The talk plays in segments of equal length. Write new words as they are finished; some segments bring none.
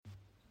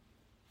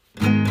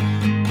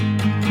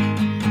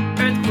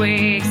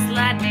Earthquakes,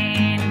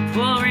 lightning,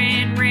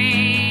 pouring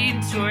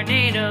rain,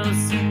 tornadoes,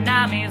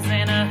 tsunamis,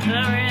 and a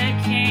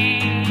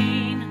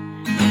hurricane.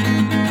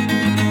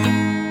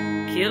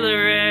 Killer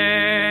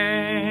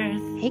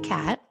Earth. Hey,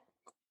 Kat.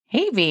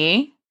 Hey,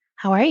 V.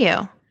 How are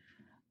you?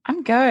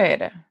 I'm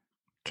good.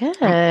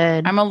 Good.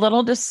 I'm a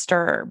little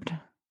disturbed.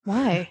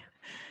 Why?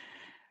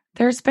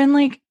 There's been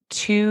like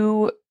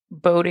 2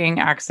 boating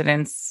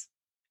accidents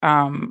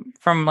from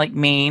like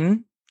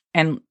Maine,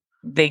 and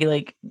they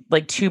like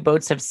 2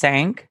 boats have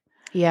sank.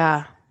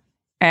 Yeah.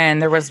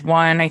 And there was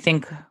one, I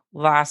think,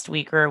 last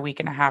week or a week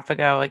and a half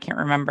ago. I can't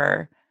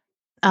remember.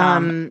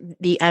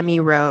 The Emmy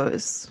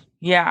Rose.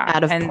 Yeah.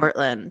 Out of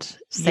Portland.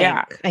 Sank.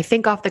 Yeah. I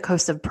think off the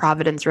coast of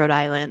Providence, Rhode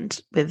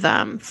Island, with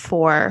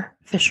 4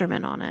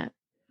 fishermen on it.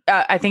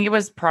 I think it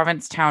was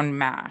Provincetown,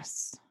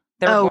 Mass.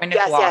 They were going to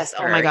yes.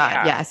 Gloucester. Oh my God.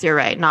 Yeah. Yes, you're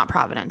right. Not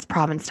Providence,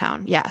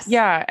 Provincetown. Yes.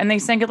 Yeah. And they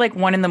sank at like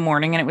 1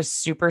 a.m, and it was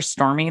super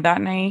stormy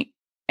that night.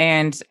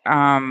 And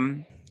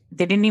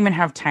they didn't even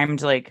have time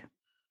to like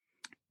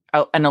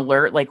an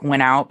alert like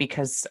went out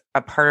because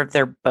a part of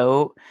their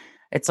boat,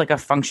 it's like a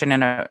function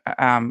in a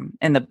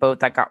in the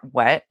boat that got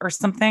wet or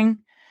something.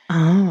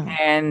 Oh.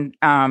 And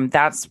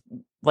that's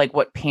like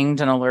what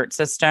pinged an alert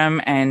system,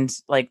 and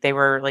like they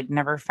were like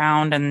never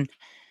found. And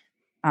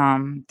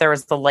there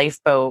was the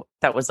lifeboat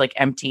that was like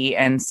empty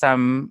and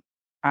some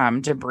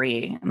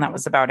debris, and that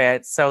was about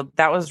it. So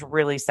that was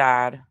really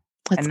sad.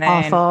 That's and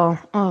then awful.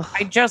 Ugh.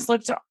 I just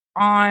looked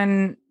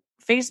on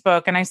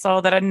Facebook and I saw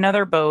that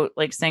another boat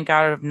like sank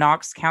out of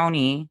Knox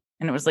County,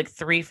 and it was like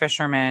 3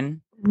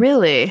 fishermen.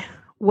 Really?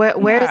 Where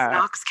is Yeah.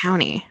 Knox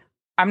County?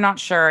 I'm not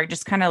sure. I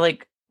just kind of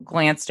like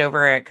glanced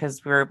over it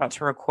because we were about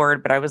to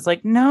record, but I was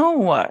like,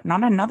 no,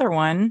 not another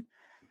one.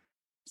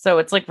 So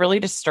it's like really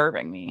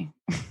disturbing me.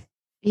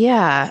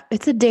 Yeah,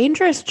 it's a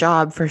dangerous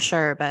job for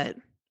sure, but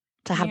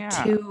to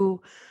have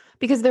 2,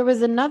 because there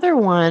was another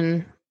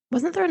one,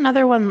 wasn't there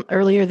another one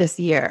earlier this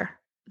year?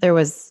 There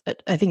was,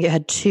 I think it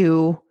had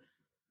 2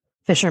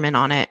 fishermen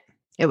on it.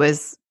 It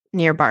was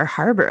near Bar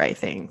Harbor, I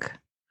think.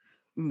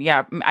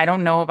 Yeah, I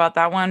don't know about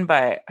that one,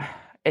 but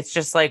it's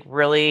just like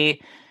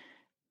really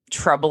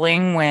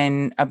troubling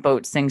when a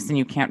boat sinks and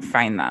you can't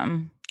find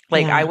them.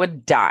 Like Yeah. I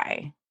would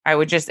die. I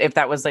would just, if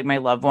that was like my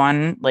loved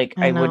one, like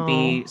I would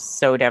be know.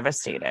 so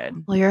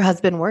devastated. Well, your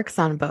husband works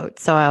on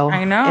boats, so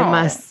I know. it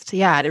must,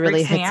 yeah, it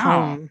really Freaks me hits out.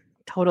 home.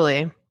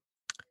 Totally.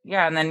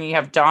 Yeah, and then you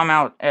have Dom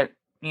out at,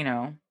 you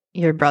know,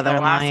 Your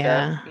brother-in-law,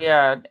 Alaska.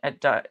 yeah. Yeah,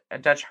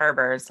 at Dutch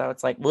Harbor. So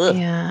it's like, ugh,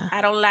 Yeah.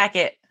 I don't like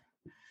it.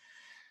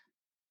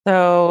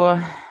 So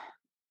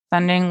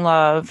sending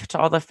love to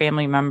all the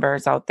family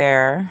members out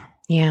there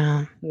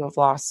Yeah. who have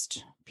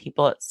lost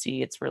people at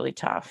sea. It's really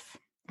tough.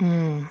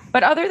 Mm.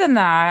 But other than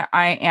that,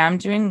 I am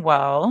doing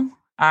well.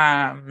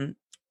 And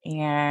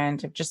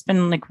I've just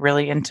been like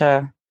really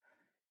into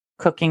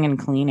cooking and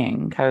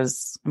cleaning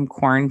because I'm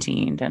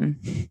quarantined,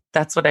 and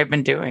that's what I've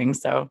been doing.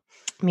 So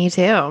Me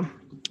too.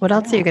 What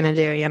else are you Yeah. going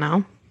to do, you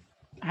know?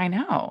 I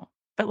know,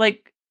 but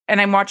like, and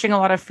I'm watching a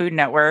lot of Food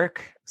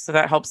Network, so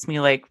that helps me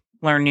like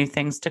learn new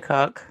things to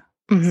cook.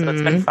 So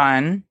it's been Mhm.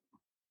 fun.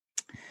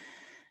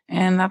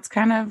 And that's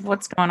kind of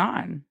what's going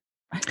on.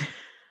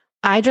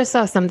 I just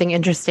saw something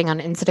interesting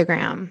on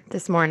Instagram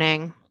this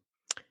morning.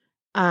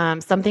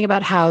 Something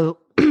about how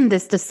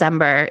this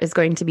December is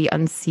going to be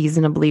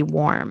unseasonably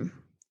warm.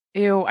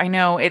 Ew, I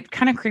know. It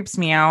kind of creeps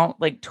me out,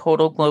 like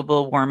total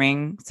global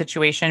warming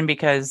situation,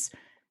 because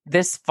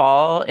this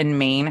fall in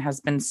Maine has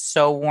been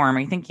so warm.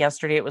 I think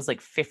yesterday it was like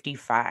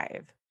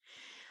 55.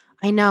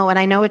 I know, and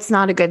I know it's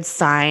not a good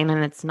sign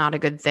and it's not a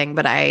good thing,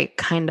 but I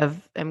kind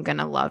of am going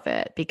to love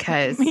it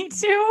because Me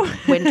too.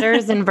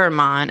 winters in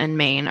Vermont and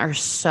Maine are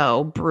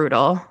so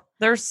brutal.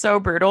 They're so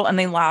brutal, and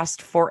they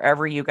last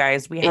forever, you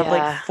guys. We have Yeah.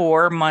 like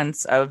 4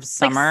 months of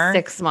summer. Like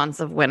 6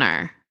 months of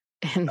winter.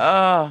 And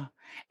Oh,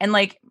 and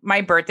like my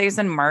birthday's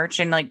in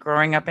March, and like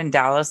growing up in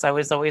Dallas, I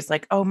was always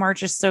like, oh,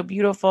 March is so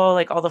beautiful.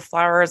 Like all the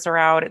flowers are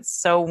out. It's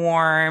so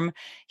warm.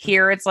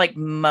 Here it's like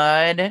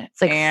mud.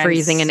 It's like and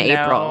freezing in snow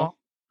April.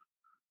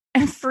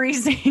 And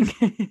freezing.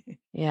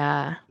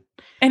 yeah.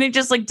 And it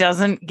just like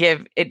doesn't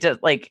give it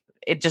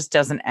it just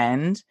doesn't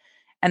end.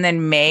 And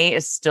then May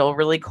is still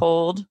really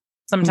cold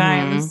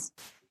sometimes.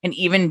 And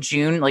even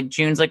June, like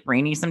June's like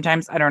rainy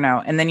sometimes. I don't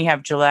know. And then you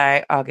have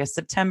July, August,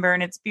 September,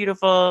 and it's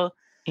beautiful.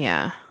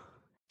 Yeah.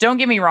 Don't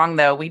get me wrong,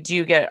 though. We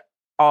do get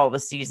all the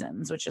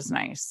seasons, which is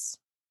nice.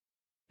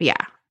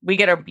 Yeah. We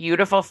get a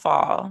beautiful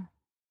fall.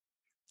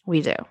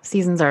 We do.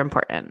 Seasons are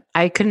important.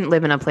 I couldn't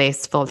live in a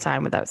place full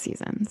time without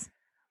seasons.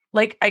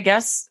 Like, I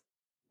guess,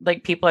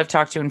 like people I've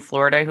talked to in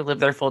Florida who live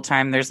there full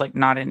time, there's like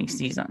not any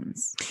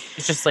seasons.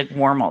 It's just like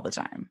warm all the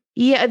time.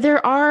 Yeah,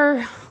 there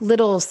are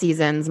little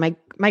seasons.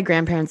 My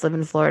grandparents live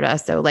in Florida,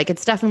 so like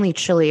it's definitely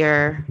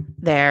chillier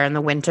there in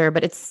the winter,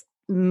 but it's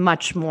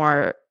much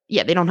more.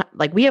 Yeah, they don't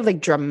like we have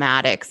like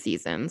dramatic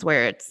seasons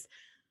where it's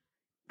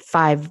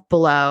 5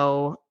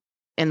 below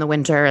in the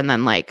winter and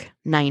then like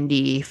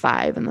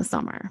 95 in the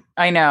summer.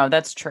 I know,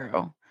 that's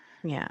true.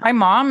 Yeah. My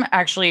mom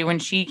actually, when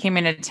she came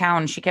into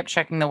town, she kept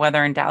checking the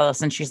weather in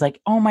Dallas and she's like,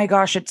 oh my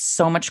gosh, it's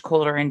so much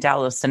colder in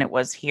Dallas than it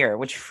was here,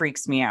 which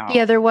freaks me out.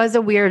 Yeah, there was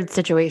a weird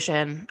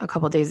situation a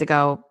couple days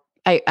ago.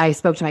 I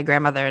spoke to my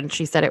grandmother and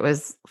she said it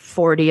was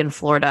 40 in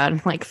Florida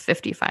and like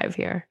 55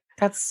 here.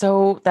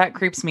 That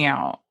creeps me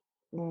out.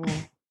 But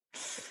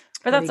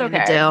that's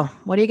okay.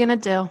 What are you going to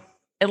do?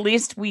 At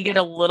least we get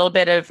a little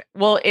bit of,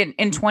 well,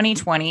 in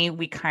 2020,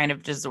 we kind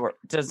of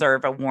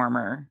deserve a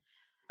warmer.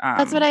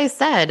 That's what I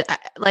said.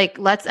 Like,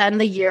 let's end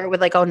the year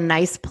with like a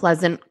nice,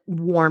 pleasant,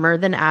 warmer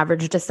than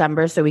average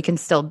December so we can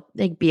still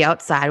like be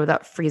outside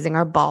without freezing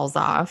our balls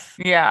off.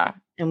 Yeah.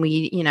 And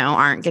we,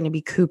 aren't going to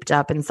be cooped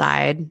up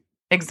inside.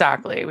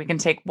 Exactly. We can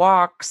take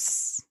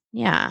walks.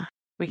 Yeah.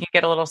 We can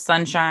get a little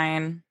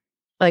sunshine.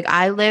 Like,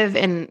 I live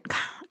in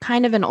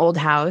kind of an old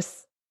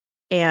house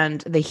and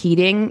the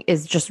heating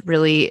is just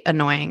really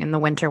annoying in the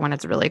winter when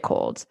it's really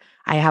cold.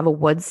 I have a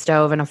wood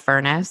stove and a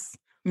furnace.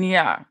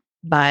 Yeah.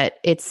 But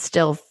it's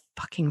still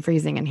fucking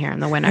freezing in here in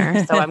the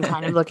winter. So I'm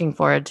kind of looking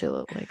forward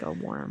to like a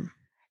warm.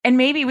 And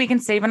maybe we can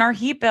save on our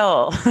heat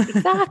bill.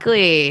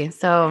 Exactly.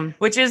 So,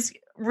 which is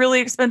really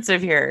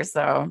expensive here.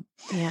 So,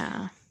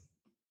 yeah.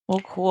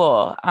 Well,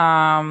 cool.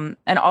 And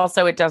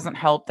also it doesn't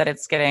help that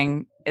it's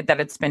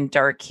been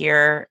dark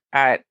here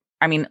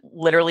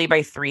literally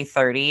by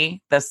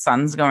 3:30, the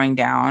sun's going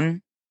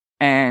down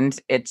and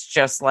it's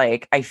just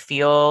like, I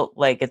feel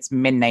like it's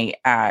midnight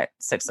at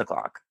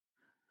 6:00.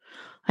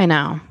 I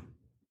know.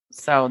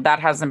 So that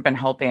hasn't been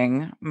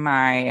helping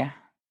my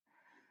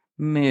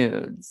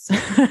moods.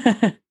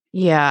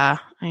 Yeah,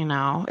 I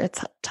know.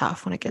 It's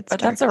tough when it gets dark.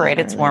 But that's all right.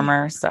 It's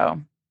warmer. So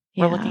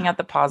we're looking at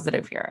the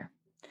positive here.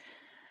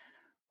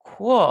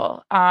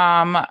 Cool.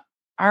 All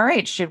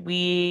right. Should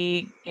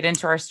we get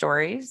into our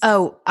stories?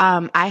 Oh,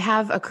 I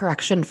have a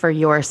correction for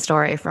your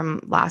story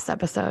from last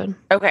episode.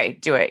 Okay,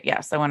 do it.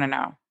 Yes, I want to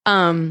know.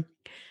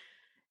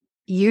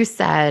 You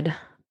said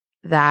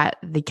that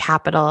the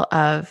capital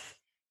of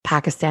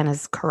Pakistan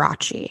is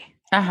Karachi.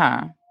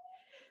 Uh-huh.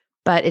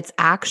 But it's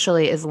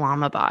actually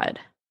Islamabad.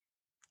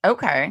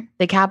 Okay.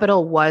 The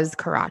capital was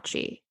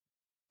Karachi.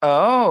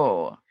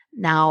 Oh.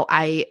 Now,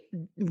 I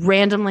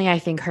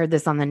think heard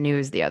this on the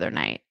news the other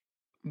night.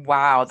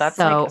 Wow, that's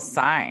like a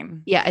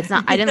sign. Yeah, it's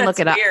not. I didn't look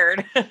it up.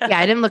 Weird. Yeah,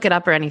 I didn't look it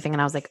up or anything.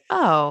 And I was like,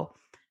 oh.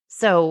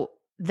 So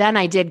then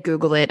I did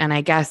Google it. And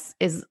I guess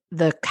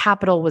the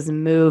capital was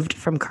moved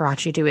from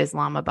Karachi to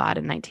Islamabad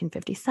in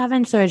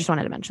 1957. So I just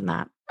wanted to mention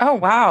that. Oh,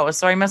 wow.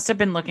 So I must have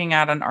been looking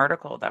at an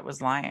article that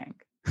was lying.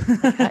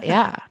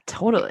 Yeah,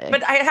 totally.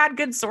 But I had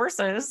good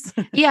sources.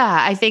 Yeah,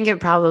 I think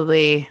it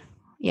probably,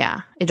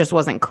 it just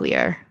wasn't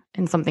clear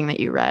in something that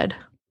you read.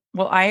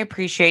 Well, I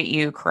appreciate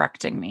you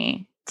correcting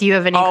me. Do you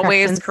have any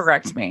Always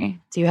correct me.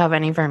 Do you have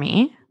any for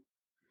me?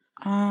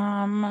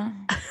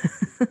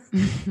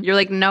 You're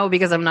like, no,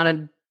 because I'm not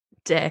a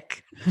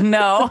dick.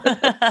 No.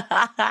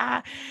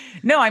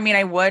 No, I mean,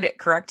 I would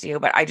correct you,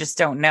 but I just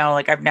don't know.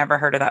 Like, I've never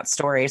heard of that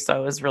story. So I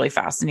was really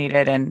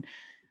fascinated. And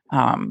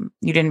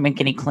you didn't make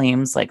any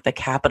claims like the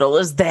capital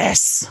is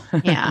this.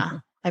 Yeah,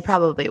 I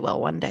probably will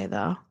one day,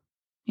 though.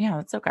 Yeah,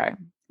 that's okay.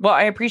 Well,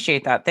 I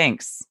appreciate that.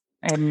 Thanks.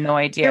 I had no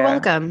idea. You're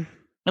welcome.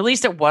 At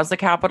least it was the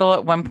capital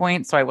at one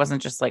point. So I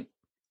wasn't just like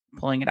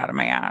pulling it out of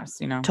my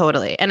ass,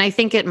 Totally. And I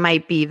think it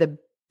might be the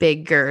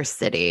bigger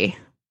city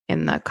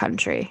in the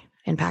country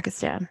in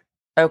Pakistan.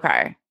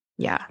 Okay.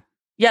 Yeah.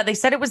 Yeah. They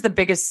said it was the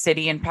biggest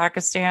city in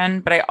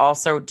Pakistan, but I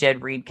also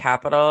did read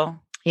capital.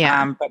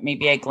 Yeah. But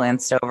maybe I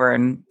glanced over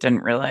and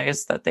didn't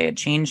realize that they had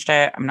changed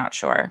it. I'm not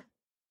sure.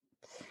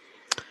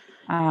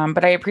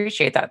 But I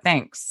appreciate that.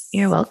 Thanks.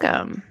 You're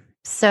welcome.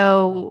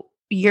 So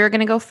you're going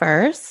to go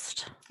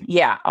first?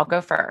 Yeah, I'll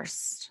go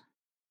first.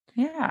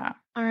 Yeah.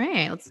 All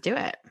right, let's do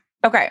it.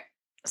 Okay.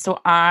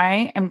 So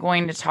I am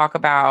going to talk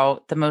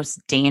about the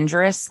most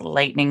dangerous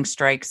lightning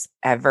strikes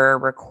ever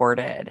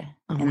recorded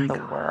in the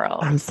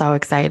world. I'm so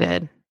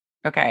excited.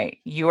 Okay.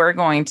 You are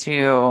going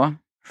to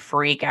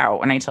freak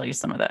out when I tell you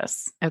some of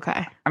this.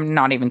 Okay. I'm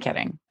not even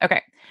kidding.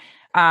 Okay.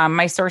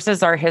 My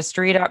sources are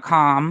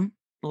history.com,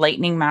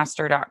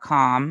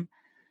 lightningmaster.com,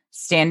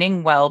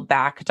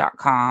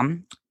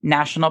 standingwellback.com,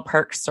 National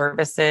Park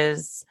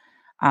Services,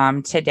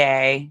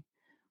 Today,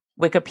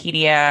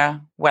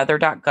 Wikipedia,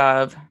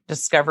 weather.gov,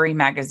 Discovery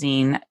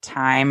Magazine,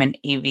 Time, and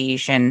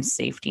Aviation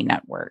Safety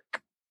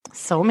Network.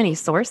 So many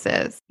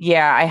sources.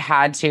 Yeah, I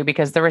had to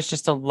because there was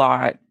just a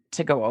lot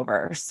to go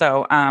over.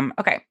 So,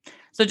 okay.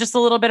 So just a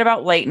little bit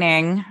about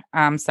lightning.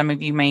 Some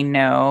of you may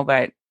know,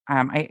 but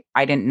I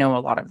didn't know a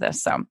lot of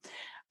this. So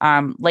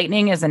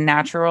lightning is a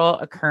natural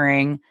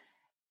occurring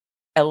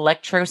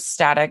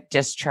electrostatic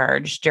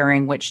discharge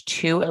during which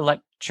two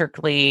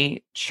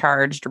electrically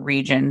charged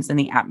regions in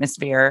the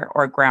atmosphere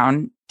or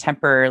ground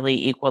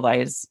temporarily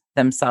equalize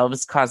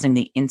themselves, causing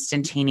the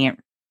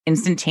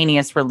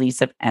instantaneous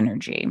release of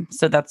energy.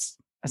 So that's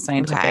a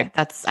scientific.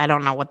 Okay. I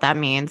don't know what that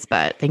means,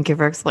 but thank you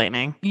for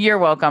explaining. You're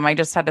welcome. I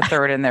just had to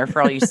throw it in there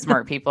for all you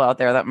smart people out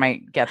there that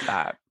might get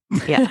that.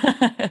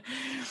 Yeah.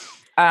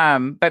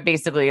 But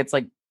basically it's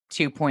like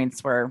 2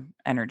 points where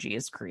energy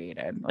is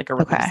created, like a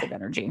release of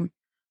energy.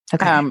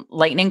 Okay.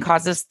 Lightning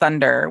causes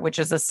thunder, which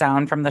is a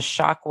sound from the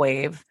shock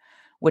wave,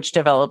 which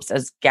develops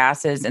as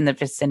gases in the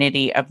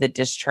vicinity of the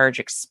discharge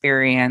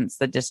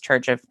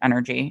of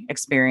energy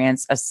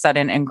experience a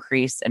sudden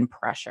increase in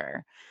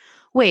pressure.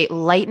 Wait,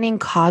 lightning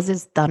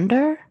causes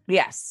thunder?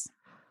 Yes.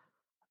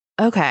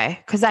 Okay.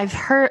 Because I've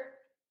heard.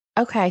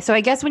 Okay. So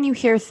I guess when you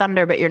hear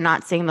thunder, but you're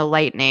not seeing the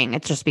lightning,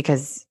 it's just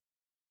because.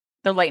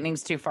 The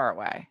lightning's too far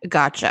away.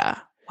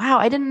 Gotcha. Wow.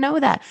 I didn't know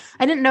that.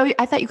 I didn't know.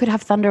 I thought you could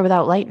have thunder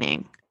without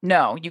lightning.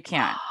 No, you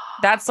can't.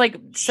 That's like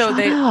Shut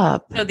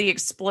up. so the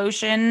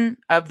explosion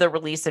of the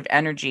release of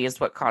energy is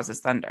what causes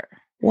thunder.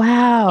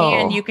 Wow.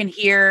 And you can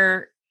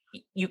hear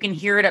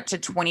it up to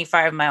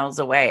 25 miles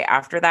away.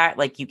 After that,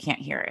 like you can't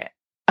hear it.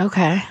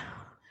 Okay.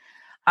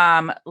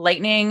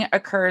 Lightning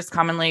occurs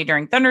commonly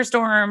during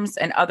thunderstorms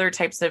and other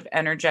types of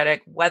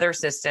energetic weather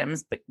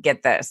systems, but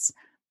get this.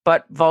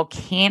 But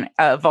volcanic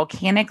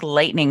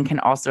lightning can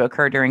also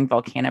occur during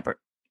volcanic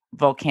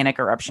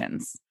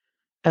eruptions.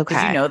 Okay.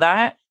 Did you know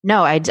that?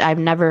 No, I've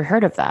never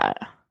heard of that.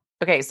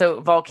 Okay,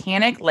 so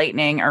volcanic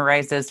lightning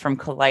arises from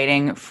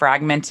colliding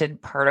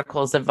fragmented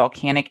particles of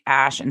volcanic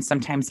ash and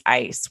sometimes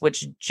ice,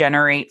 which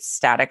generates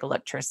static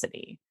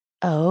electricity.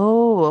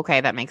 Oh, okay.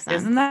 That makes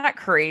sense. Isn't that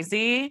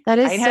crazy? That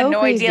is I had so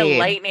no crazy. idea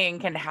lightning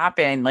can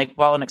happen like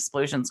while an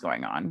explosion's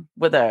going on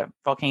with a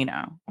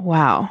volcano.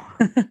 Wow.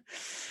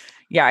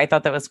 Yeah, I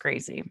thought that was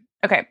crazy.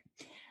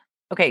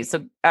 Okay,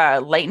 so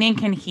lightning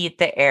can heat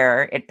the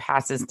air it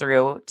passes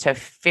through to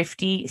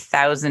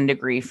 50,000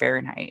 degrees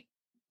Fahrenheit.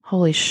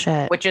 Holy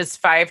shit. Which is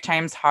 5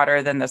 times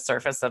hotter than the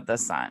surface of the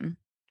sun.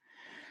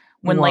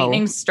 When Whoa.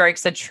 lightning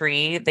strikes a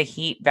tree, the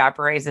heat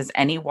vaporizes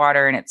any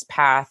water in its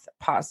path,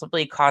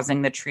 possibly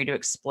causing the tree to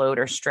explode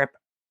or strip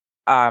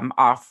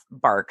off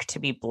bark to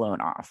be blown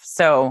off.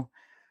 So,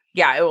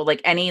 yeah, it will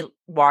like any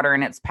water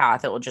in its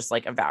path, it will just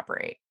like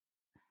evaporate.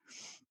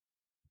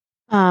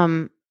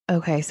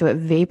 Okay, so it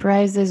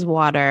vaporizes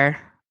water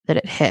that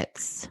it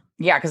hits.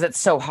 Yeah, because it's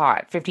so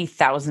hot,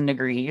 50,000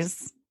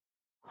 degrees.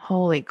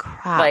 Holy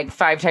crap. Like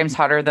 5 times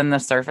hotter than the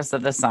surface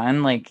of the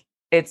sun. Like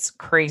it's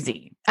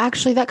crazy.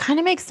 Actually, that kind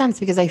of makes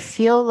sense because I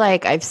feel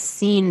like I've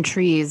seen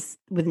trees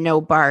with no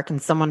bark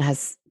and someone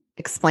has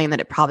explained that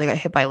it probably got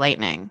hit by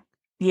lightning.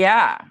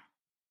 Yeah.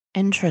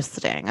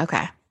 Interesting.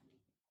 Okay.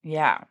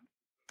 Yeah.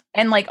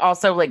 And like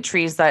also like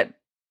trees that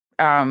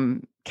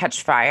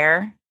catch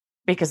fire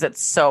because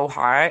it's so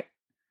hot.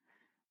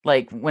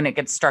 Like when it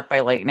gets struck by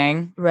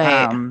lightning.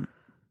 Right.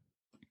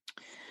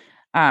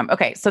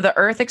 Okay. So the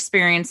Earth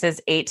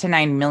experiences 8 to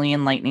 9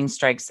 million lightning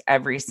strikes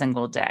every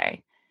single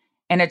day.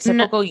 And a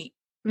typical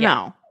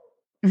No.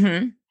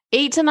 Mm-hmm.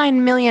 8 to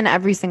 9 million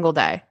every single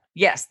day.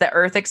 Yes, the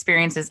Earth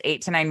experiences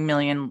 8 to 9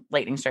 million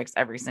lightning strikes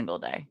every single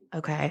day.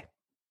 Okay.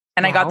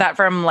 And I got that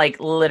from like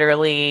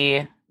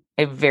literally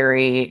a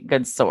very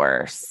good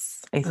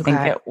source. I think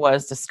it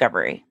was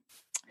Discovery.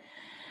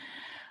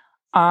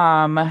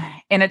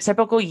 In a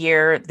typical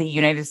year, the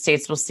United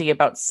States will see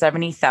about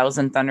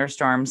 70,000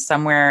 thunderstorms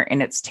somewhere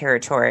in its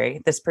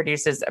territory. This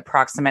produces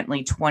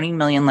approximately 20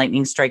 million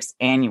lightning strikes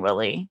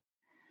annually.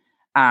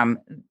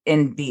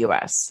 In the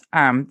US.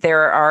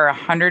 There are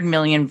 100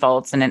 million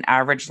volts in an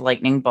average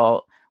lightning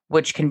bolt,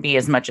 which can be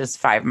as much as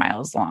 5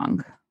 miles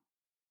long.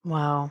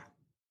 Wow.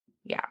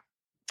 Yeah.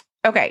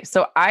 Okay.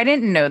 So I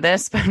didn't know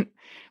this, but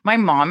my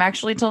mom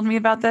actually told me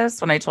about this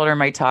when I told her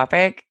my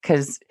topic,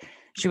 because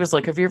she was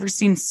like, have you ever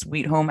seen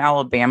Sweet Home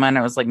Alabama? And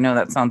I was like, no,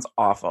 that sounds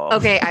awful.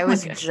 Okay. I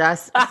was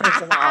just,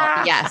 first of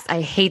all, yes,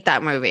 I hate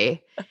that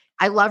movie.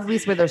 I love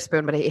Reese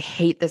Witherspoon, but I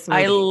hate this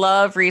movie. I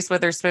love Reese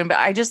Witherspoon, but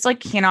I just like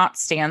cannot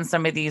stand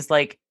some of these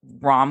like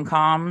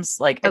rom-coms.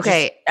 Like,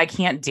 I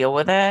can't deal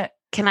with it.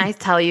 Can I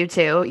tell you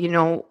too? You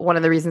know, one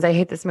of the reasons I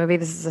hate this movie,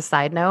 this is a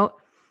side note.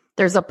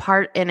 There's a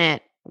part in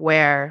it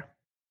where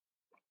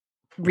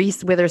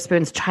Reese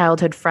Witherspoon's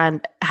childhood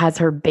friend has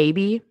her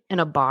baby in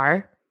a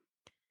bar.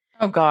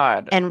 Oh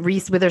God. And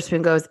Reese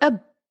Witherspoon goes,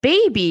 a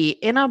baby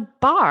in a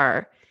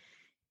bar.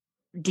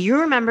 Do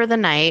you remember the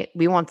night?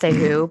 We won't say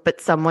who,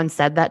 but someone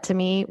said that to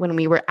me when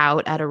we were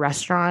out at a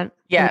restaurant.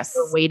 Yes.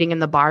 We were waiting in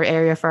the bar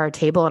area for our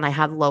table, and I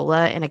had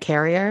Lola in a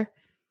carrier.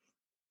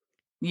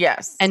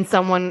 Yes. And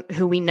someone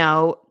who we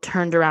know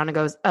turned around and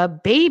goes, a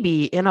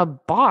baby in a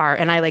bar.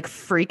 And I like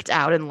freaked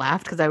out and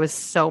laughed because I was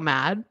so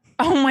mad.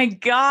 Oh my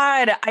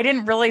God. I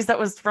didn't realize that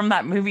was from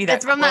that movie.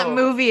 It's from that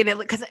movie. And it,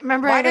 because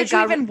remember, why did you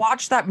even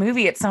watch that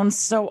movie? It sounds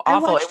so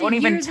awful. It won't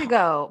even years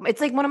ago. It's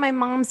like one of my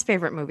mom's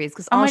favorite movies.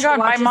 Because oh my God,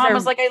 my mom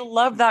was like, I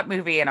love that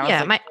movie. And I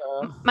was like,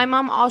 my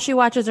mom, all she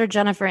watches are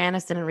Jennifer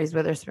Aniston and Reese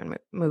Witherspoon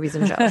movies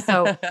and shows.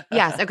 So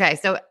yes. Okay.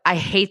 So I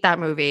hate that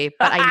movie,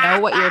 but I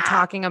know what you're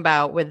talking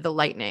about with the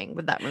lightning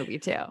with that movie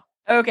too.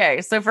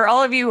 Okay, so for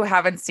all of you who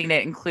haven't seen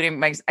it,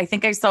 including I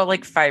think I saw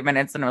like 5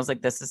 minutes and I was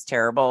like, this is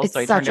terrible. It's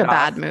so I such turned a it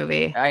bad off.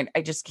 movie.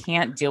 I just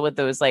can't deal with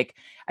those. Like,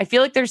 I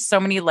feel like there's so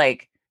many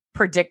like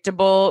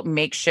predictable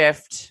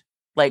makeshift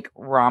like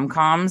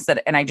rom-coms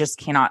and I just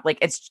cannot, like,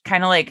 it's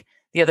kind of like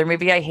the other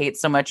movie I hate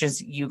so much is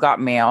You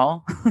Got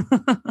Mail.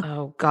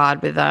 Oh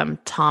God, with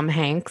Tom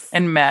Hanks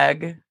and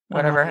Meg,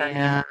 whatever her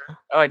name.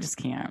 Oh, I just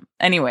can't.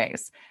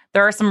 Anyways,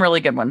 There are some really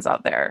good ones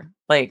out there,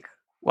 like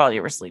While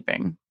You Were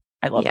Sleeping.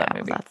 I love that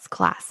movie. That's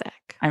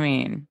classic. I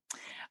mean,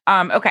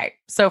 okay.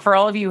 So for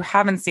all of you who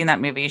haven't seen that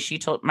movie,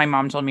 my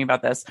mom told me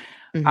about this,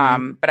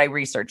 but I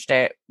researched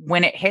it.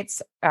 When it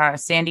hits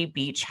Sandy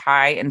Beach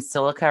high in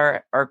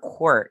silica or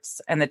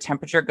quartz and the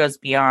temperature goes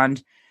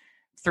beyond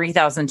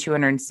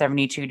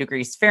 3,272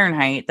 degrees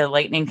Fahrenheit, the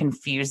lightning can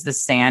fuse the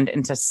sand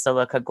into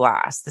silica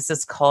glass. This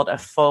is called a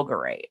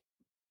fulgurate.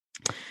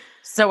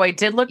 So I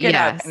did look it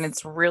up, and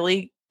it's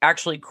really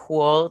actually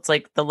cool. It's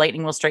like the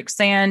lightning will strike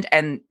sand,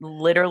 and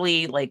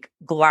literally like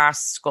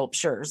glass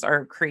sculptures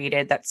are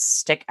created that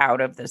stick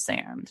out of the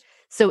sand.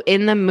 So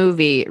in the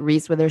movie,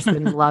 Reese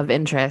Witherspoon's love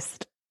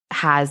interest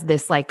has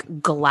this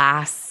like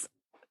glass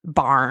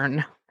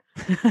barn.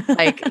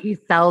 Like he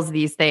sells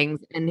these things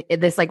in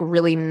this like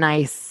really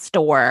nice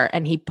store,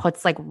 and he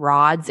puts like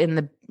rods in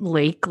the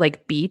lake,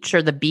 like beach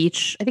or the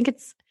beach. I think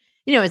it's,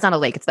 it's not a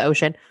lake, it's the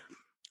ocean.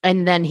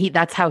 And then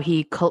that's how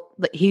he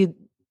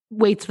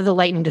waits for the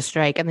lightning to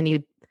strike, and then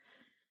he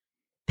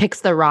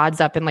picks the rods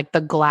up in like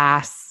the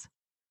glass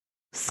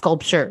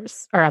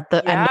sculptures or at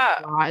the end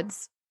of the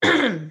rods.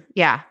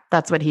 Yeah,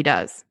 that's what he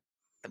does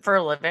for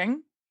a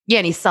living. Yeah,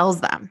 and he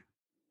sells them.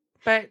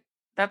 But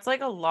that's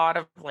like a lot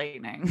of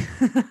lightning.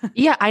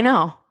 Yeah, I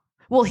know.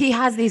 Well, he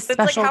has these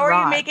special it's like, how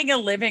rods. are you making a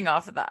living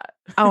off of that?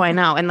 Oh, I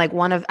know. And like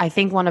I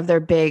think one of their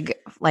big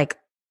like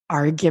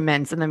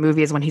arguments in the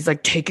movie is when he's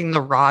like taking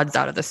the rods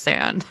out of the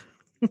sand.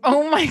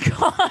 Oh my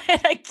God,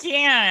 I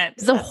can't.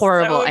 It's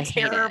horrible. So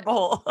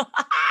terrible.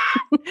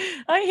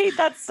 I hate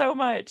that so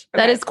much.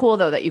 Okay. That is cool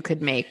though, that you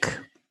could make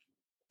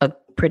a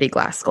pretty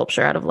glass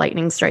sculpture out of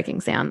lightning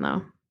striking sand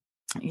though.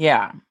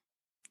 Yeah.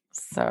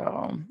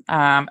 So,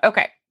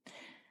 okay.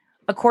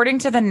 According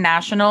to the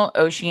National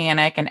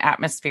Oceanic and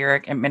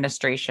Atmospheric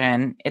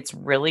Administration, it's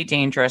really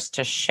dangerous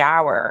to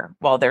shower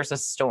while there's a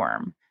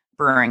storm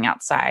brewing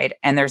outside.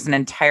 And there's an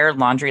entire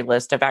laundry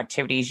list of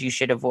activities you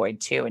should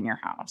avoid too in your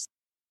house.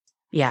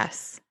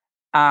 Yes.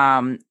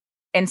 And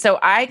so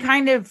I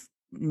kind of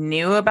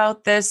knew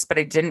about this, but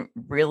I didn't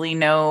really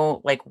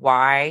know like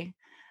why.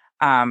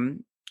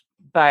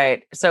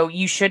 But so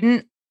you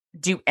shouldn't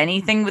do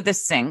anything with the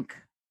sink,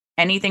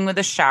 anything with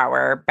a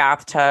shower,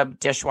 bathtub,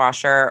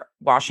 dishwasher,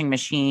 washing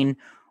machine,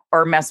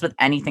 or mess with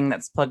anything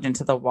that's plugged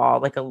into the wall,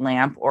 like a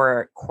lamp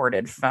or a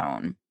corded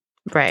phone.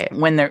 Right.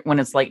 When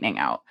it's lightning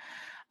out.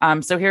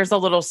 So here's a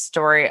little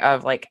story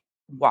of like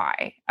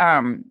why.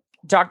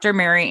 Dr.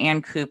 Mary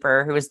Ann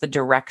Cooper, who is the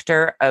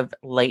director of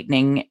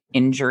Lightning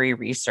Injury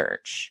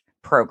Research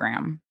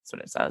Program, that's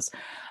what it says.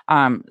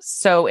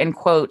 So in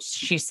quotes,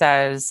 she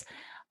says,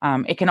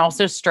 it can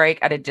also strike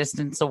at a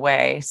distance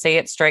away. Say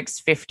it strikes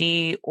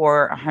 50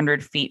 or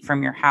 100 feet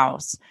from your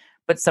house,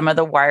 but some of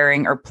the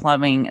wiring or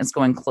plumbing is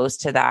going close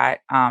to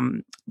that.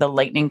 The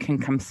lightning can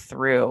come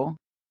through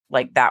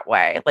like that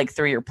way, like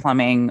through your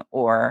plumbing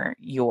or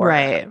your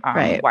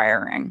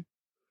wiring.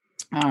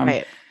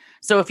 Right.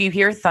 So if you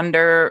hear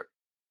thunder,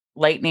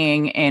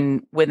 lightning,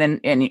 and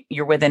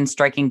you're within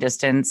striking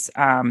distance,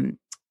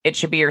 it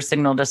should be your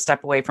signal to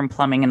step away from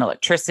plumbing and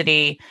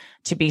electricity.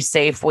 To be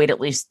safe, wait at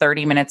least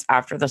 30 minutes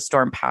after the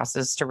storm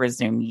passes to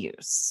resume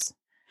use.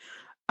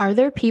 Are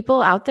there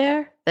people out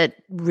there that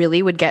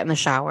really would get in the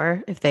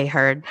shower if they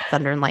heard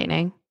thunder and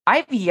lightning?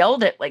 I've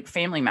yelled at like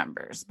family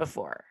members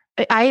before.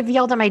 I've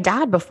yelled at my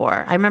dad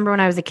before. I remember when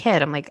I was a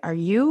kid, I'm like, are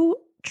you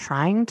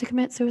trying to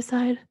commit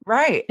suicide?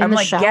 Right. I'm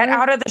like, get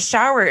out of the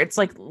shower. It's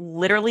like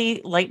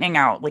literally lightning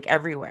out like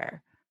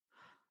everywhere.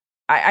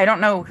 I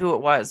don't know who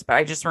it was, but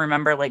I just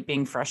remember like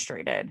being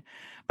frustrated.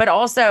 But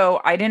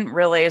also I didn't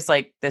realize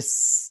like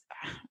this,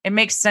 it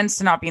makes sense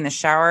to not be in the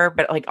shower,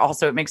 but like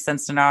also it makes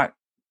sense to not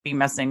be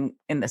messing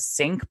in the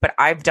sink. But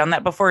I've done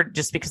that before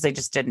just because I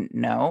just didn't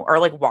know. Or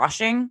like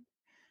washing.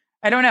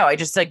 I don't know. I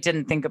just like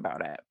didn't think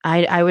about it.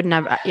 I would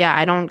never. Yeah.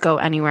 I don't go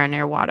anywhere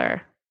near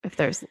water if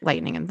there's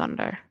lightning and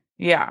thunder.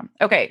 Yeah.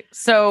 Okay.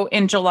 So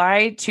in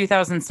July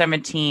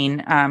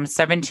 2017,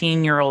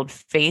 17-year-old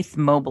Faith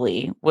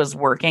Mobley was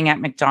working at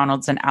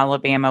McDonald's in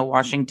Alabama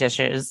washing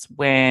dishes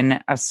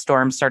when a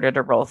storm started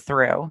to roll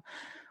through.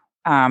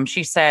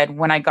 She said,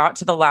 when I got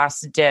to the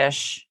last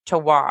dish to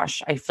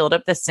wash, I filled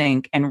up the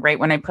sink. And right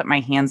when I put my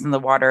hands in the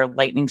water,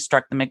 lightning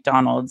struck the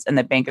McDonald's and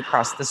the bank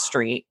across the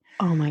street.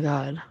 Oh, my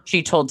God.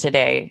 She told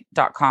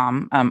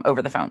today.com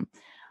over the phone.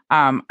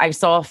 I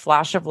saw a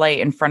flash of light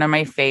in front of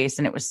my face,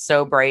 and it was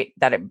so bright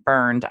that it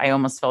burned. I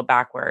almost fell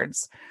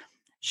backwards.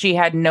 She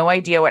had no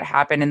idea what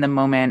happened in the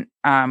moment.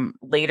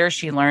 Later,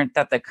 she learned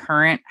that the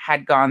current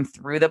had gone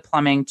through the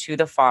plumbing to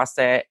the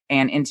faucet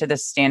and into the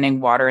standing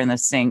water in the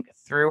sink,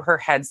 through her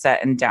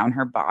headset and down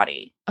her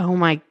body. Oh,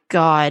 my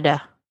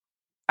God.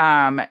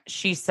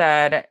 She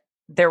said,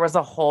 there was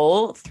a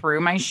hole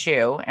through my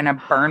shoe and a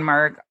burn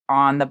mark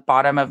on the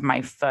bottom of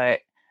my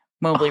foot.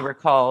 Mobley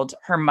recalled.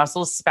 Her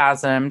muscles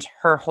spasmed,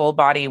 her whole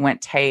body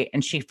went tight,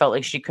 and she felt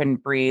like she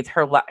couldn't breathe.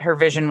 Her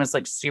vision was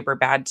like super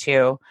bad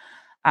too.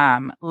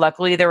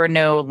 Luckily, there were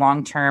no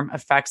long-term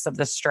effects of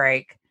the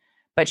strike,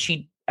 but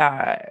she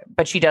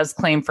does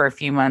claim for a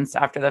few months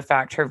after the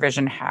fact her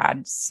vision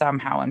had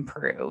somehow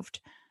improved.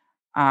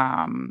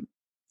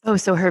 Oh,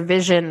 so her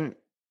vision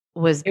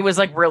was, It was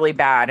like really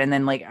bad. And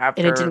then like and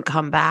it after, didn't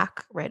come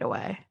back right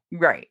away.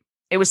 right.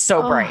 It was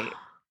so bright.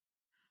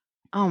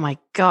 Oh my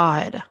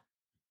God.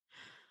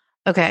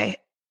 Okay.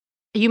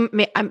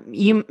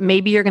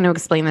 Maybe you're going to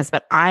explain this,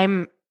 but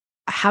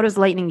how does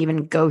lightning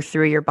even go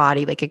through your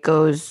body? Like it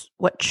goes,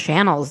 what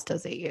channels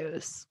does it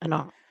use?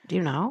 Do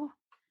you know?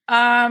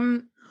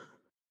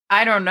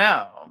 I don't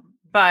know,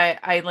 but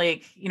I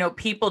like,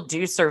 people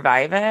do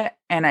survive it.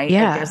 And I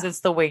guess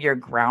it's the way you're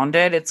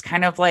grounded. It's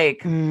kind of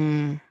like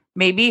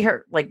maybe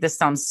her, like, this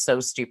sounds so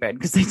stupid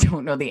because I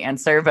don't know the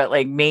answer, but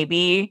like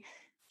maybe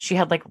she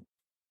had like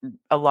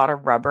a lot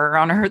of rubber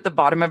on her at the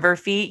bottom of her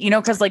feet,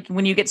 because like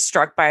when you get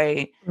struck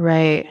by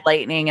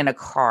lightning in a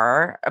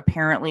car,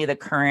 apparently the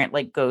current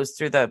like goes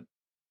through the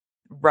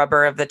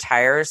rubber of the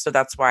tires. So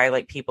that's why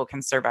like people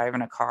can survive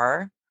in a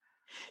car.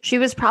 She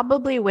was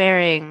probably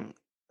wearing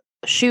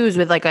shoes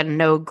with like a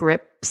no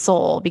grip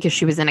sole because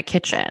she was in a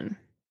kitchen.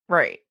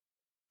 Right.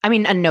 I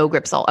mean, a no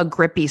grip sole, a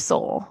grippy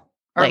sole.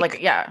 Or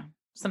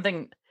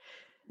something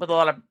with a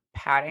lot of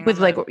padding. With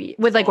like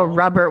a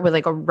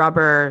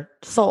rubber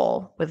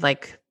sole with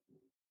like,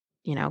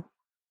 so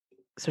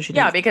she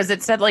because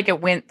it said like it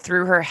went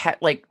through her head,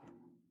 like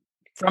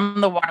from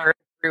the water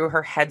through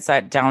her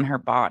headset down her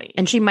body.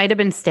 And she might have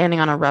been standing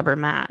on a rubber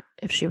mat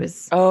if she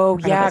was. Oh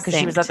yeah, because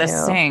she was at the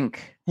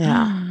sink.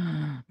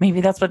 Yeah.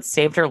 Maybe that's what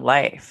saved her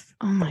life.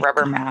 Oh my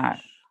rubber gosh.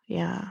 mat.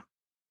 Yeah.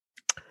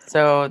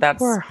 So that's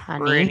poor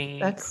honey.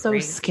 That's so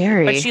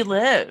scary. But she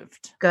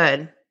lived.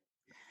 Good.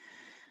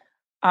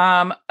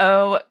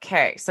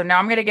 Okay. So now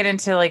I'm going to get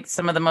into like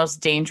some of the most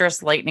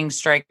dangerous lightning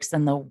strikes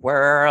in the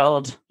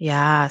world.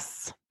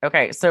 Yes.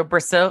 Okay. So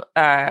Brescia,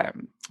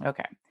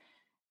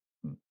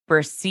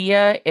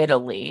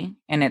 Italy,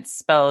 and it's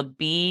spelled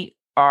Brescia.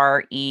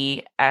 Do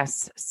you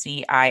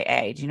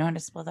know how to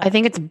spell that? I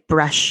think it's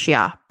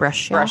Brescia.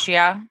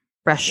 Brescia.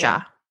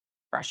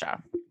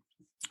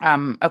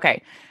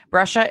 Okay.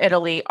 Brescia,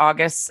 Italy,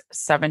 August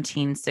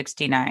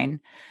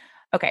 1769.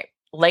 Okay.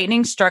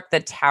 Lightning struck the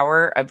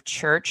tower of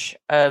Church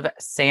of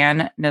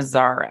San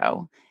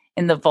Nazaro.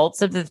 In the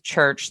vaults of the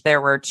church,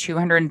 there were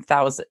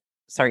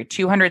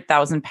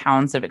 200,000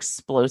 pounds of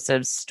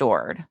explosives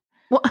stored.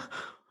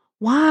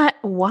 What?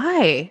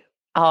 Why?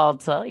 I'll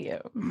tell you.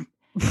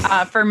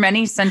 For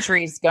many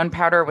centuries,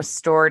 gunpowder was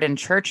stored in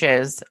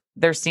churches.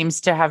 There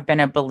seems to have been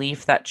a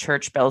belief that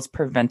church bells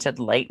prevented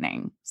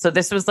lightning. So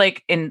this was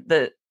like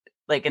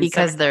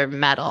because they're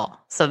metal.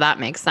 So that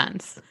makes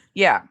sense.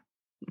 Yeah.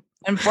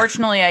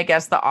 Unfortunately, I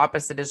guess the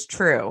opposite is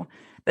true.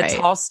 The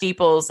tall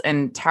steeples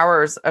and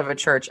towers of a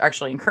church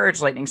actually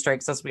encourage lightning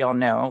strikes, as we all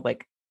know,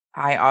 like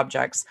high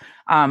objects.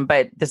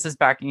 But this is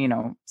back in,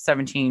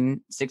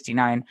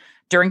 1769.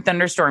 During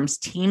thunderstorms,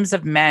 teams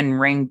of men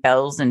rang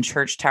bells in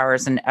church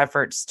towers in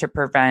efforts to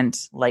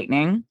prevent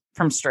lightning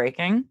from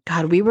striking.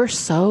 God, we were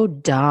so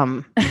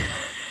dumb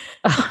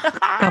a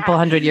couple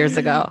hundred years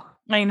ago.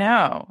 I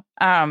know.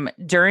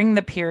 During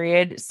this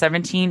period from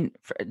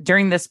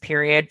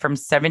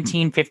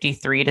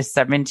 1753 to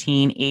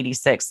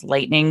 1786,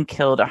 lightning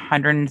killed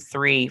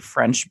 103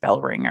 French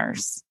bell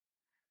ringers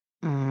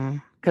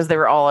because they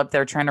were all up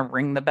there trying to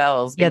ring the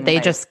bells. Yeah, they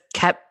just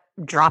kept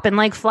dropping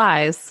like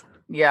flies.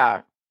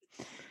 Yeah.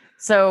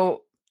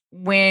 So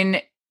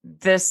going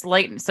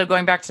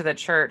back to the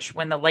church,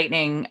 when the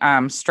lightning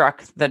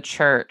struck the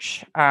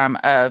church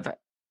of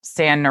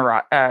San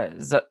Nazaro,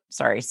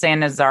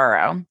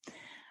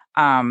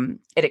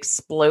 it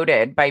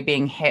exploded by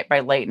being hit by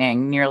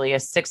lightning. Nearly a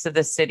sixth of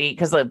the city,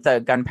 because of the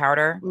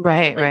gunpowder.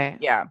 Right.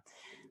 Yeah.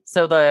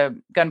 So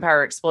the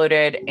gunpowder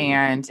exploded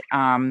and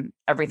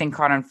everything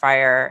caught on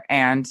fire,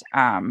 and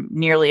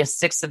nearly a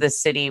sixth of the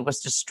city was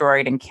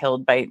destroyed and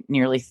killed by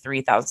nearly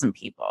 3,000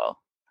 people.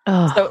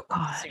 Oh, so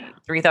God.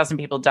 3,000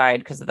 people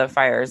died because of the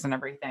fires and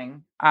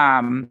everything.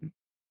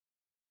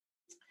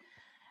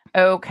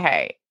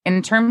 Okay.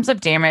 In terms of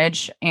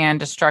damage and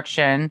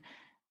destruction,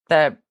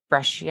 the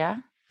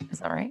Brescia, is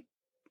that right?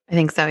 I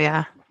think so,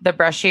 yeah. The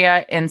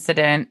Brescia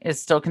incident is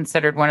still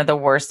considered one of the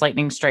worst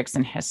lightning strikes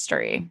in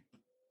history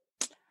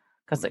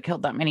because it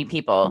killed that many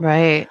people.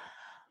 Right.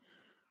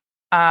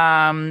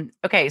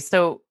 Okay,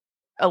 so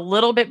a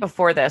little bit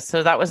before this,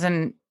 so that was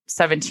in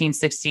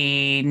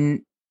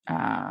 1769.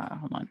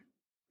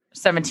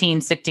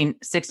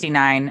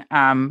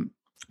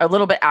 A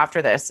little bit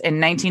after this, in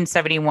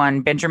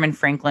 1971, Benjamin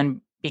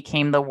Franklin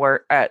became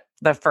the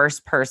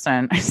first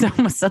person. I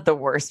almost said the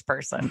worst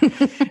person.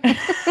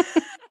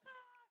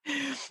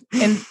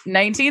 In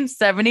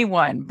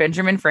 1971,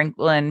 Benjamin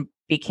Franklin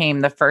became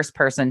the first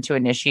person to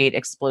initiate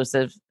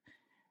explosives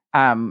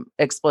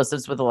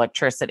with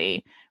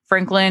electricity.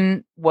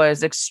 Franklin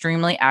was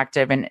extremely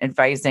active in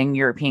advising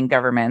European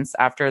governments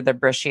after the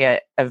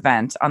Brescia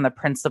event on the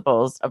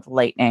principles of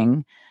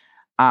lightning.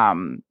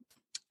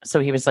 So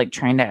he was like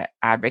trying to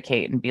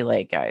advocate and be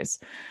like, guys,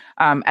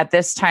 at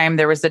this time,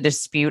 there was a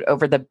dispute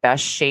over the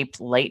best shaped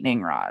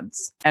lightning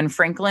rods. And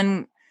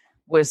Franklin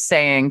was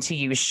saying to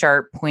use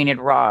sharp pointed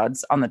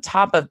rods on the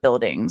top of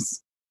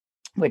buildings,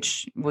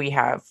 which we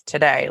have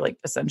today, like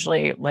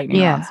essentially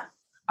lightning rods.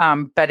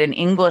 But an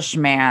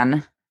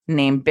Englishman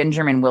named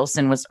Benjamin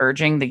Wilson was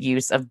urging the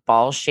use of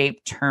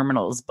ball-shaped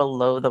terminals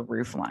below the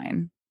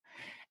roofline.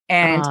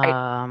 And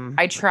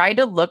I tried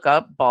to look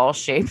up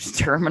ball-shaped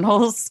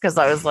terminals because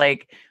I was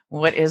like,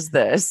 what is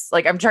this?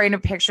 Like, I'm trying to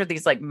picture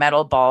these like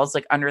metal balls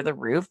like under the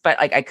roof, but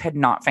like I could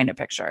not find a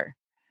picture.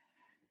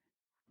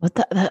 What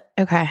the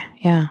okay,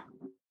 yeah.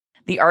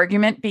 The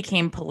argument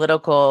became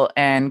political,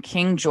 and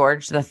King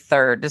George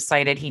III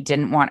decided he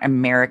didn't want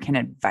American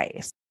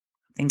advice.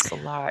 Thanks a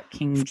lot,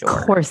 King George.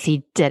 Of course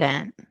he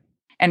didn't.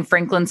 And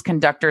Franklin's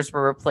conductors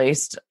were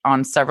replaced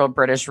on several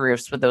British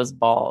roofs with those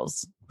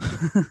balls.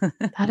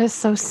 That is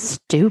so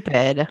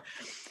stupid.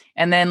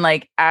 And then,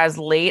 like, as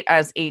late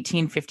as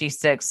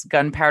 1856,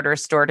 gunpowder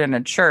stored in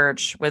a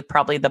church with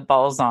probably the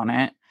balls on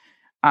it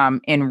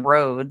in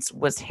Rhodes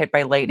was hit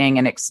by lightning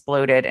and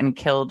exploded and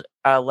killed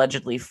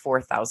allegedly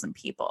 4,000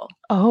 people.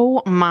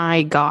 Oh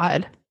my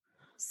God.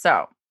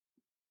 So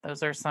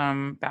those are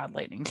some bad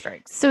lightning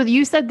strikes. So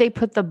you said they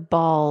put the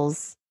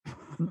balls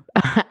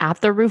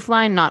at the roof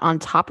line, not on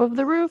top of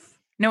the roof?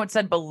 No, it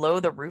said below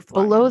the roof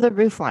line. Below the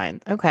roof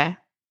line. Okay.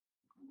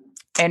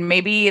 And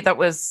maybe that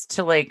was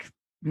to like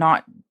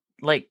not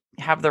like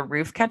have the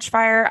roof catch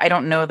fire. I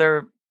don't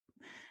know.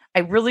 I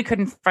really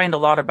couldn't find a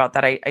lot about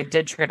that. I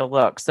did try to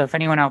look. So if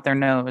anyone out there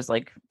knows,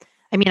 like,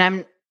 I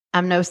mean,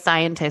 I'm no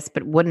scientist,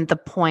 but wouldn't the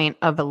point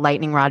of a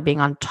lightning rod being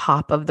on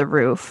top of the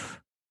roof,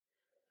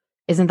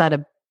 isn't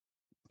that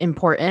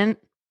important?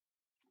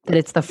 That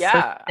it's the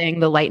first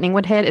thing the lightning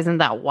would hit? Isn't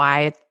that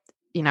why,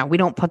 we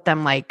don't put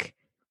them like,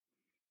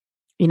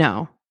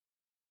 well,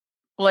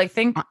 I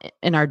think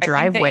in our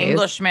driveways. The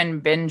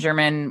Englishman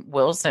Benjamin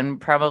Wilson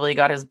probably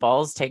got his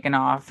balls taken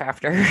off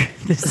after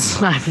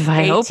this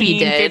I hope he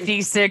did.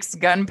 1856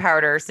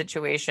 gunpowder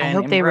situation. I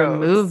hope they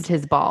removed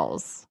his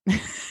balls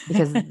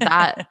because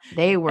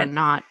they were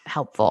not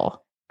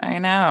helpful. I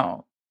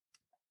know.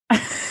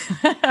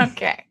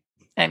 Okay.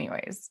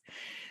 Anyways.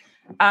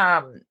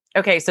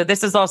 Okay. So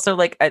this is also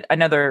like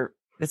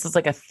this is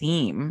like a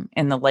theme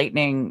in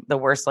the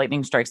worst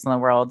lightning strikes in the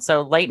world.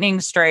 So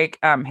lightning strike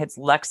hits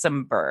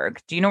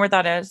Luxembourg. Do you know where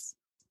that is?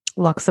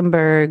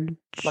 Luxembourg.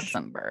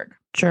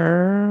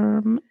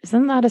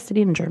 Isn't that a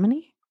city in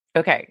Germany?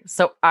 Okay.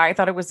 So I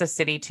thought it was a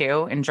city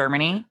too in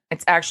Germany.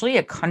 It's actually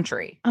a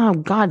country. Oh,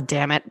 God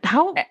damn it.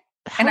 How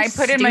and I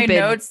put in my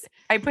notes.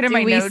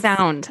 We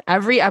sound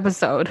every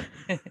episode.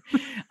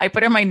 I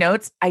put in my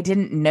notes. I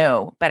didn't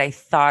know, but I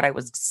thought I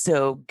was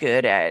so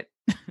good at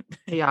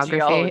geography.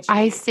 Geology.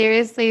 I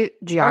seriously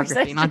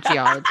not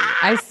geology.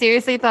 I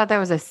seriously thought that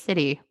was a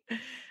city.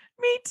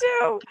 Me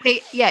too.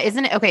 Yeah,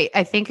 isn't it? Okay,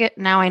 I think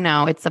now I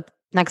know. It's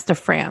next to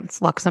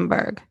France,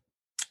 Luxembourg.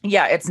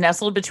 Yeah, it's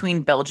nestled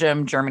between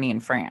Belgium, Germany,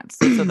 and France.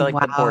 So they're like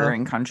the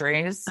bordering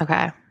countries.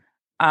 Okay.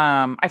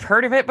 I've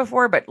heard of it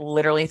before, but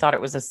literally thought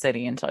it was a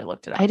city until I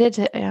looked it up. I did.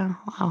 Yeah.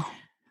 Wow.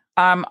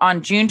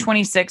 On June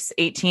 26,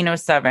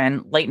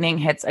 1807, lightning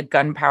hits a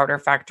gunpowder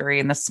factory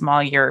in the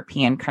small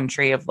European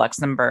country of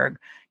Luxembourg,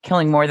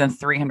 killing more than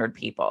 300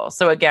 people.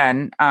 So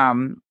again,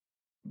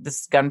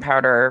 this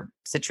gunpowder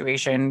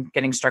situation,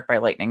 getting struck by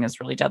lightning, is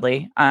really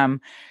deadly.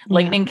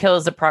 Lightning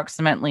kills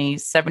approximately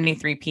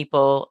 73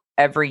 people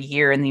every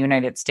year in the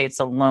United States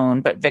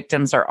alone, but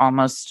victims are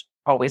almost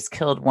always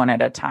killed one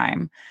at a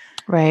time.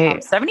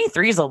 Right.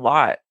 73 is a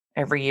lot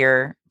every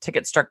year to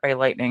get struck by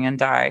lightning and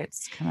die.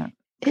 It's kind of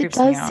It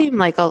does seem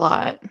like a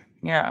lot.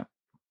 Yeah.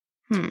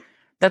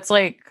 That's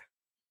like,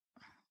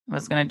 I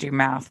was going to do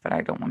math, but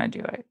I don't want to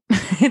do it.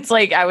 It's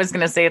like, I was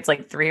going to say it's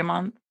like 3 a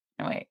month.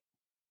 No, wait.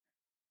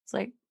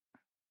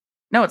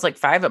 It's like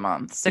 5 a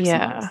month, 6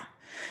 a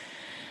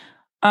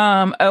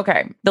month.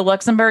 Okay. The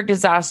Luxembourg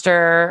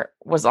disaster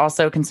was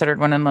also considered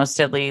one of the most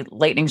deadly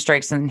lightning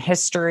strikes in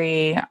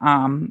history.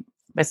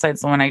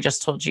 Besides the one I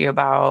just told you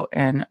about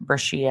in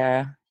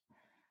Brescia.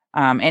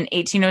 In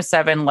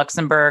 1807,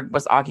 Luxembourg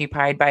was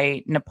occupied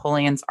by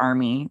Napoleon's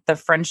army. The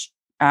French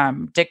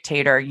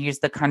dictator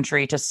used the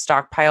country to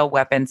stockpile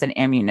weapons and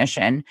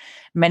ammunition.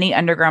 Many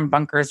underground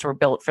bunkers were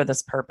built for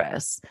this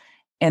purpose.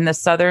 In the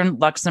southern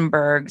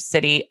Luxembourg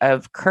city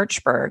of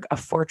Kirchberg, a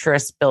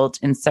fortress built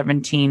in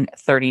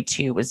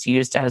 1732 was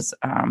used as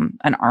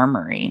an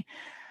armory.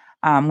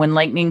 When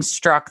lightning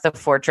struck the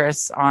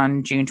fortress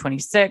on June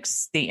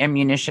 26, the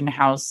ammunition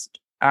house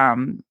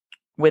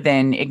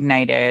within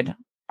ignited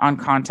on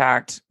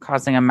contact,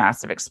 causing a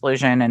massive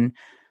explosion. And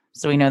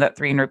so we know that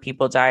 300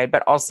 people died,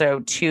 but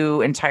also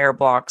 2 entire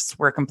blocks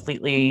were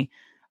completely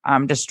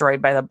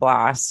destroyed by the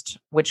blast,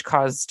 which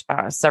caused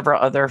several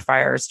other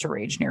fires to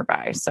rage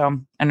nearby. So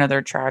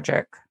another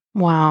tragic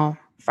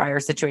fire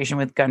situation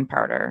with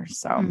gunpowder.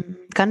 So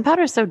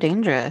gunpowder is so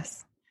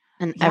dangerous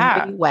in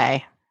every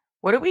way.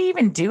 What do we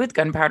even do with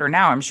gunpowder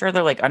now? I'm sure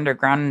they're like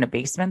underground in a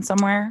basement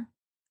somewhere.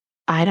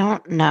 I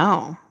don't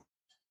know.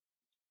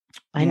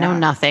 I know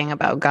nothing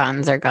about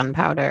guns or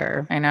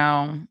gunpowder. I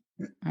know.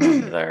 I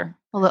don't either.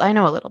 I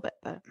know a little bit,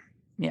 but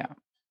yeah.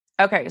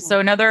 Okay. So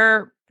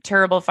another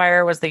terrible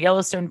fire was the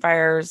Yellowstone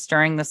fires.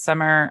 During the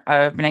summer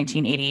of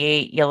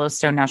 1988,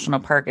 Yellowstone National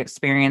Park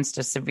experienced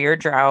a severe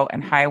drought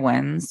and high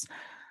winds.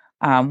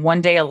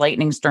 One day, a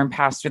lightning storm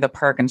passed through the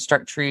park and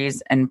struck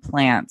trees and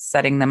plants,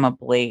 setting them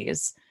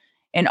ablaze.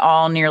 In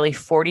all, nearly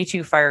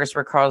 42 fires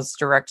were caused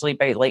directly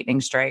by lightning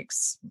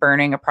strikes,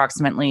 burning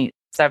approximately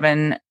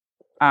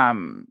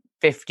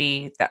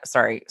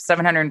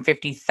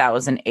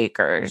 750,000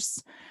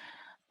 acres.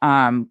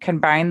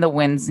 Combined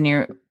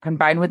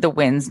with the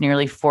winds,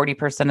 nearly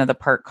 40% of the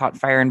park caught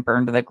fire and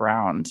burned to the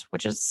ground,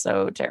 which is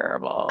so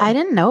terrible. I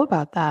didn't know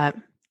about that.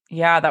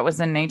 Yeah, that was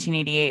in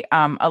 1988.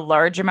 A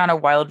large amount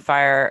of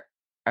wildfire.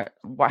 Oh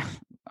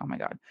my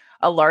God.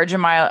 A large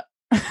amount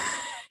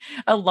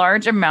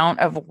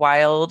of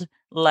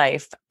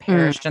wildlife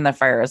perished in the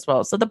fire as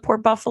well. So the poor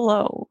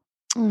buffalo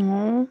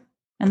and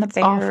the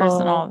bears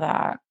and all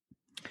that.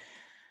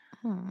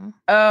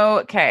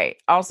 Okay.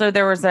 Also,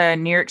 there was a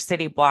New York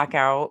City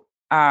blackout.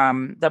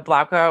 The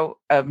blackout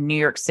of New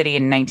York City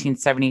in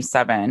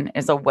 1977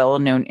 is a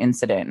well-known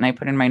incident. And I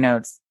put in my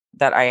notes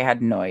that I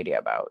had no idea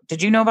about.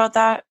 Did you know about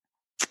that?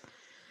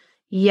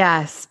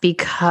 Yes,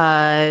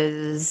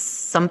 because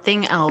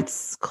something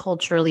else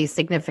culturally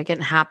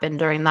significant happened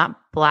during that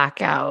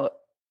blackout.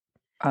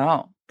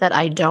 Oh. That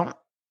I don't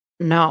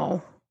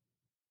know.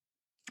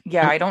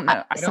 Yeah, I don't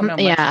know. I don't know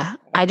much. Yeah.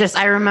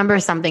 I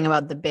remember something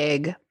about the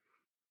big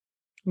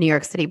New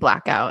York City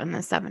blackout in the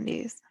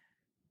 70s.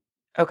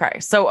 Okay.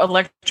 So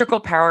electrical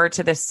power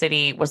to the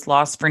city was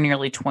lost for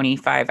nearly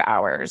 25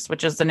 hours,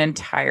 which is an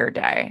entire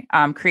day,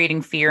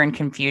 creating fear and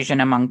confusion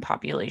among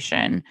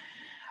population.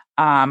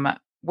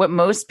 What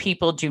most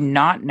people do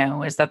not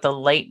know is that a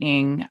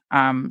lightning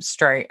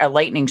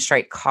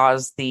strike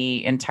caused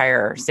the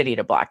entire city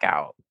to black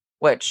out,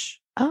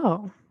 which,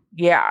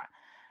 yeah.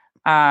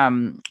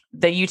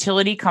 The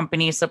utility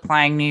company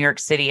supplying New York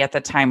City at the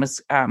time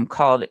was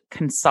called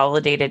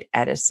Consolidated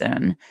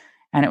Edison,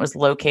 and it was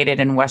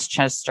located in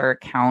Westchester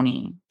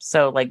County.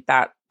 So like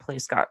that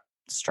place got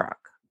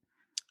struck.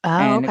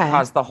 It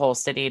caused the whole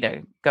city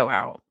to go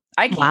out.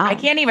 I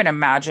can't even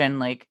imagine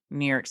like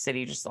New York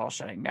City just all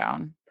shutting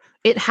down.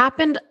 It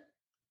happened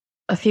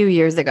a few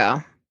years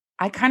ago.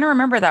 I kind of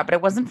remember that, but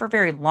it wasn't for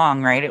very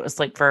long, right? It was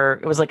like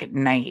at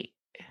night.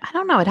 I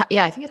don't know.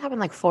 I think it happened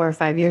like 4 or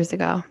 5 years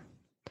ago.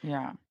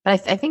 Yeah.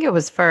 But I think it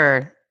was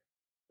for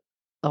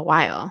a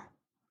while.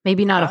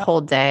 Maybe not a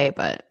whole day,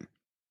 but.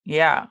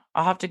 Yeah.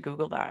 I'll have to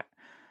Google that.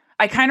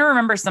 I kind of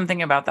remember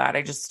something about that.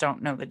 I just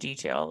don't know the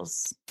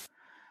details.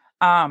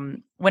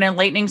 When a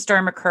lightning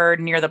storm occurred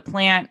near the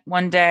plant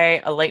one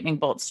day, a lightning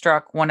bolt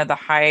struck one of the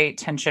high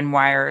tension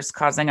wires,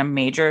 causing a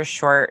major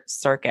short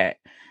circuit.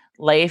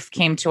 Life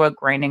came to a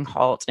grinding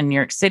halt in New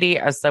York City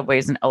as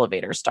subways and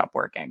elevators stopped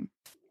working.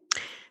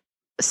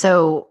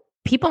 So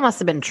people must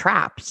have been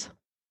trapped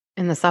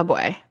in the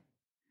subway.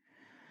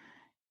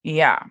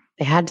 Yeah.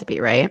 They had to be,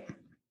 right?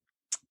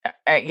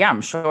 Yeah,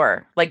 I'm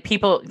sure. Like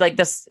people like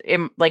this,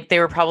 like they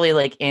were probably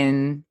like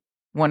in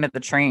one of the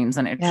trains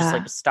and it just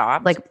like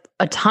stopped. Like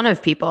a ton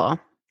of people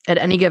at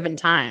any given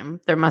time.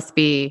 There must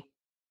be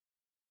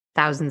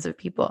thousands of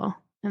people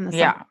in the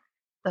subway.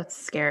 That's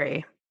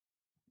scary.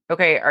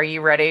 Okay, are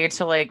you ready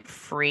to like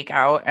freak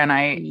out? And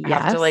I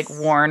have to like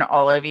warn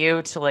all of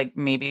you to like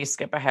maybe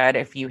skip ahead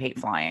if you hate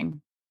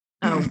flying.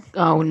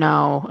 Oh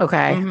no.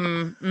 Okay.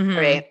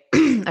 Great.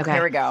 Okay.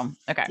 Here we go.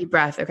 Okay. Deep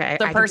breath. Okay.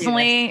 So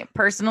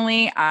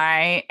personally,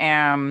 I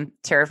am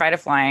terrified of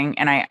flying,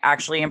 and I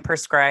actually am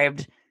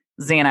prescribed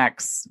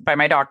Xanax by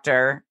my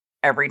doctor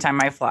every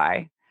time I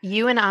fly.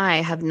 You and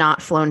I have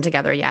not flown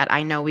together yet.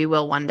 I know we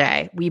will one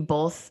day. We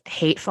both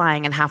hate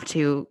flying and have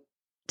to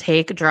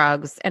take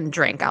drugs and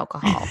drink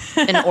alcohol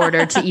in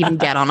order to even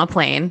get on a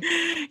plane.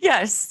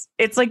 Yes.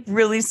 It's like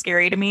really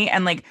scary to me.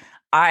 And like,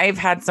 I've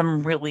had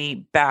some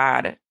really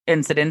bad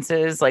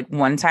incidences. Like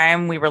one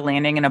time we were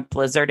landing in a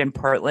blizzard in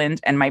Portland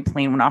and my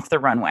plane went off the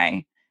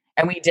runway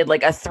and we did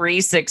like a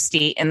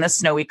 360 in the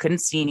snow. We couldn't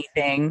see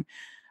anything.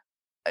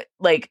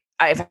 Like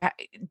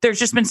there's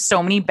just been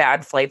so many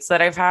bad flights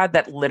that I've had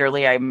that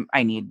literally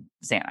I need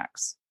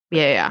Xanax.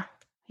 Yeah.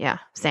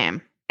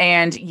 Same.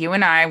 And you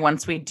and I,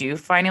 once we do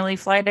finally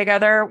fly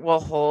together, we'll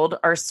hold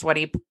our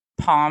sweaty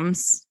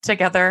palms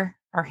together,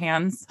 our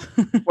hands.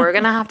 We're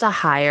going to have to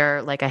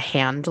hire like a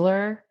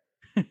handler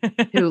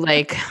who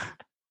like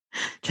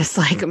just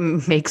like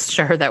makes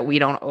sure that we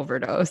don't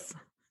overdose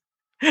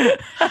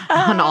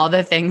on all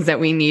the things that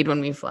we need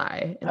when we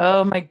fly.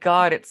 Oh my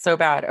God, it's so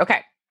bad.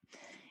 Okay.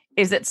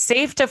 Is it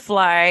safe to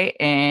fly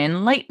in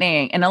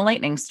a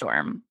lightning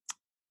storm?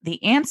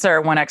 The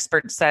answer, one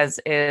expert says,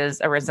 is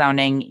a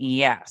resounding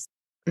yes.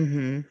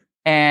 Mm-hmm.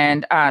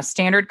 And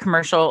standard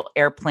commercial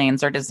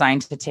airplanes are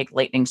designed to take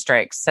lightning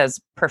strikes, says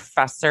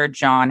Professor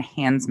John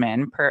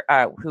Hansman,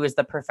 who is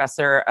the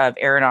professor of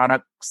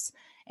aeronautics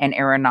and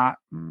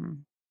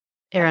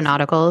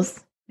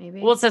aeronauticals, maybe.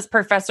 Well, it says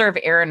professor of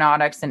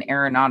aeronautics and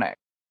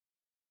aeronautics.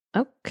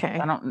 Okay.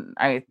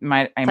 I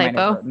might have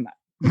written that.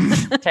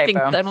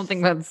 Typo. I don't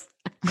think that's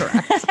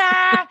correct.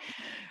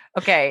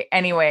 Okay.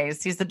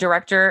 Anyways, he's the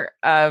director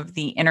of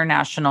the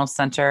International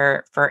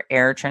Center for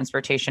Air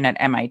Transportation at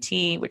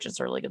MIT, which is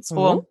a really good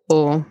school.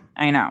 Ooh.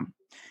 I know.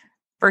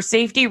 For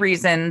safety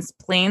reasons,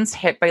 planes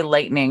hit by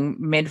lightning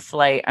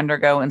mid-flight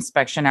undergo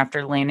inspection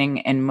after landing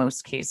in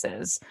most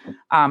cases.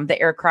 The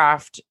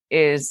aircraft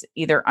is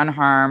either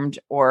unharmed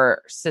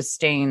or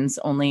sustains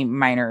only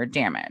minor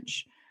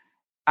damage.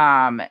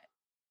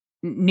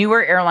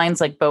 Newer airlines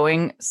like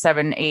Boeing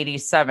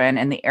 787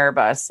 and the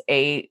Airbus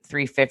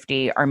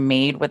A350 are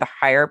made with a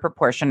higher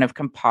proportion of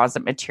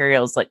composite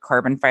materials like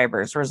carbon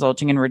fibers,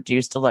 resulting in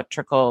reduced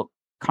electrical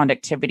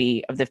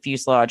conductivity of the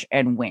fuselage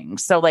and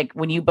wings. So like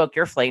when you book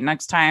your flight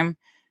next time,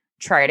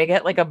 try to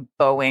get like a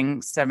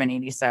Boeing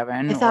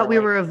 787. I thought we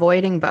were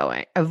avoiding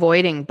Boeing.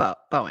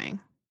 Boeing.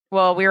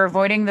 Well, we were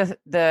avoiding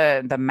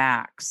the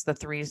Max, the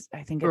threes.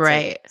 I think it's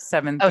right. Like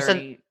 730. Oh,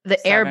 so the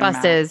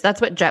Airbuses, Max.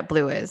 That's what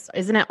JetBlue is.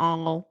 Isn't it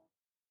all?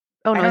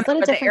 Oh no, is that a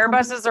different? The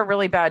Airbuses are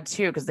really bad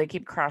too because they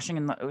keep crashing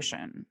in the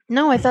ocean.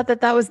 No, I thought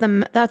that was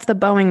that's the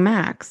Boeing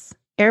Max.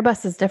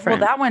 Airbus is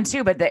different. Well, that one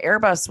too, but the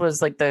Airbus was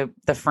like the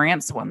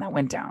France one that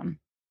went down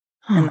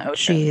in the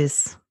ocean.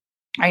 Jeez.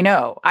 I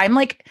know.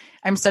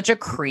 I'm such a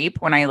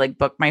creep when I like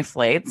book my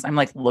flights. I'm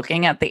like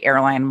looking at the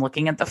airline,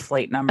 looking at the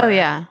flight number. Oh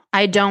yeah.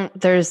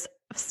 There's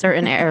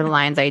certain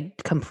airlines I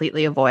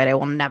completely avoid. I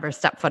will never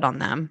step foot on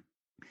them.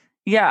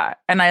 Yeah.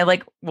 And I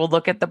like will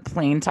look at the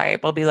plane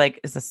type. I'll be like,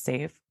 is this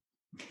safe?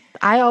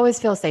 I always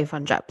feel safe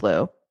on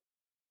JetBlue.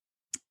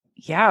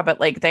 Yeah, but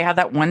like they had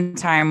that one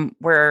time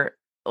where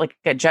like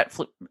a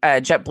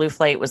JetBlue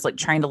flight was like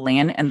trying to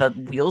land and the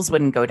wheels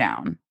wouldn't go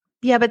down.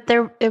 Yeah, but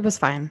it was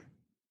fine.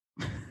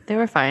 They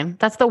were fine.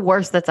 That's the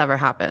worst that's ever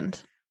happened.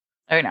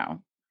 I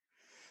know.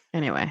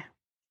 Anyway.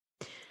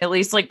 At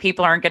least like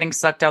people aren't getting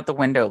sucked out the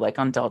window like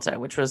on Delta,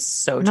 which was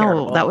so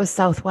terrible. No, that was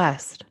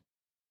Southwest.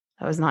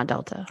 That was not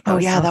Delta.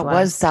 That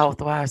was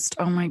Southwest.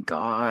 Oh my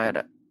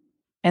God.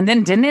 And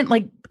then didn't it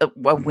like a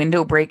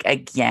window break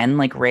again,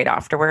 like right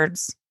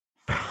afterwards?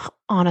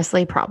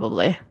 Honestly,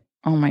 probably.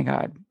 Oh my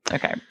God.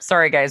 Okay.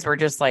 Sorry guys. We're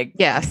just like,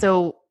 yeah.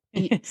 So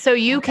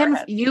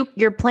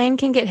your plane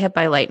can get hit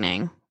by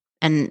lightning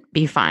and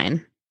be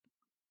fine.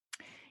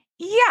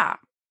 Yeah.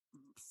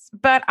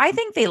 But I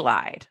think they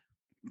lied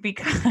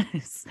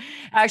because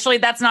actually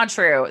that's not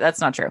true. That's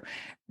not true.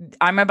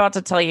 I'm about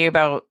to tell you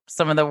about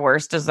some of the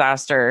worst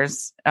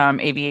disasters,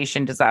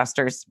 aviation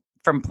disasters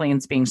from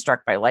planes being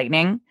struck by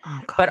lightning.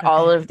 Oh, God, but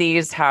all of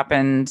these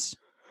happened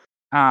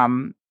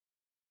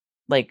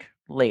like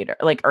later,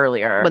 like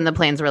earlier. When the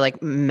planes were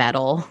like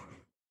metal.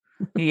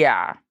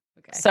 Yeah.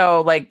 Okay.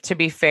 So like to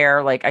be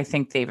fair, like I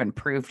think they've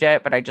improved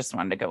it, but I just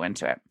wanted to go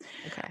into it.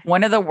 Okay.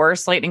 One of the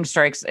worst lightning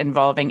strikes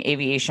involving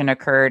aviation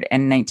occurred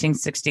in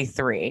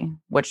 1963,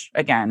 which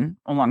again,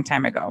 a long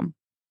time ago.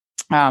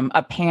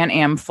 A Pan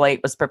Am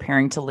flight was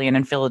preparing to land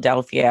in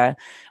Philadelphia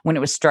when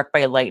it was struck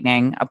by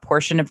lightning. A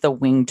portion of the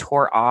wing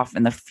tore off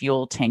and the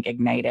fuel tank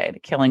ignited,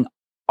 killing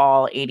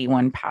all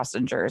 81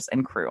 passengers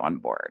and crew on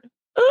board.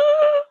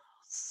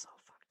 So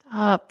fucked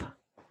up.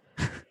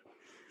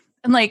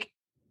 And like,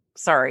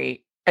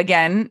 sorry,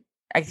 again,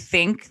 I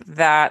think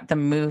that the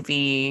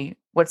movie,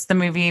 what's the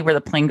movie where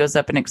the plane goes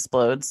up and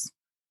explodes?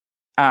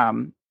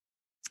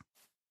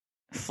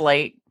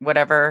 Flight,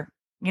 whatever,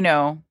 you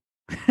know.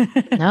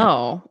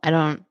 No, I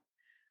don't.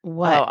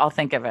 What? Oh, I'll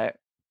think of it.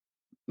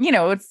 You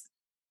know, it's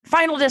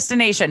Final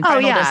Destination.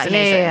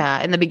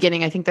 Yeah. In the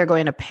beginning, I think they're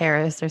going to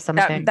Paris or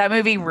something. That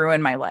movie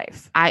ruined my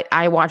life.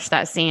 I watched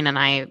that scene and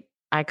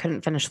I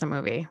couldn't finish the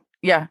movie.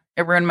 Yeah,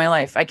 it ruined my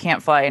life. I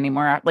can't fly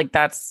anymore. Like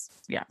that's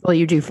yeah. Well,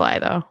 you do fly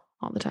though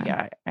all the time.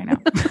 Yeah, I know.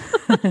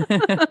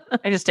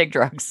 I just take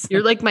drugs.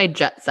 You're like my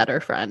jet setter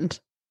friend.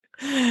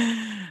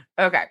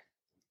 Okay,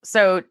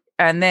 so.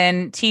 And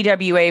then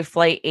TWA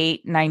Flight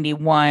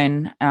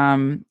 891,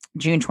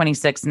 June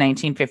 26,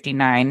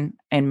 1959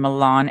 in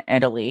Milan,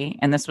 Italy.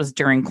 And this was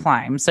during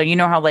climb. So you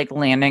know how like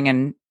landing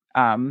and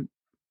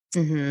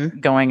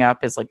going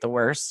up is like the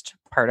worst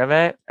part of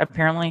it,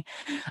 apparently.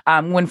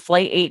 When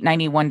Flight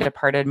 891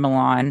 departed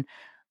Milan,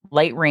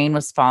 light rain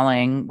was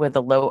falling with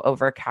a low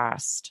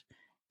overcast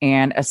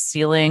and a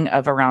ceiling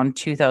of around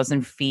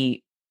 2,000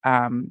 feet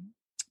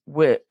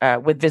with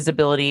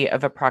visibility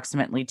of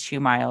approximately 2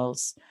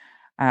 miles.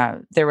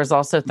 There was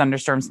also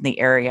thunderstorms in the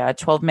area.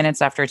 12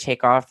 minutes after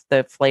takeoff,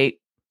 the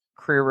flight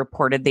crew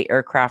reported the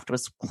aircraft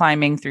was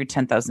climbing through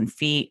 10,000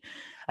 feet.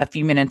 A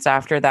few minutes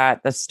after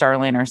that, the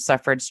Starliner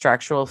suffered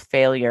structural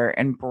failure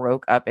and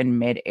broke up in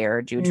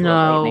midair due to a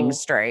lightning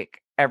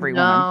strike.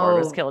 Everyone on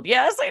board was killed.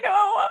 Yes, I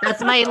know.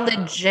 That's my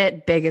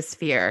legit biggest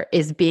fear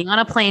is being on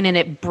a plane and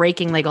it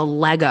breaking like a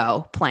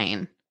Lego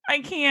plane. I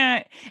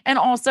can't. And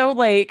also,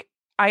 like,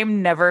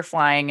 I'm never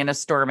flying in a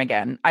storm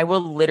again. I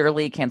will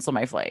literally cancel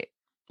my flight.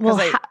 Well,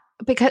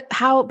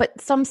 but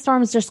some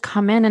storms just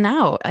come in and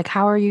out. Like,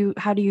 how do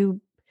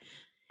you?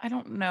 I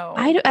don't know.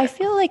 I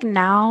feel like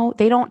now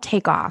they don't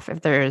take off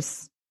if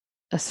there's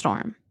a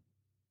storm.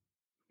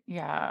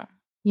 Yeah.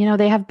 You know,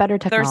 they have better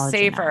technology.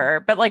 They're safer.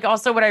 Now. But like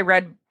also what I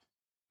read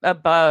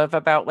above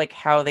about like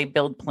how they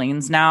build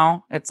planes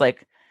now, it's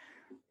like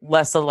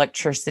less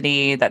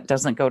electricity that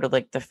doesn't go to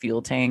like the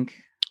fuel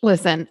tank.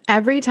 Listen,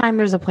 every time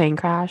there's a plane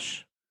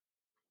crash,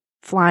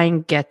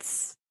 flying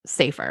gets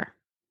safer.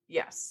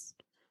 Yes.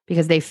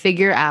 because they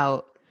figure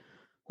out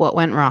what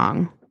went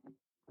wrong.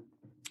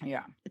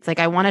 Yeah. It's like,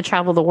 I want to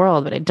travel the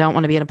world, but I don't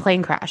want to be in a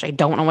plane crash. I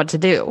don't know what to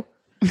do.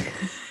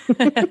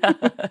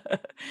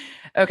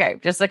 Okay,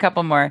 just a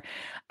couple more.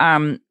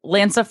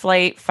 Lanza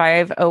Flight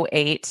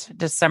 508,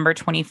 December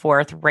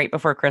 24th, right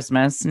before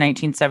Christmas,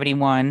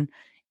 1971,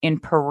 in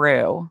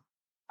Peru,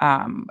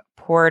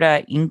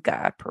 Puerto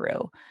Inca,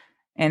 Peru.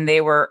 And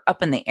they were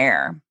up in the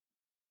air.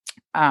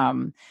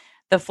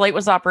 The flight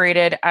was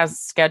operated as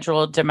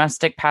scheduled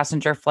domestic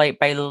passenger flight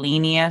by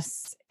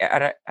Líneas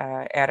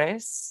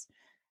Aéreas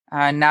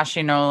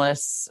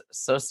Nacionales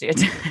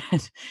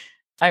Sociedad.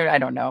 I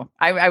don't know.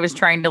 I was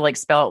trying to like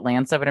spell it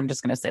Lanza, but I'm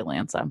just going to say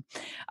Lanza.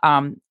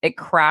 It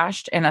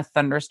crashed in a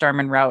thunderstorm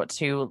en route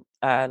to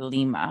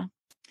Lima.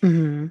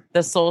 Mm-hmm.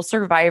 The sole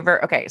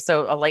survivor. Okay,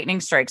 so a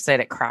lightning strike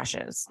said it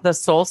crashes. The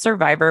sole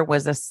survivor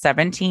was a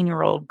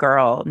 17-year-old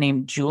girl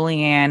named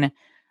Julianne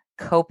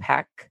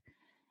Kopech,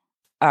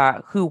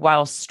 who,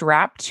 while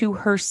strapped to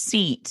her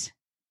seat,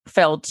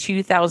 fell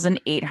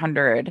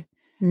 2,800.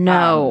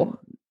 No.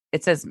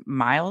 It says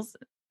miles.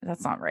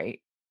 That's not right.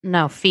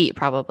 No, feet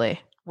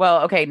probably.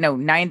 Well, okay, no,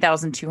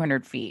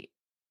 9,200 feet.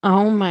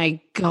 Oh my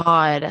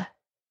God.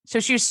 So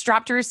she was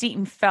strapped to her seat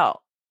and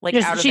fell like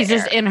Just, out of she's the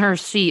just air. in her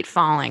seat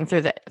falling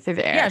through the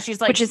air. Yeah,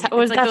 she's like, which is it's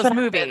was like that's those what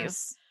movies.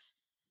 happens.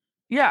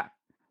 Yeah.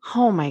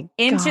 Oh my God.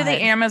 Into the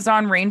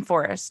Amazon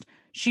rainforest.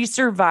 She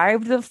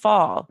survived the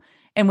fall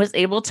and was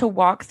able to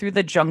walk through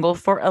the jungle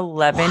for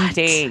 11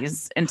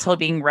 days until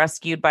being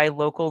rescued by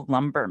local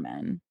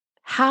lumbermen.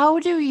 How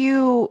do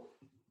you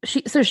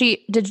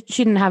she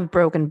didn't have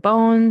broken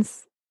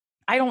bones?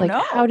 I don't Like,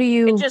 know. how do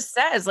you It just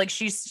says like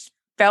she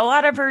fell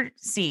out of her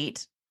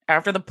seat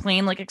after the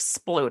plane like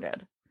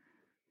exploded.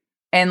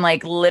 And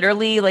like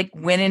literally like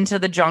went into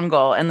the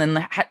jungle and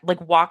then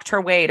like walked her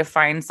way to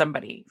find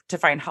somebody to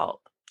find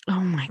help.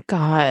 Oh my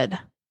God.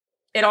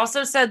 It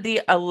also said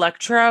the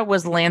Electra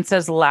was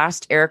Lanza's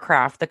last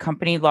aircraft. The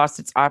company lost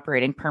its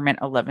operating permit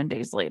 11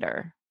 days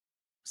later.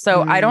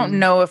 So I don't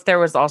know if there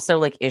was also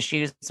like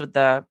issues with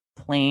the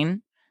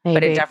plane,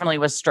 but it definitely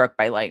was struck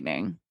by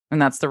lightning.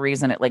 And that's the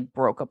reason it like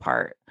broke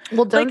apart.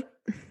 Well,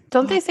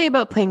 don't they say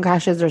about plane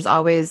crashes there's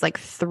always like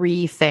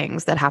 3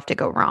 things that have to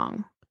go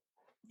wrong?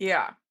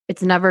 Yeah.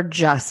 It's never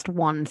just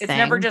one thing. It's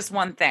never just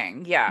one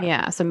thing. Yeah.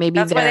 Yeah. So maybe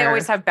that's why they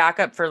always have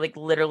backup for like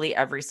literally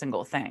every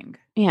single thing.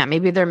 Yeah.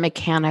 Maybe they're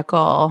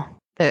mechanical.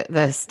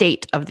 The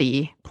state of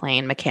the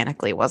plane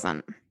mechanically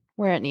wasn't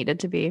where it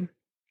needed to be.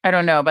 I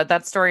don't know, but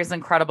that story is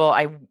incredible.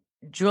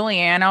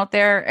 Julianne out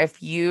there,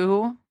 if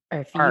you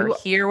are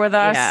here with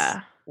us,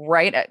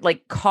 right?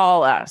 Like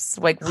call us.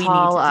 Like we need to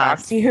talk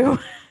to you.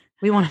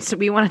 We want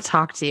to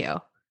talk to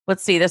you.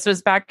 Let's see. This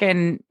was back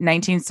in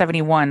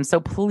 1971.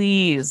 So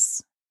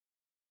please,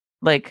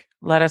 like,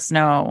 let us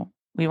know.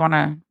 We want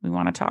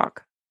to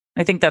talk.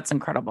 I think that's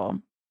incredible.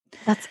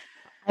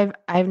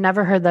 I've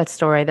never heard that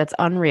story. That's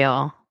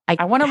unreal.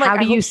 I want to like. How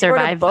do you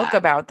survive? A book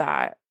about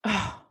that.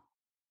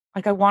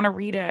 Like I want to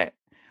read it.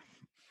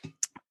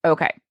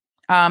 Okay.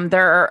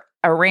 There are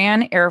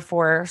Iran Air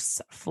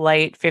Force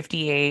Flight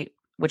 58,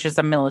 which is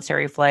a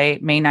military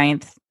flight, May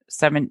 9th,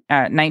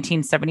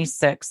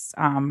 1976,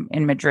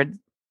 in Madrid,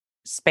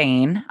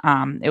 Spain.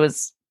 It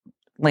was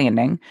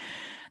landing.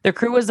 The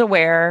crew was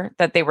aware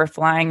that they were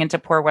flying into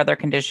poor weather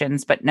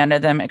conditions, but none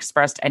of them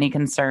expressed any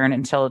concern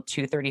until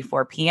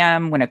 2:34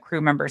 p.m. when a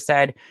crew member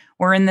said,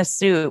 "We're in the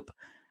soup."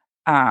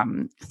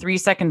 3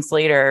 seconds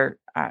later,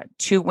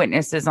 2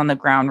 witnesses on the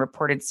ground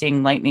reported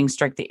seeing lightning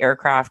strike the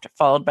aircraft,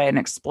 followed by an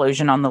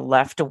explosion on the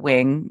left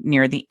wing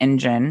near the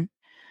engine.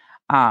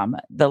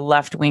 The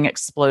left wing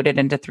exploded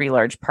into 3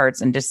 large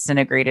parts and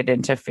disintegrated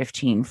into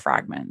 15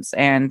 fragments.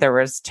 And there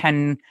was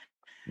 10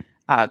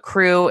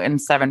 crew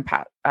and 7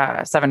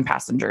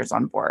 passengers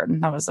on board.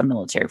 That was a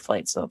military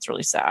flight, so that's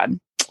really sad.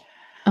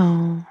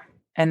 Oh.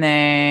 And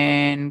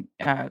then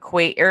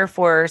Kuwait Air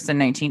Force in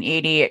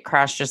 1980, it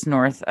crashed just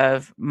north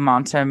of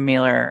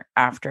Montemiller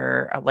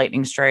after a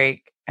lightning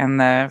strike, and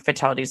the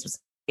fatalities was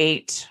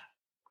 8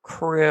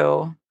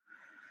 crew.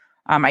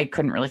 I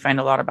couldn't really find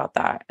a lot about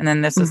that. And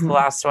then this is the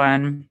last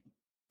one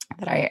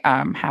that I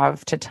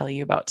have to tell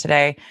you about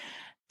today.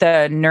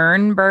 The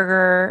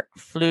Nürnberger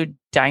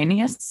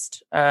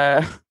Fluiddienst,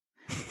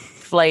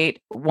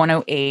 Flight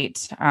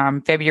 108,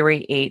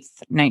 February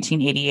 8th,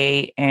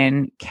 1988,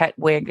 in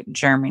Kettwig,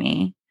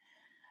 Germany.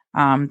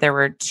 There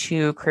were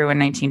 2 crew and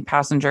 19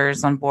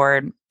 passengers on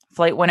board.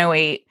 Flight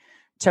 108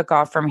 took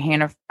off from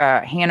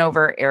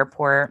Hanover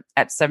Airport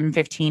at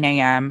 7:15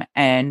 a.m.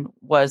 and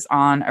was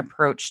on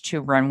approach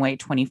to runway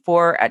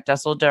 24 at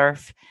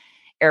Dusseldorf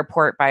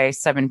Airport by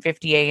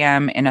 7:50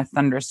 a.m. in a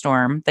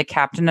thunderstorm. The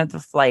captain of the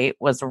flight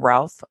was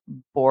Ralph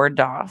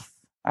Borsdorf,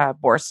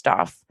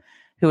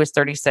 who was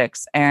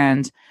 36,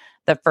 and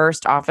the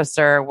first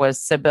officer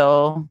was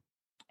Sybil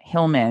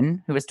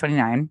Hillman, who was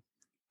 29.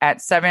 At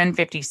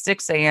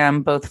 7:56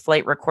 a.m., both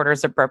flight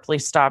recorders abruptly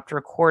stopped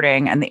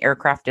recording, and the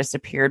aircraft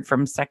disappeared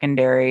from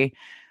secondary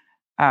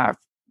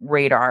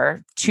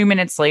radar. 2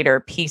 minutes later,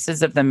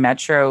 pieces of the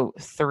Metro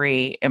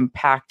 3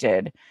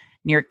 impacted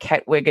near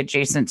Ketwig,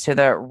 adjacent to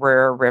the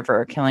Rur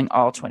River, killing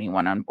all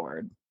 21 on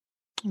board.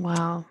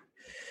 Wow.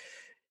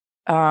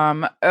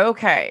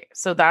 Okay,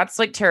 so that's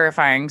like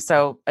terrifying.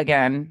 So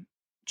again,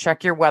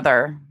 check your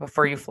weather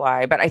before you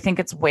fly. But I think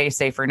it's way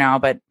safer now.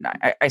 But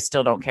I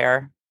still don't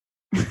care.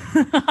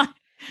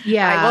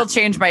 Yeah, I will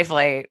change my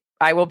flight.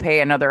 I will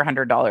pay another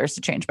 $100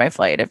 to change my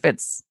flight if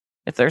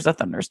there's a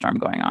thunderstorm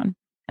going on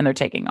and they're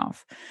taking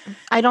off.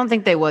 I don't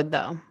think they would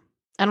though.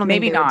 I don't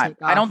Maybe think they would not.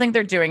 take off. I don't think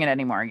they're doing it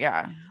anymore.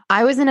 Yeah.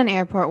 I was in an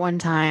airport one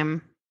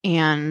time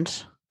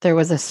and there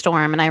was a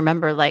storm, and I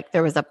remember like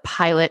there was a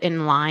pilot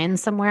in line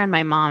somewhere, and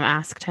my mom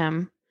asked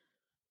him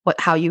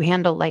how you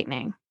handle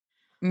lightning.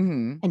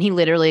 Mm-hmm. And he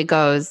literally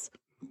goes,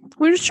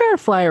 "We're just trying to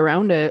fly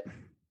around it."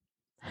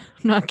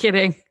 Not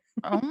kidding.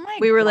 Oh my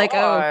We were God. like,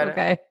 "Oh,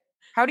 okay."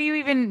 How do you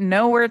even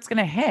know where it's going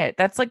to hit?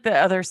 That's like the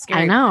other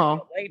scary I part know.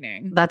 about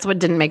lightning. That's what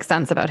didn't make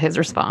sense about his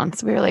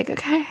response. We were like,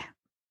 "Okay,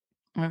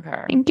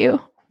 Okay. thank you,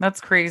 That's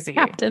crazy.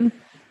 Captain."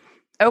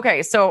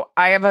 Okay, so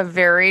I have a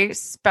very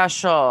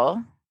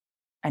special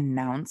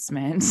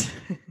announcement.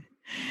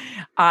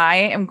 I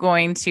am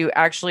going to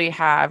actually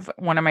have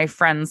one of my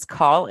friends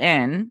call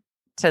in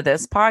to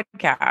this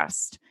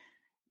podcast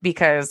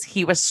because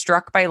he was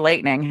struck by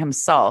lightning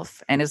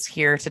himself and is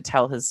here to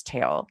tell his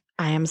tale.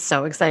 I am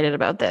so excited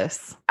about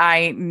this.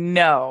 I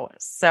know.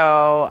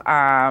 So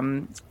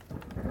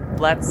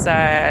let's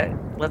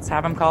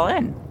have him call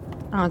in.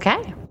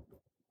 Okay.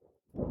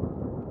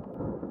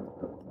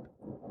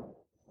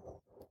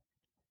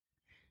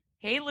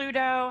 Hey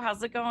Ludo,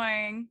 how's it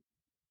going?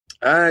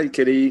 Hi,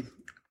 Katie.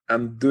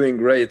 I'm doing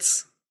great.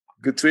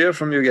 Good to hear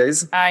from you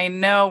guys. I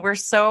know. We're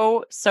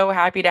so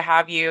happy to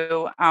have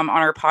you on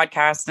our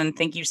podcast. And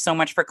thank you so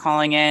much for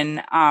calling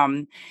in.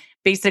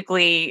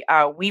 Basically,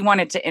 we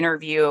wanted to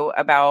interview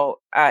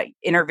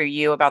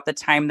you about the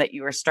time that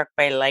you were struck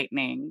by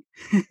lightning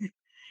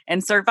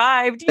and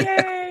survived.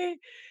 Yay!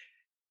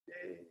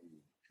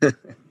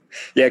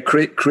 Yeah,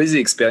 crazy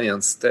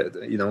experience.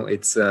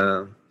 It's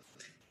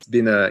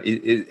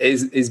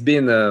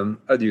been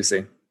how do you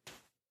say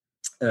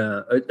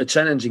a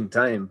challenging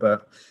time.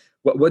 But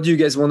what do you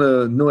guys want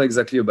to know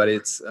exactly about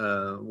it?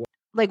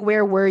 Like,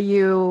 where were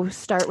you?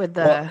 Start with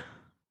what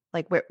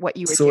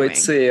you were doing. So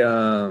it's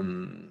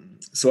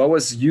so I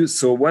was used.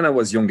 So when I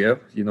was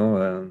younger,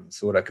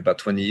 so like about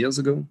 20 years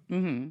ago,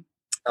 Mm-hmm.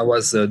 I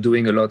was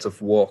doing a lot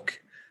of work.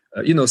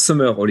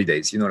 Summer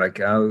holidays. Like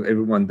how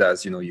everyone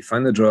does. You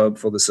find a job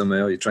for the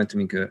summer. You're trying to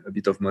make a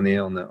bit of money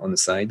on the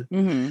side.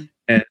 Mm-hmm.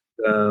 And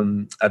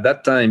at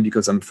that time,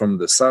 because I'm from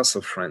the south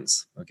of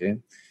France, okay.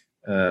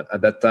 At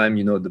that time,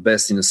 the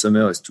best in the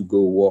summer is to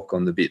go walk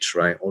on the beach,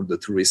 right? All the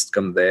tourists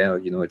come there.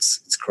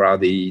 It's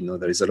crowded.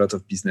 There is a lot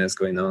of business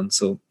going on.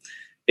 So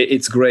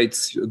it's a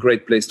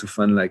great place to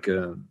find like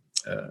a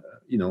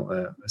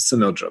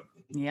summer job.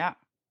 Yeah.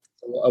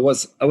 So I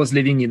was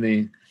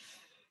living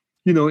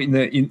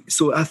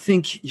so I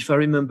think if I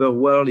remember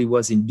well, it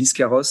was in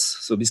Biscarrosse.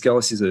 So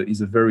Biscarrosse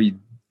is a very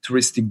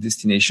touristic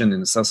destination in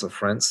the south of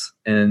France,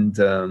 and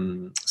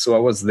so I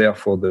was there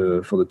for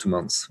the 2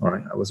 months. All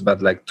right, I was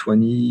about like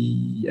 20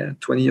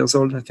 years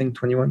old, I think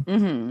 21,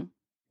 Mm-hmm.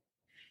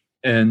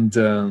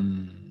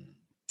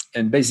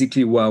 and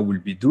basically what I will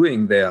be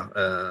doing there,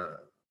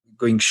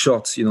 going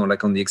short,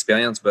 like on the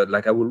experience, but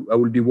like I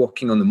will be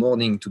working on the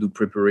morning to do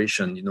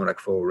preparation, like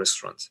for a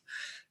restaurant.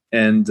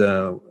 And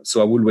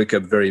so I would wake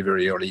up very,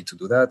 very early to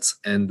do that.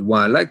 And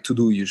what I like to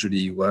do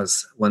usually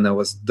was when I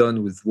was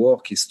done with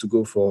work is to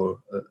go for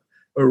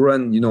a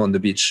run, on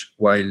the beach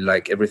while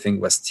like everything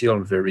was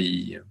still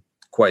very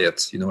quiet,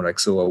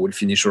 so I will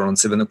finish around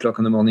 7 o'clock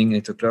in the morning,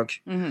 8 o'clock.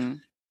 Mm-hmm.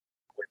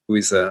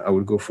 I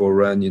will go for a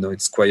run,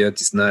 it's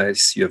quiet, it's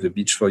nice. You have the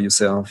beach for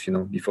yourself,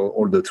 before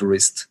all the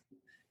tourists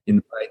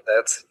invite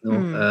that,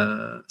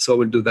 so I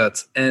will do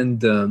that.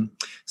 And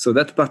so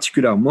that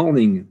particular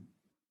morning,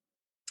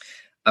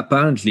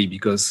 apparently,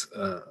 because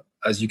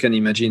as you can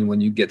imagine,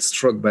 when you get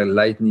struck by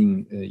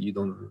lightning, you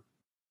don't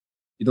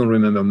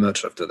remember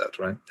much after that,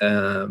 right?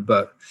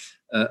 But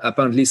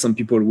apparently, some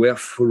people were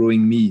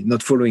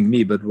not following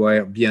me, but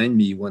were behind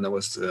me when I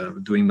was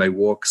doing my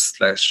walk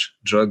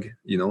 / jog,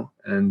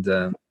 And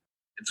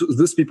so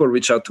those people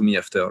reach out to me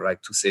after,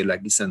 like to say,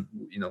 like, listen,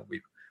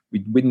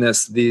 we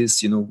witnessed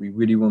this, we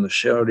really want to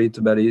share it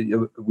about it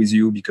with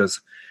you because.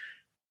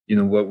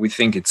 What we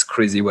think it's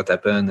crazy what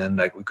happened, and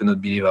like we could not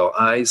believe our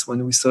eyes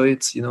when we saw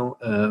it,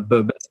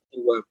 but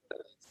basically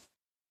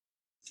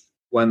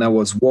when I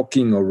was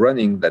walking or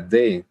running that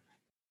day,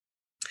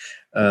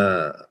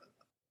 what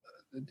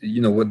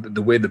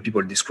the way the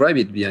people describe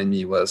it behind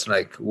me was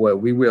like, well,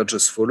 we were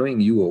just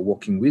following you or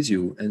walking with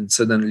you, and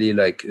suddenly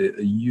like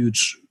a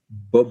huge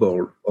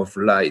bubble of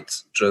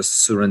light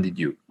just surrounded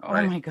you.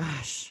 Right? Oh my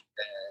gosh.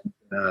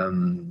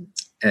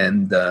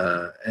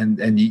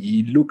 And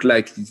he looked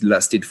like it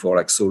lasted for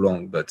like so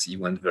long, but he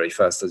went very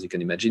fast, as you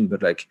can imagine.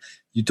 But like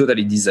you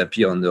totally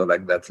disappear under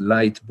like that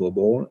light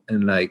bubble,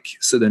 and like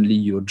suddenly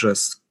you're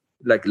just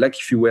like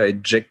if you were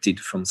ejected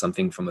from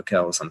a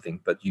car or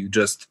something, but you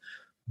just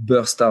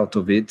burst out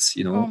of it,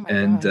 Oh my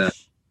and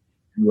gosh.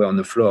 you were on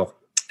the floor.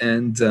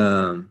 And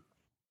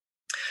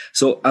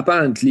So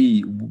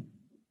apparently,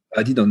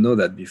 I didn't know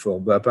that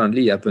before, but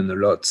apparently it happened a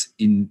lot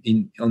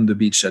on the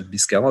beach at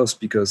Biscarrosse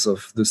because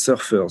of the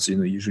surfers.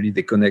 Usually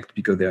they connect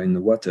because they're in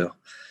the water.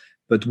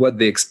 But what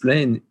they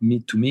explained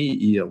to me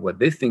here, what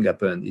they think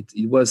happened,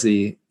 it was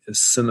a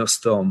summer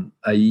storm,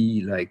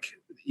 i.e., like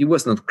it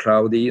was not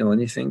cloudy or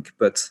anything,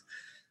 but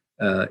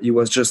it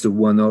was just a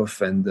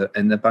one-off. And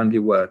apparently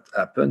what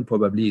happened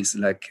probably is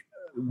like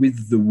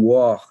with the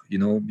war,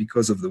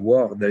 because of the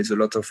war, there is a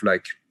lot of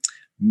like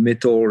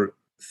metal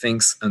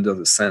things under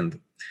the sand.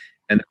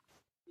 And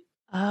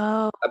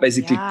I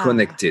basically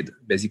connected.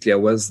 Basically, I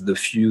was the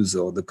fuse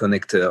or the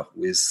connector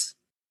with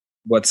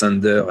what's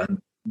under.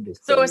 And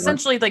so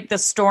essentially, like the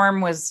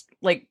storm was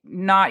like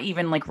not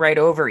even like right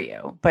over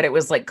you, but it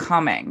was like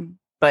coming.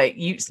 But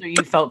you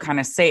felt kind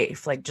of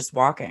safe, like just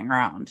walking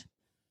around.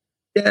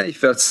 Yeah, it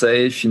felt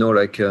safe.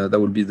 Like that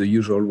would be the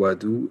usual what I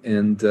do,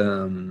 and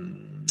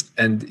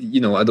I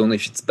don't know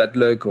if it's bad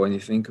luck or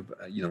anything.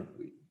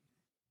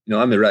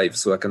 I'm alive,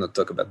 so I cannot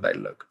talk about bad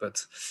luck.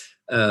 But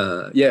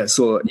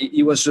so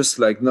it was just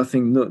like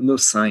nothing, no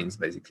signs.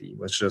 Basically, it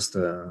was just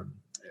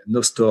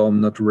no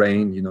storm, not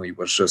rain. It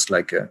was just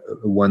like a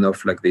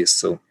one-off like this.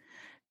 So,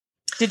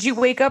 did you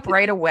wake up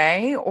right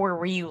away, or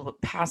were you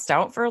passed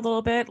out for a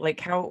little bit?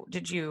 Like, how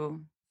did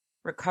you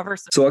recover?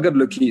 So I got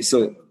lucky.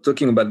 So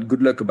talking about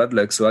good luck or bad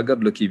luck, so I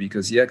got lucky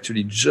because it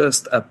actually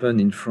just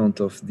happened in front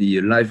of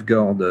the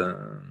lifeguard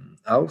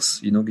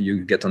house.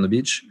 You get on the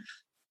beach,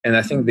 and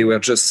I think they were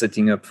just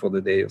setting up for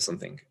the day or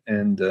something,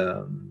 and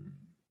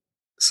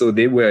so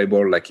they were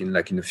able, like in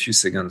a few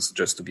seconds,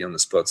 just to be on the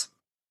spot.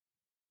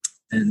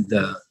 And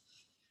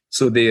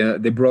so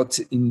they brought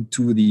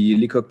into the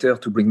helicopter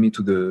to bring me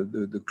to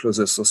the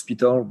closest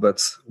hospital. But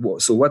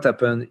so what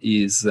happened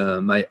is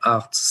my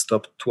heart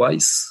stopped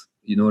twice.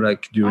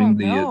 Like during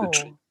the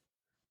trip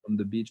from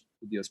the beach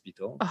to the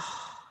hospital,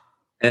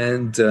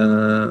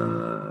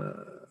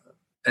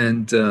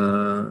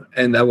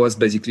 and I was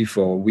basically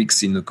for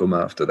weeks in a coma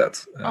after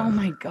that. Oh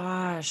my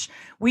gosh!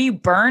 Were you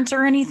burnt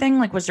or anything?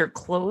 Like, was your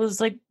clothes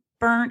like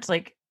burnt?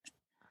 Like,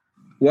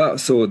 well,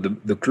 so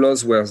the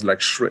clothes were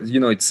like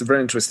it's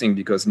very interesting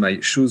because my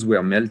shoes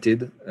were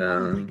melted.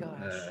 Oh my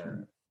gosh!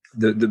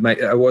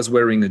 I was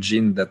wearing a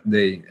jean that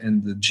day,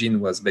 and the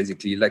jean was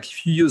basically like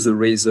if you use a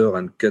razor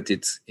and cut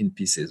it in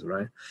pieces,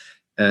 right?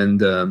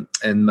 And I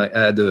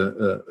had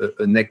a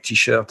neck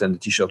T-shirt, and the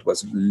T-shirt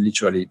was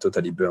literally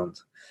totally burned.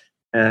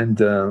 And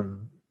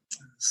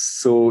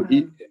so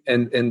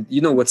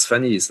what's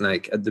funny is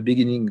like at the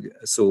beginning,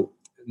 so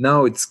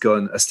now it's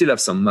gone. I still have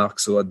some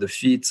marks, so at the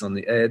feet, on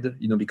the head,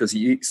 because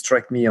he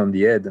struck me on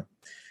the head,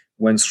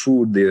 went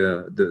through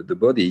the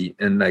body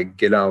and like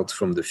get out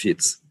from the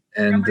feet.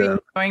 And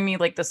showing me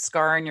like the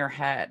scar on your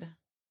head.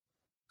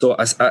 So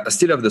I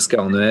still have the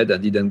scar on the head. I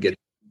didn't get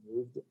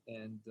removed,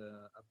 and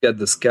I've got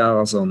the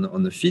scars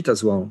on the feet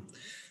as well.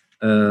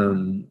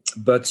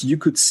 But you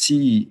could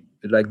see,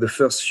 like the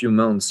first few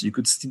months, you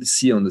could still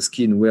see on the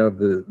skin where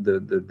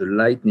the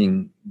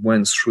lightning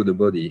went through the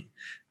body,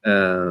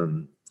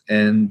 and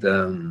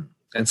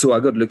so I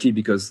got lucky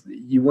because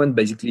he went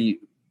basically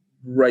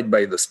right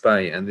by the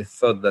spine, and they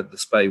thought that the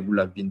spine would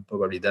have been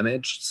probably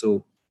damaged.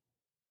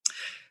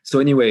 So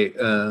anyway,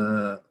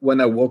 when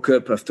I woke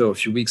up after a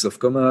few weeks of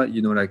coma,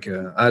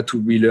 I had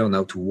to relearn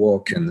how to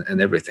walk and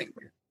everything.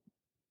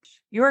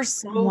 You are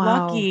so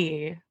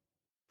lucky.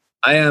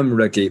 I am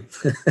lucky.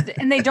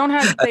 And they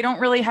don't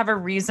really have a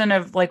reason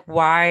of like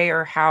why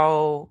or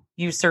how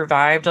you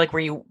survived. Like,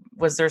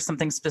 was there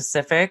something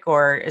specific,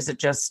 or is it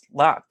just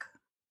luck?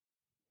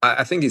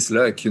 I think it's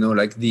luck,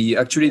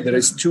 actually there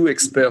is 2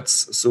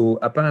 experts. So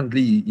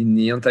apparently in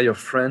the entire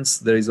France,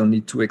 there is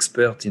only 2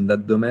 experts in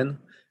that domain.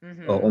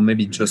 Mm-hmm. Or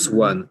maybe just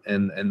one.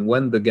 And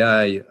when the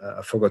guy,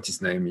 I forgot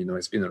his name,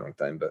 it's been a long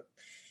time. But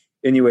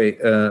anyway,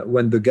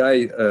 when the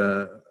guy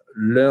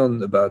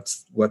learned about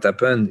what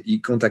happened, he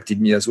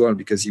contacted me as well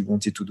because he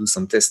wanted to do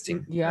some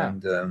testing. Yeah.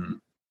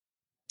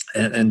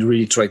 And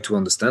really try to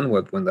understand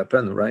what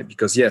happened, right?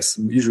 Because yes,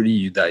 usually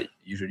you die.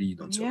 Usually you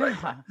don't survive.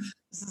 Yeah.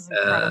 This is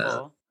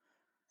incredible.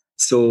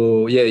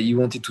 So yeah, he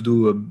wanted to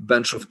do a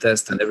bunch of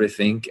tests and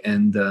everything,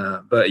 and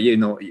but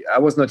I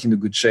was not in a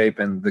good shape,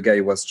 and the guy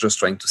was just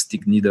trying to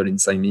stick needle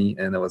inside me,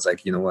 and I was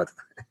like, you know what?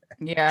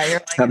 Yeah,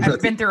 you're like,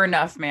 I've been through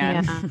enough,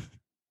 man.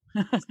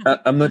 Yeah.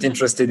 I'm not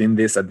interested in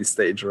this at this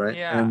stage, right?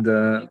 Yeah.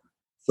 And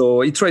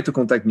so he tried to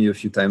contact me a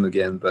few times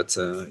again, but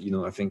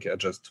I think I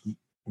just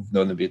moved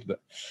on a bit. But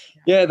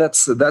yeah,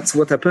 that's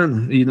what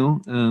happened.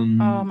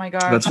 Oh my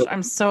gosh,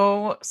 I'm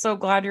so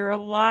glad you're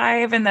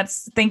alive, and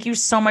thank you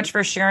so much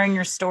for sharing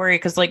your story,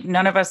 because like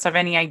none of us have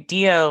any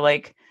idea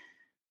like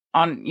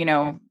on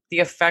the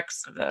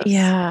effects of this.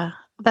 Yeah,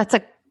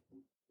 that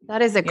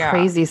is a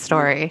crazy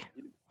story,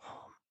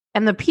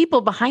 and the people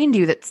behind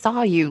you that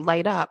saw you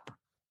light up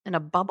in a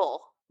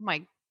bubble.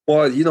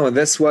 Well,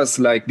 this was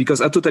like,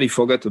 because I totally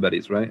forgot about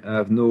it, right? I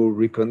have no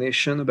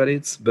recognition about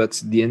it,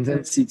 but the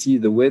intensity,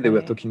 the way they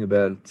were talking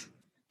about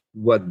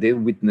what they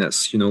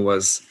witnessed,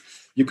 was,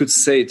 you could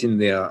say it in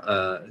their,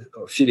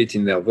 feel it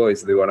in their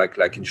voice. They were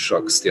like in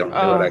shock still.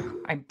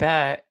 Oh, I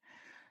bet.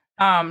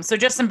 So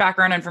just some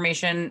background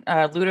information.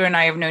 Ludo and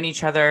I have known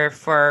each other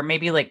for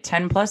maybe like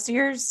 10 plus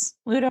years,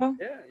 Ludo.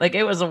 Yeah. Like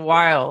it was a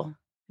while.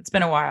 It's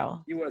been a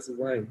while. It was a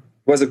while. It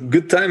was a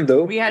good time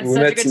though. We had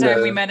such a good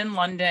time. We met in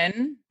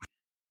London.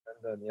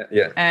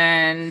 Yeah.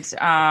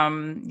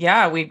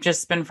 And we've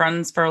just been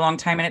friends for a long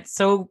time. And it's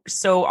so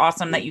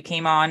awesome that you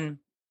came on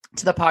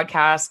to the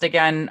podcast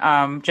again.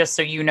 Just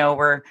so you know,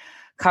 we're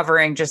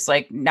covering just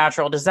like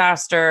natural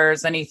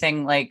disasters,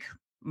 anything like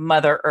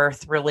Mother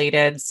Earth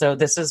related. So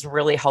this is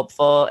really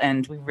helpful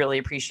and we really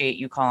appreciate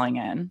you calling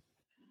in.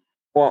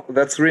 Well,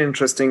 that's really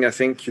interesting. I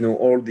think,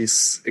 all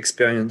this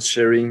experience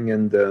sharing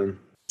and,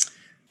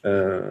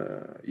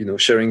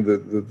 sharing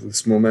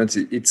this moment,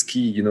 it's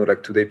key,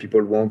 like today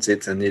people want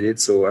it and need it.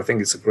 So I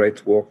think it's a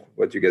great work,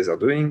 what you guys are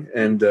doing.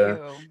 And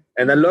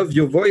I love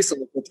your voice on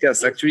the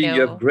podcast. Actually, you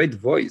have great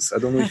voice. I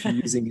don't know if you're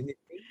using anything,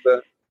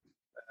 but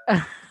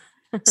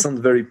sounds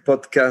very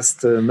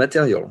podcast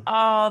material.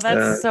 Oh,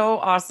 that's so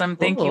awesome.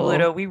 Thank you,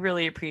 Ludo. We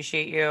really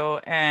appreciate you.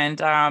 And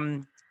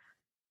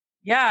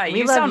we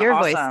you love sound your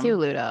awesome. voice too,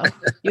 Ludo.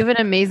 You have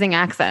an amazing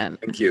accent.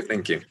 Thank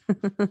you.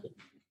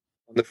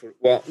 Wonderful.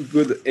 Well,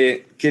 good.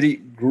 Katie,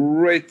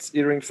 great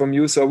hearing from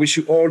you. So I wish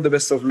you all the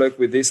best of luck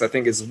with this. I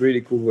think it's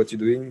really cool what you're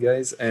doing,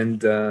 guys.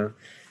 And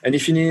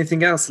if you need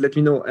anything else, let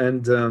me know.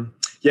 And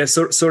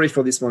sorry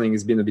for this morning.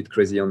 It's been a bit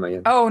crazy on my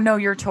end. Oh, no,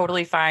 you're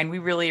totally fine. We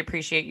really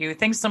appreciate you.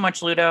 Thanks so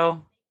much,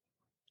 Ludo.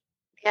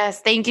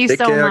 Yes, thank you Take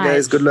so care, much.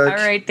 Guys. Good luck. All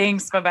right,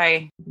 thanks.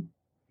 Bye-bye.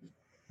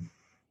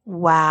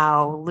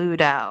 Wow,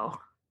 Ludo.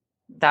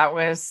 That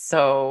was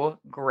so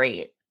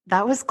great.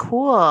 That was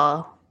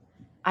cool.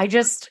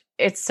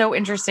 It's so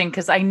interesting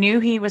because I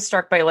knew he was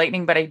struck by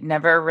lightning, but him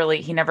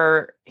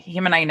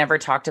and I never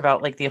talked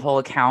about like the whole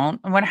account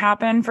and what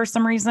happened for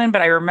some reason.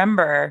 But I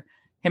remember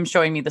him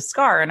showing me the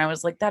scar and I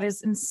was like, that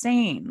is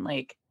insane.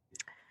 Like,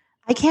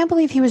 I can't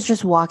believe he was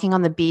just walking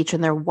on the beach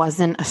and there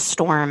wasn't a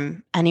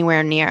storm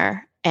anywhere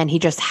near and he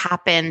just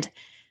happened.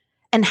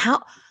 And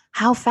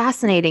how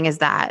fascinating is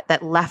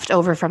that left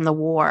over from the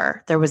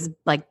war, there was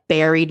like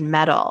buried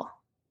metal.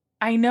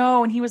 I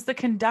know. And he was the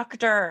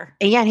conductor.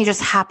 And he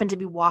just happened to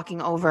be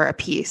walking over a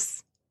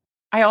piece.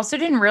 I also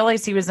didn't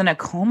realize he was in a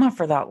coma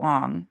for that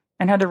long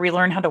and had to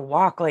relearn how to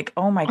walk. Like,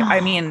 oh my God. My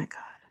God.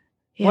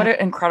 Yeah. What an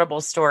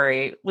incredible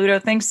story. Ludo,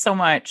 thanks so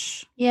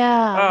much.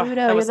 Yeah,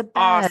 Ludo, you're the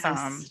best.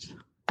 Awesome.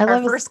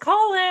 Our first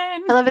call in.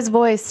 I love his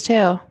voice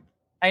too.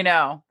 I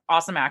know.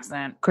 Awesome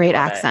accent. Great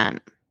Love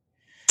accent.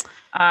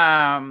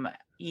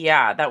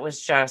 Yeah, that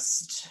was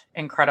just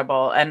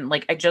incredible. And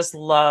like, I just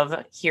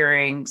love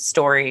hearing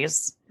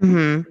stories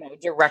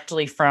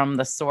directly from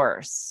the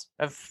source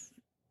of,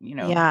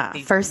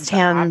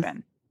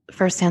 firsthand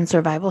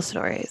survival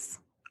stories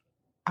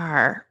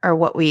are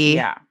what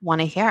we want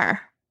to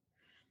hear.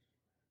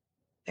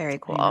 Very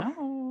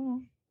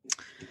cool.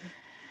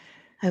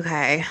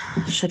 Okay.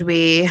 Should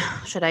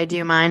I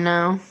do mine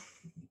now?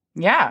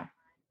 Yeah.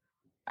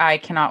 I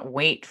cannot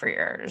wait for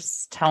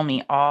yours. Tell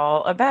me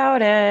all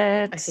about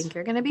it. I think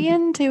you're going to be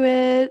into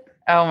it.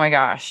 Oh my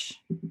gosh.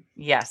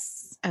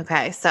 Yes.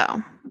 Okay.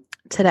 So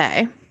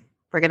today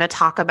we're going to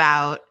talk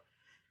about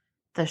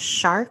the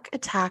shark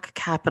attack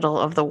capital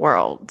of the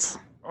world.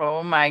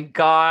 Oh my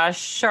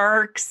gosh.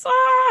 Sharks.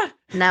 Ah!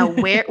 Now,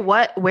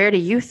 where do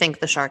you think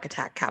the shark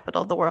attack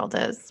capital of the world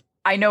is?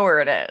 I know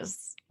where it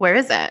is. Where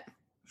is it?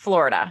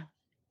 Florida.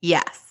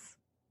 Yes.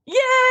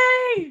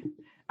 Yay.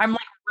 I'm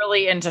like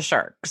really into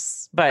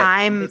sharks, but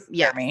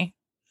me.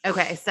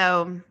 Okay,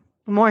 so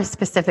more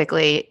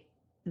specifically,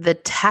 the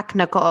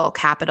technical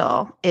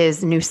capital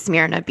is New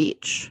Smyrna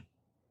Beach.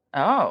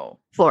 Oh,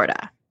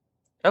 Florida.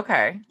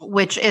 Okay.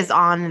 Which is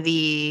on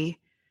the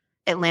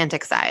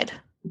Atlantic side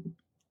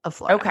of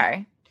Florida.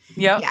 Okay.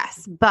 Yep.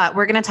 Yes, but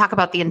we're going to talk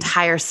about the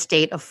entire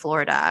state of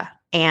Florida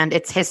and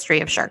its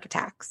history of shark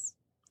attacks.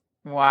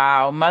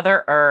 Wow,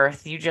 Mother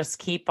Earth, you just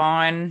keep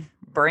on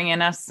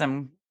bringing us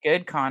some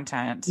good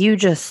content. You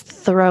just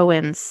throw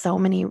in so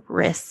many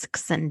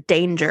risks and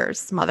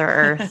dangers, Mother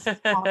Earth,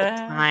 all the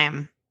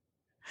time.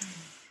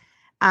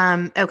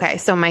 Okay,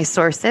 so my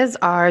sources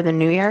are the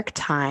New York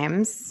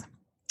Times,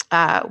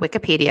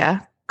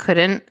 Wikipedia.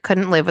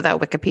 Couldn't live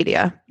without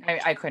Wikipedia.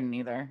 I couldn't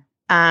either.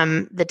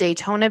 The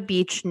Daytona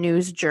Beach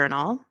News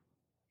Journal,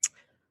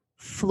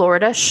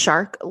 Florida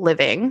Shark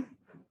Living,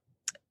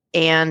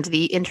 and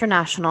the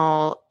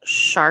International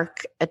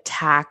Shark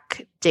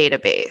Attack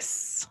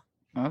Database.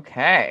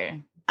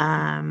 Okay.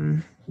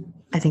 I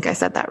think I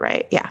said that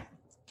right. Yeah.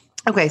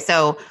 Okay,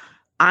 so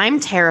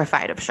I'm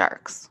terrified of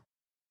sharks.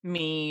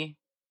 Me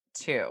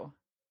too.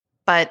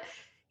 But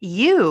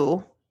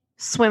you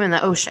swim in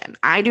the ocean.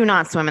 I do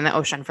not swim in the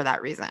ocean for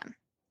that reason.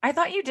 I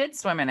thought you did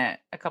swim in it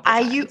a couple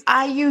times.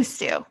 I used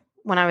to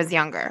when I was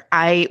younger.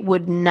 I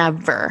would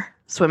never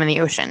swim in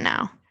the ocean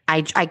now.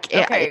 I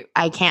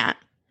can't.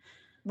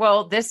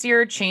 Well, this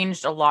year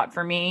changed a lot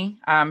for me.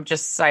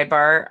 Just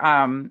sidebar.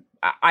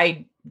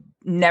 I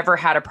never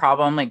had a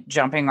problem like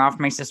jumping off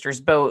my sister's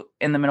boat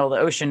in the middle of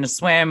the ocean to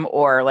swim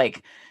or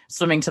like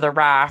swimming to the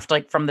raft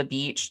like from the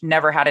beach.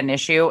 Never had an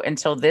issue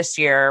until this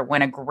year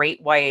when a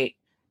great white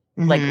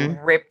like Mhm.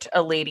 ripped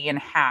a lady in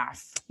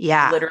half.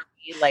 Yeah. Literally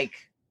like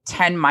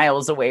 10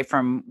 miles away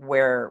from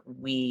where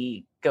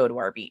we go to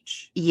our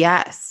beach.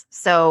 Yes.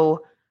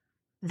 So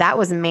that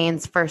was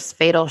Maine's first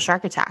fatal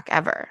shark attack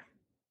ever.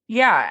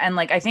 Yeah. And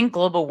like, I think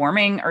global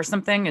warming or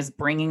something is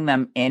bringing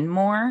them in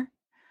more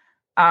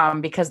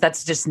because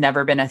that's just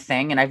never been a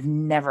thing. And I've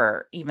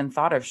never even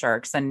thought of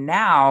sharks. And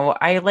now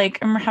I like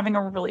am having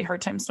a really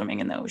hard time swimming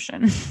in the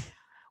ocean.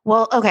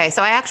 Well, okay.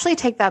 So I actually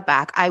take that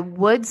back. I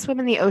would swim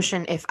in the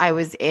ocean if I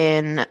was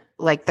in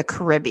like the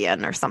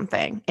Caribbean or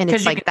something. And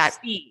it's Because you like can that.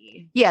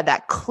 see. Yeah.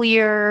 That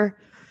clear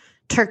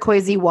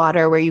turquoisey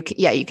water where you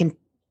can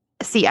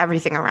see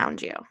everything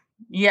around you.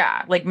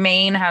 Yeah. Like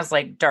Maine has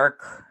like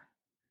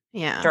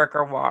Yeah.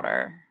 darker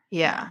water.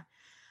 Yeah.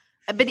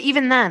 But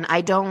even then,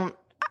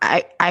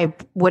 I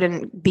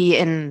wouldn't be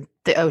in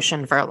the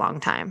ocean for a long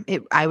time.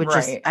 I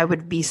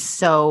would be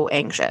so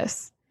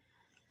anxious.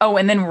 Oh,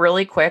 and then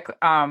really quick,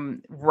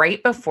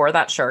 right before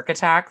that shark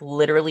attack,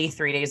 literally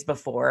 3 days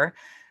before,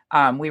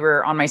 we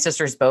were on my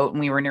sister's boat and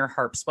we were near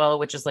Harpswell,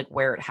 which is like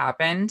where it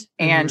happened.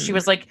 And she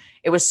was like,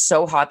 it was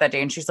so hot that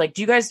day. And she's like,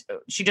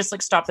 she just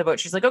like stopped the boat.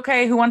 She's like,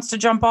 okay, who wants to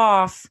jump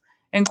off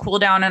and cool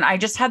down? And I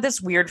just had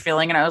this weird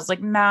feeling. And I was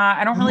like, nah,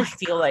 I don't really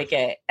feel like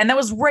it. And that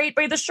was right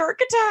by the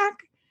shark attack.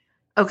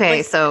 Okay.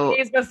 Like so 3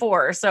 days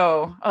before.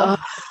 So,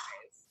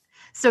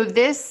 so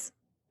this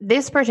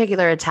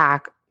particular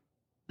attack,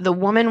 the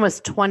woman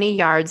was 20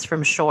 yards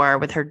from shore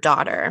with her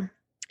daughter,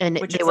 and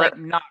which they is were like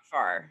not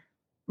far.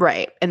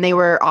 right. And they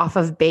were off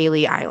of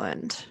Bailey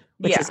Island,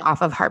 which is Yeah.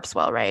 off of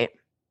Harpswell, right?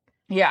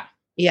 Yeah.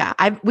 Yeah.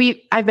 I've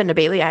been to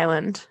Bailey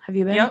Island. Have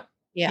you been? Yep.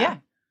 Yeah.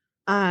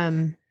 I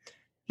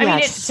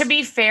mean, to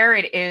be fair,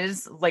 it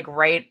is like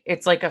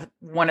it's like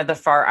one of the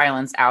far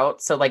islands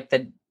out. So like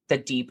the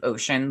deep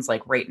ocean's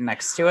like right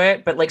next to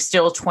it, but like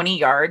still 20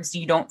 yards,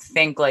 you don't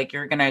think like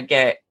you're going to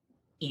get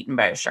eaten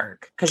by a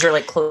shark because you're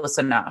like close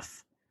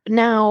enough.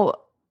 Now,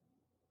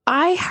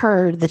 I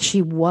heard that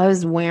she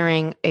was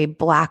wearing a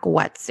black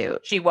wetsuit.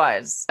 She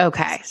was.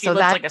 Okay. She So looked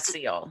that like a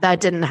seal. that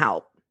didn't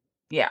help.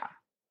 Yeah.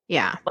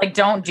 Yeah. Like,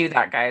 don't do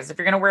that, guys. If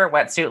you're going to wear a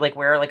wetsuit, like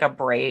wear like a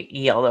bright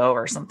yellow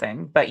or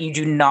something, but you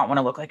do not want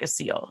to look like a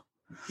seal.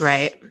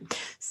 Right.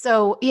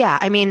 So, yeah,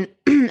 I mean,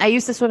 I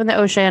used to swim in the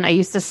ocean. I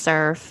used to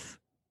surf.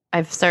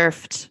 I've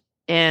surfed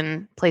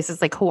in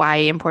places like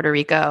Hawaii and Puerto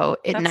Rico.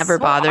 It That's never so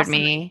bothered awesome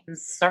me. to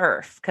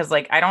surf because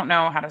like I don't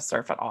know how to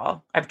surf at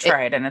all. I've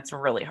tried and it's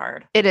really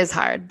hard. It is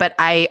hard, but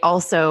I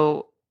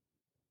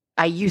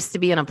used to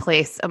be in a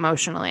place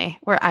emotionally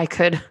where I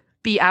could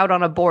be out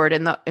on a board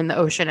in the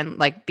ocean and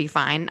like be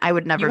fine. I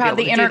would never You be have able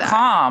the to do inner that.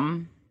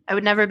 calm. I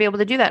would never be able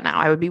to do that now.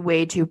 I would be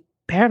way too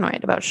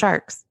paranoid about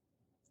sharks.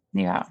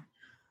 Yeah.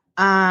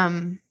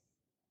 I'm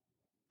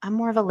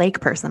more of a lake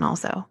person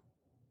also.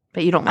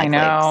 But you don't like I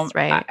know. lakes,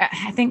 right?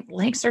 I think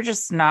lakes are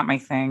just not my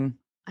thing.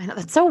 I know.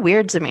 That's so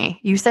weird to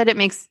me. You said it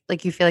makes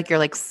like you feel like you're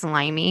like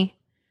slimy.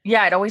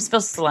 Yeah, it always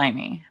feels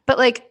slimy. But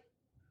like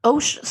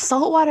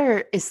salt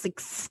water is like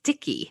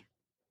sticky.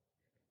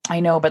 I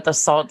know, but the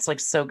salt's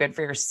like so good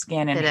for your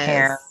skin and It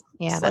hair. is.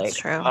 Yeah, It's that's like,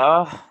 true.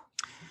 Oh.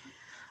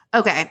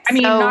 Okay. I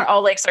mean, not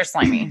all lakes are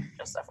slimy,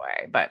 just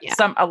FYI, but Yeah.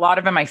 a lot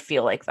of them I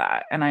feel like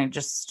that. And I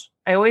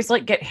always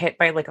like get hit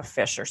by like a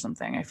fish or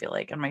something, I feel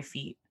like, on my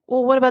feet.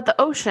 Well, what about the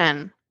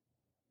ocean?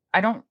 I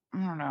don't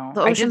know.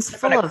 The I did ocean's step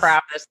full on a of-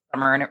 crab this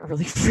summer and it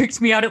really freaked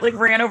me out. It like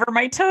ran over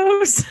my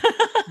toes.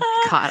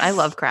 God, I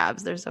love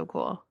crabs. They're so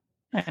cool.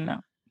 I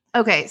know.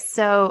 Okay,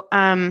 so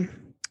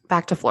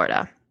back to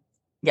Florida.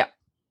 Yeah.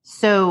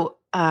 So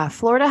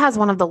Florida has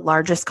one of the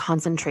largest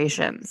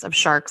concentrations of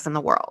sharks in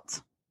the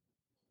world.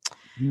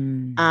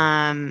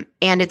 And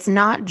it's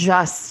not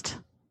just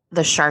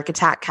the shark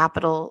attack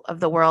capital of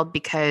the world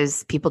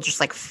because people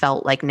just like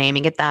felt like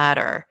naming it that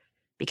or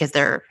because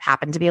there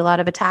happened to be a lot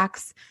of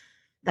attacks.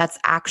 That's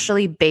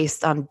actually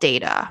based on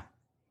data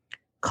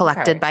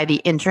collected by the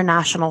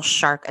International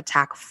Shark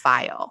Attack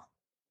File,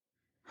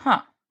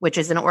 which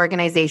is an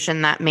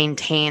organization that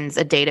maintains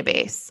a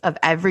database of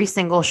every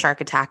single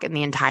shark attack in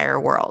the entire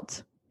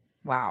world.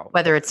 Wow.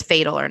 Whether it's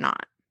fatal or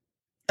not.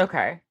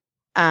 Okay.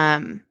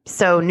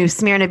 So New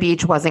Smyrna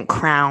Beach wasn't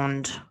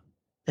crowned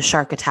the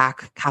shark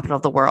attack capital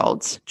of the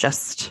world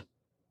just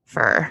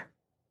for,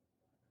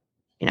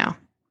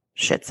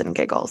 shits and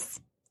giggles,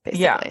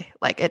 basically. Yeah.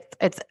 Like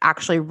it's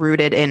actually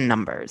rooted in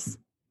numbers.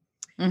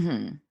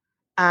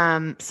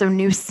 Mm-hmm. So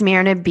New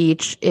Smyrna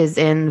Beach is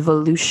in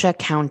Volusia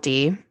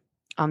County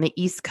on the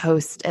East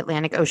Coast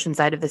Atlantic Ocean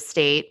side of the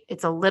state.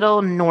 It's a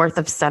little north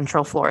of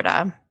Central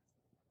Florida,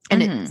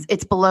 and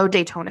it's below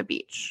Daytona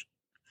Beach.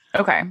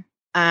 Okay.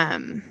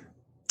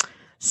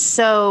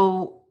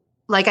 So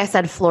like I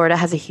said, Florida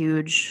has a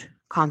huge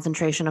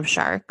concentration of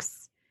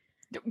sharks.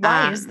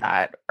 Why is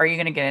that? Are you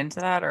going to get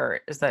into that,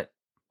 or is that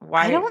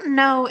why? I don't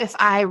know if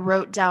I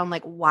wrote down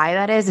like why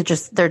that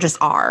is. There just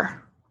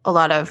are a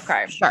lot of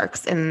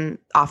sharks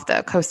off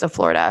the coast of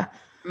Florida.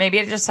 Maybe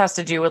it just has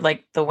to do with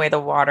like the way the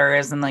water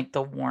is and like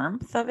the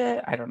warmth of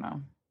it. I don't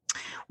know.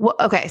 Well,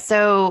 okay.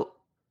 So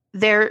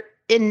they're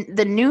in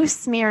the New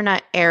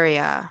Smyrna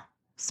area.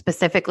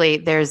 specifically,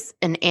 there's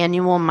an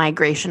annual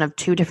migration of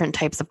 2 different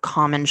types of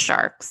common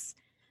sharks.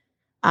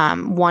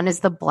 One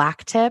is the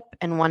black tip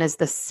and one is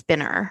the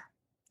spinner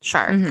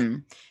shark. Mm-hmm.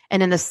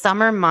 And in the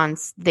summer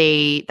months,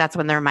 that's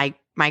when their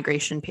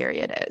migration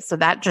period is. So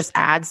that just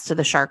adds to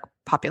the shark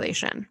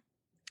population.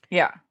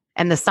 Yeah.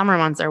 And the summer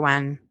months are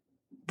when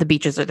the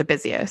beaches are the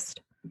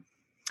busiest.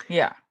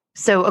 Yeah.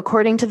 So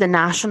according to the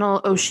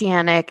National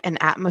Oceanic and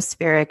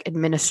Atmospheric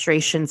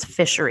Administration's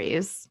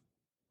fisheries,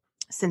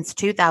 since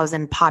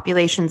 2000,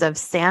 populations of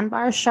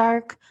sandbar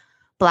shark,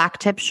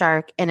 blacktip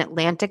shark, and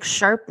Atlantic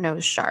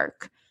sharp-nosed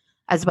shark,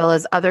 as well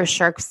as other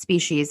shark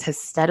species, has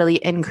steadily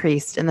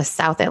increased in the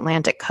South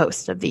Atlantic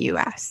coast of the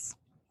U.S.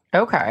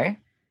 Okay.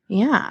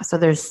 Yeah, so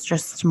there's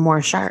just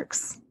more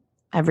sharks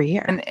every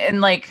year.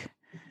 And like,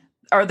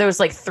 are those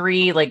like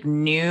 3 like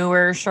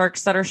newer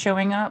sharks that are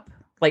showing up?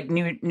 Like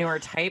newer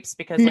types?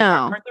 Because like,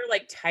 No. aren't there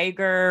like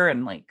tiger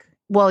and like...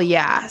 Well,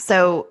 yeah.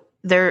 So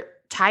they're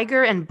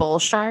tiger and bull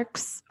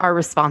sharks are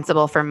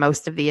responsible for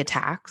most of the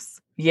attacks.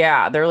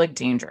 Yeah, they're like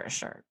dangerous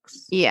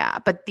sharks. Yeah,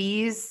 but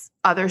these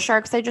other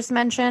sharks I just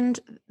mentioned,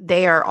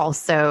 they are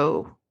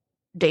also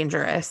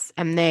dangerous,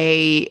 and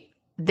they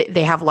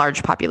have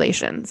large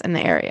populations in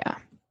the area.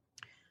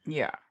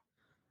 Yeah.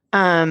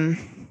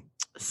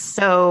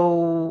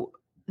 So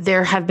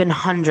there have been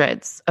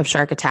hundreds of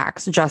shark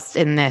attacks just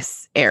in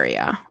this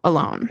area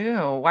alone.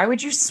 Ew, why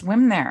would you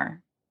swim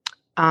there?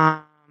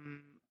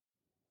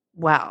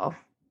 Well,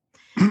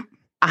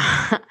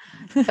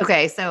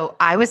 okay, so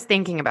I was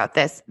thinking about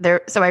this.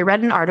 So I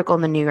read an article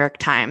in the New York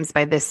Times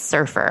by this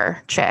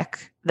surfer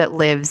chick that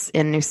lives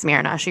in New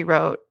Smyrna. She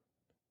wrote,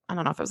 I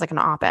don't know if it was like an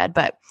op-ed,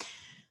 but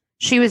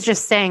she was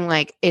just saying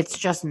like it's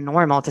just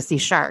normal to see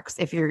sharks.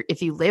 If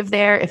you live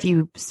there, if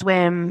you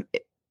swim,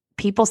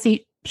 people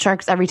see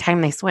sharks every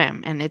time they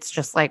swim, and it's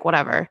just like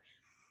whatever.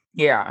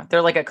 Yeah,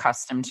 they're like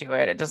accustomed to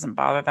it. It doesn't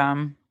bother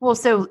them. Well,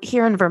 so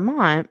here in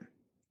Vermont,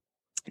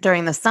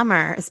 during the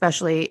summer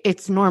especially,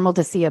 it's normal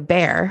to see a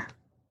bear.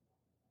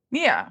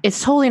 Yeah.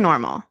 It's totally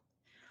normal.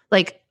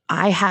 Like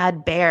I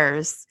had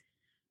bears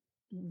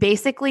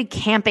basically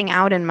camping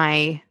out on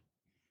my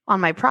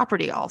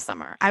property all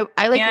summer. I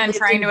like and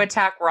trying to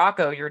attack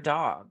Rocco, your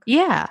dog.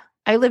 Yeah.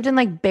 I lived in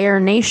like Bear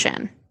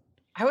Nation.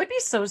 I would be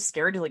so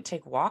scared to like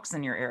take walks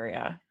in your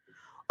area.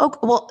 Oh,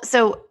 well,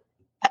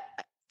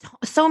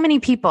 so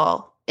many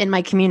people in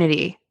my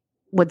community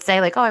would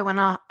say like, oh, I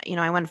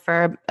went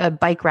for a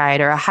bike ride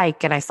or a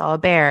hike and I saw a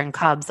bear and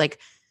cubs. Like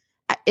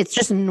it's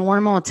just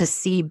normal to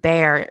see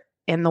bear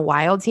in the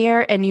wild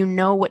here, and you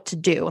know what to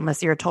do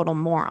unless you're a total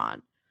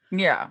moron.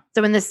 Yeah.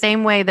 So in the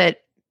same way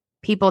that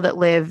people that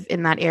live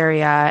in that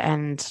area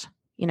and,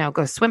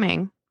 go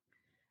swimming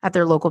at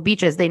their local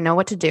beaches, they know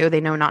what to do.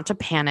 They know not to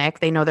panic.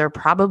 They know they're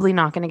probably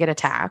not going to get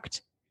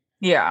attacked.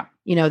 Yeah.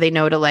 They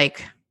know to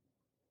like,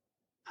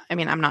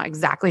 I'm not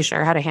exactly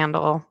sure how to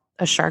handle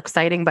a shark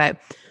sighting, but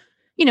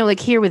like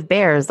here with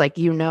bears, like,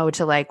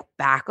 to like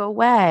back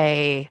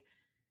away,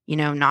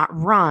 not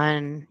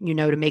run,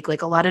 to make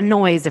like a lot of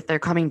noise if they're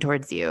coming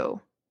towards you.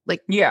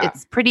 Like, yeah,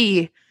 it's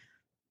pretty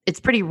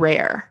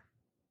rare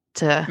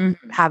to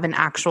have an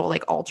actual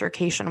like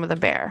altercation with a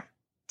bear.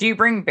 Do you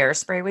bring bear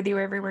spray with you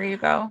everywhere you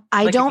go?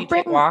 I like don't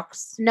bring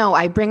walks. No,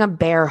 I bring a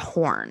bear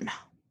horn.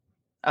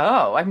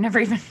 Oh, I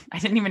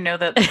didn't even know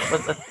that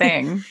was a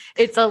thing.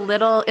 It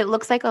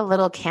looks like a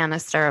little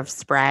canister of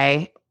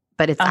spray,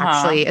 but it's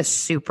actually a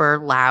super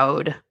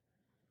loud,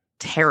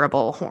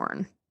 terrible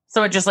horn.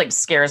 So it just like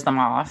scares them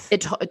off.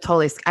 It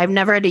totally, I've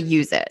never had to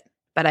use it,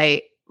 but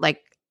I like,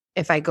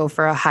 if I go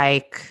for a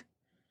hike,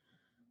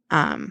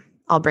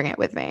 I'll bring it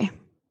with me.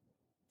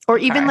 Or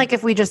even like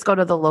if we just go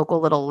to the local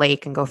little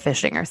lake and go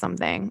fishing or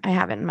something, I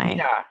have it in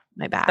my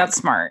bag. That's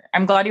smart.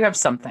 I'm glad you have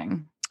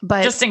something,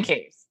 but just in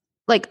case.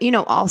 Like,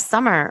 all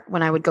summer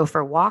when I would go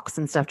for walks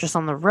and stuff just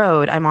on the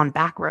road, I'm on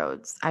back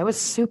roads. I was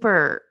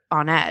super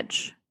on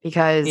edge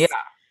because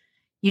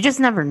you just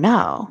never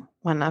know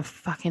when a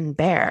fucking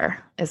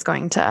bear is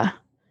going to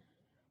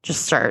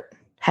just start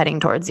heading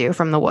towards you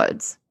from the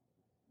woods.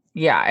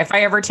 Yeah. If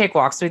I ever take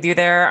walks with you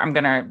there, I'm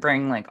going to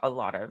bring like a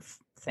lot of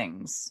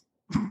things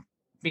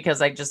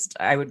because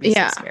I would be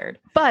so scared.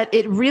 But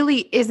it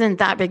really isn't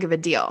that big of a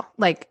deal.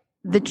 Like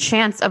the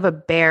chance of a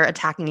bear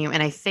attacking you.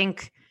 And I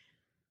think,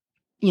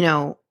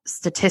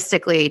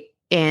 statistically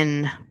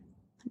in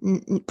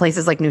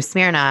places like New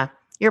Smyrna,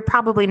 you're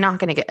probably not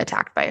going to get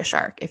attacked by a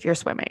shark if you're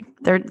swimming.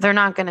 They're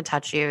not going to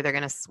touch you. They're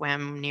going to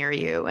swim near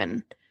you.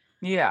 And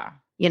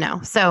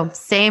so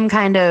same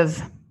kind of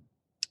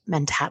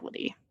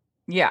mentality.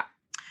 Yeah.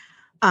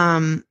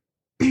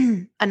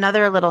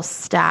 Another little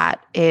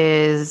stat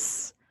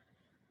is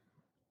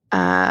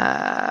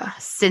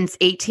since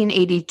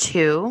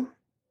 1882,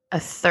 a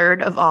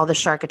third of all the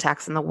shark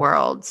attacks in the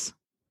world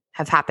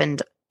have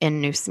happened in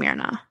New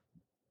Smyrna.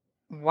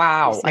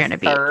 Wow. Smyrna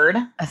Beach.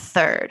 A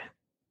third.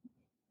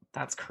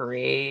 That's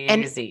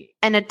crazy.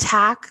 An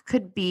attack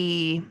could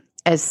be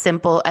as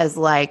simple as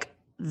like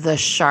the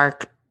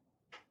shark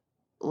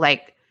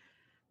like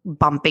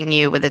bumping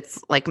you with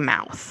its like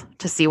mouth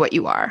to see what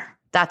you are.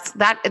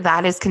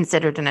 that is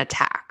considered an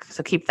attack.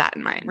 So keep that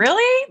in mind.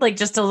 Really? Like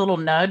just a little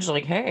nudge,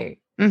 like, hey.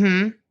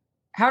 Mm-hmm.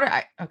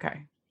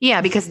 Okay.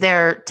 Yeah, because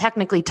they're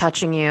technically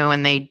touching you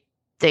and they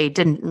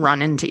didn't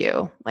run into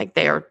you. Like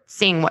they are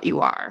seeing what you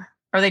are.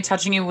 Are they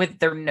touching you with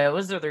their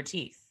nose or their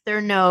teeth?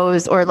 Their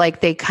nose, or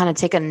like they kind of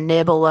take a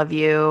nibble of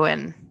you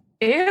and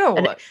ew.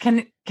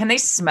 And can they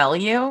smell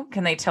you?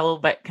 Can they tell,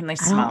 but can they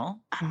smell?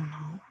 I don't know.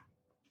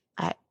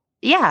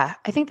 Yeah,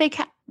 I think they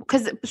can,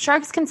 because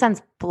sharks can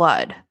sense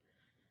blood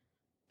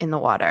in the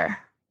water.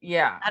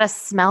 Yeah. Is that a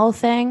smell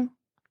thing?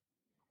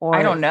 Or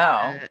I don't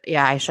know.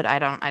 Yeah, I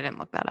didn't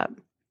look that up.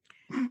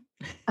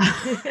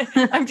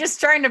 I'm just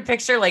trying to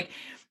picture like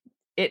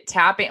it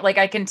tapping. Like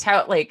I can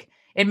tell, like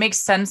it makes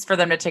sense for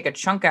them to take a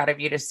chunk out of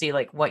you to see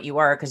like what you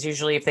are. Cause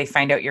usually if they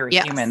find out you're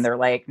a human, they're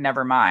like,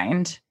 never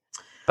mind.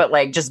 But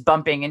like just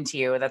bumping into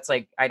you, that's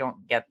like, I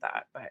don't get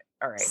that, but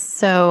all right.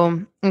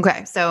 So,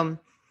 okay. So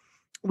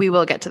we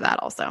will get to that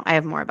also. I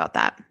have more about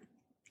that.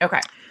 Okay.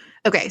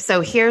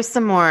 So here's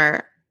some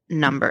more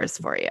numbers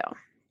for you.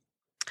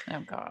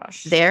 Oh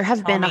gosh. There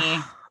have been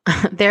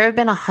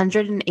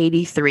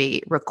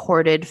 183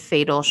 recorded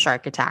fatal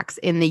shark attacks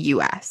in the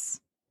US.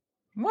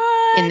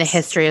 What? In the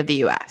history of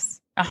the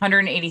US.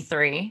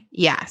 183?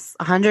 Yes.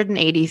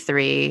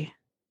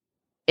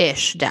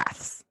 183-ish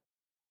deaths.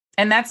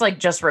 And that's like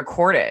just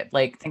recorded.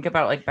 Like think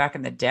about like back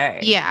in the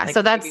day. Yeah. Like,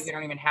 so that's, we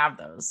don't even have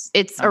those.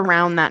 It's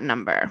around that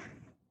number.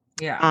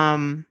 Yeah.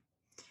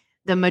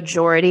 The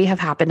majority have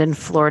happened in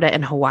Florida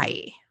and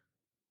Hawaii.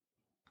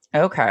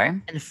 Okay.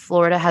 And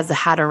Florida has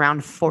had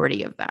around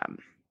 40 of them.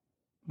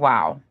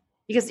 Wow.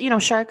 Because, fatal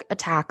shark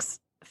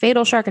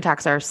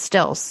attacks are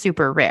still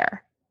super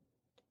rare.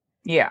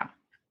 Yeah.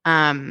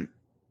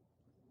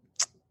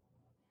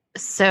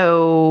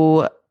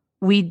 So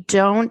we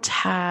don't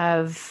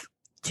have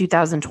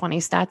 2020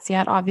 stats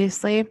yet,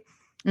 obviously.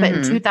 But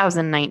in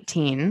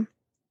 2019,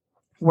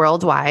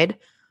 worldwide,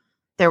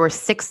 there were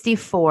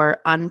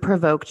 64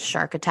 unprovoked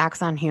shark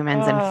attacks on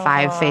humans and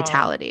 5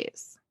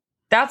 fatalities.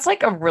 That's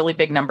like a really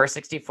big number,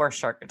 64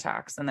 shark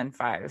attacks and then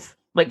 5,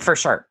 like for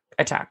shark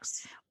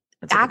attacks.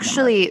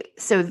 Actually,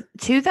 so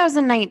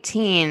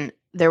 2019,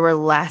 there were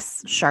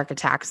less shark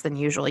attacks than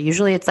usual.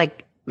 Usually it's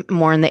like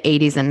more in the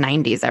 80s and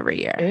 90s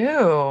every year.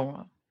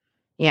 Ew.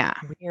 Yeah.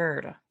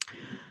 Weird.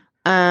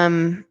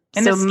 In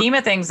the scheme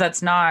of things,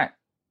 that's not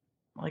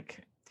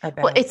like a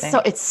bad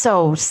thing. It's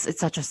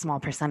such a small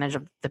percentage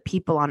of the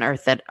people on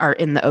Earth that are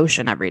in the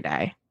ocean every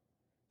day.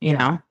 You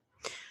know?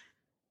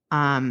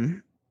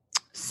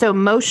 So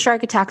most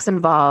shark attacks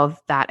involve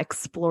that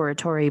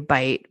exploratory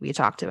bite we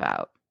talked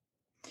about.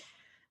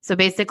 So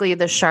basically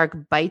the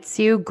shark bites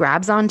you,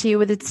 grabs onto you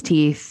with its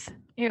teeth,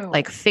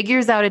 like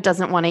figures out it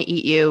doesn't want to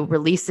eat you,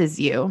 releases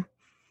you,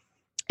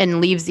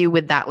 and leaves you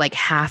with that like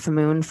half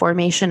moon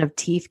formation of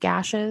teeth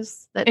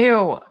gashes that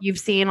you've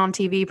seen on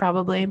TV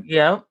probably.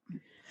 Yep.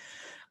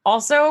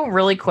 Also,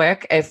 really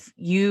quick, if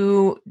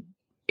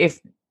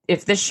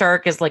this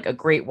shark is like a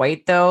great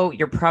white though,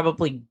 you're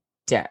probably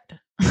dead.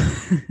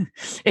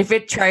 If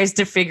it tries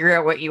to figure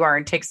out what you are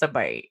and takes a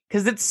bite,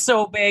 because it's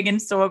so big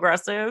and so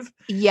aggressive.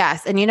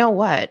 Yes. And you know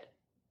what?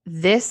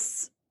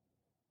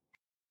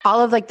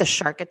 All of like the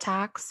shark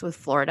attacks with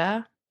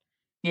Florida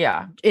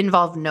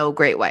involve no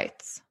great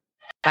whites,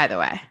 by the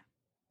way.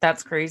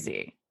 That's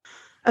crazy.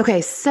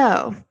 Okay.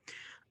 So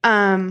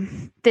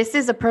this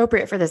is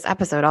appropriate for this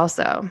episode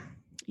also.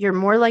 You're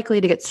more likely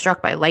to get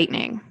struck by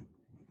lightning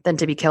than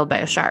to be killed by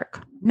a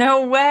shark.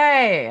 No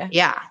way.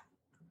 Yeah.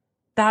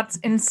 That's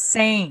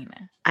insane.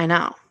 I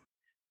know.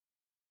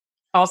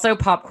 Also,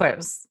 pop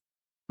quiz.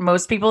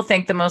 Most people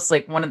think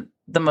one of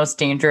the most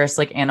dangerous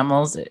like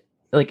animals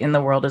like in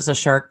the world is a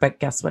shark, but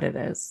guess what it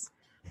is?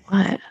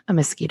 What? A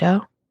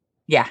mosquito?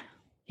 Yeah.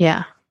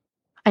 Yeah.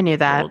 I knew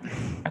that.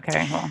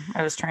 Okay. Well,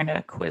 I was trying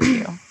to quiz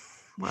you.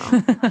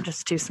 Well, I'm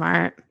just too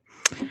smart.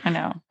 I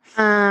know.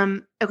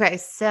 Okay.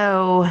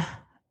 So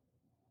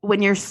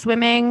when you're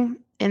swimming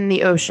in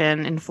the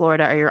ocean in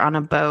Florida or you're on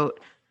a boat,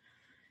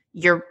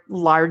 you're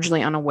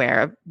largely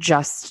unaware of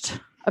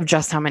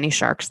just how many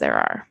sharks there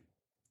are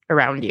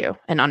around you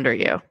and under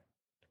you.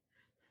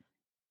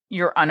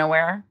 You're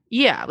unaware?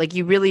 Yeah, like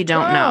you really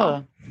don't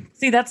know.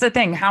 See, that's the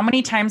thing. How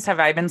many times have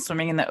I been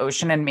swimming in the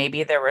ocean and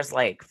maybe there was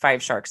like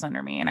 5 sharks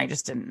under me and I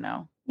just didn't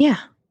know? Yeah.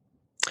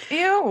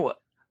 Ew.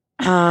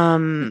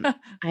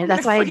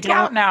 That's why I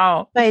don't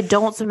now. But I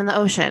don't swim in the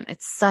ocean.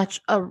 It's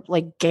such a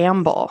like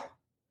gamble.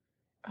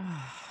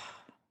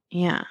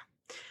 Yeah.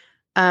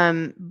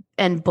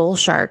 And bull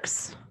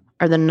sharks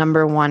are the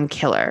number 1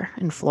 killer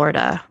in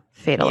Florida.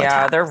 Fatal attacks.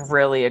 Yeah, they're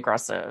really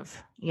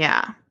aggressive.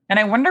 Yeah. And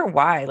I wonder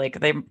why. Like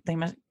they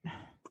must.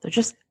 They're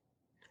just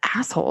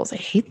assholes. I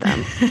hate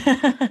them.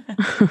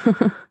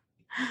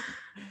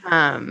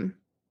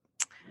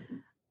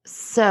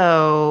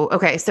 So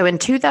in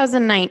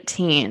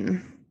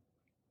 2019,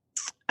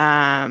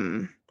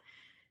 in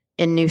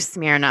New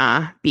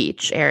Smyrna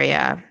Beach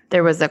area,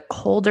 there was a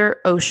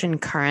colder ocean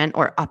current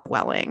or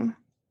upwelling.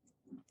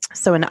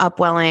 So an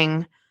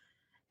upwelling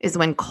is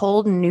when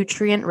cold,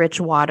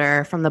 nutrient-rich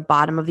water from the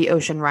bottom of the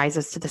ocean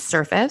rises to the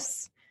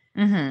surface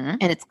Mm-hmm.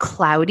 and it's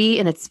cloudy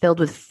and it's filled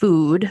with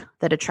food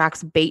that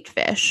attracts bait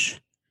fish.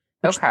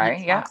 Which then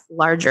Okay. Yeah. attracts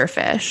larger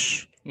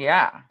fish.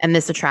 Yeah. And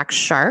this attracts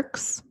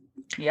sharks.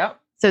 Yep.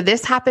 So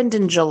this happened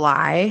in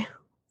July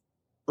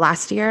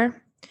last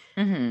year.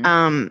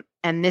 Mm-hmm.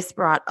 And this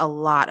brought a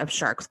lot of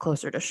sharks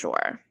closer to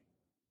shore.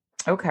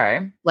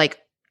 Okay. Like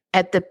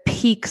at the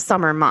peak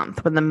summer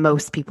month when the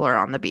most people are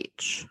on the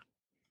beach.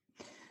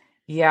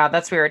 Yeah,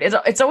 that's weird.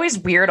 It's always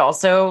weird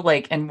also,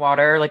 like in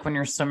water, like when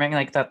you're swimming,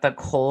 like that the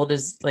cold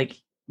is like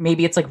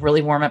maybe it's like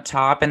really warm up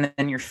top and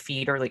then your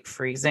feet are like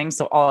freezing.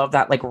 So all of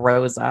that like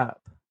rose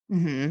up.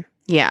 Mm-hmm.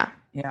 Yeah.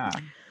 Yeah.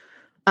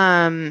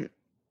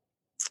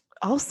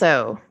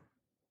 Also,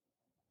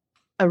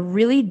 a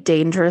really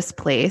dangerous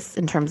place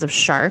in terms of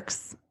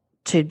sharks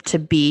to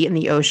be in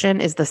the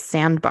ocean is the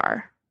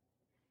sandbar.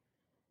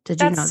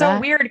 Did you know That's so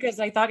that? weird because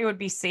I thought it would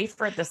be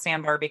safer at the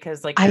sandbar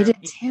because like I you're-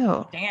 did you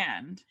too.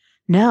 stand.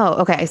 No.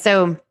 Okay.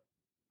 So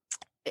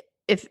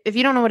if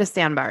you don't know what a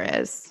sandbar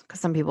is, because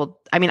some people,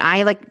 I mean,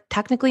 I like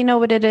technically know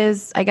what it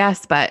is, I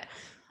guess, but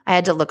I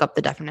had to look up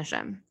the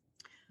definition.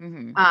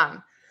 Mm-hmm.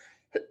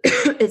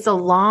 It's a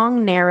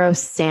long, narrow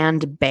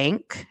sand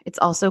bank. It's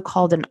also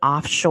called an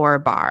offshore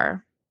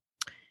bar.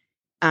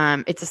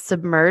 It's a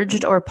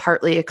submerged or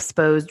partly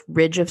exposed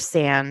ridge of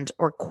sand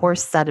or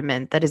coarse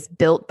sediment that is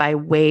built by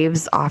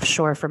waves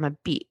offshore from a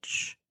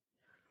beach.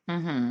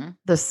 Mm-hmm.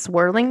 The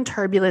swirling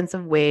turbulence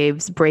of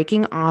waves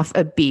breaking off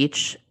a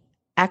beach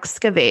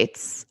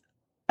excavates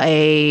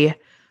a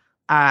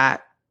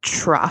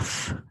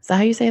trough. Is that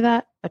how you say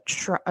that?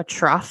 A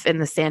trough in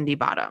the sandy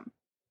bottom.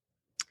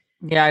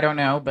 Yeah, I don't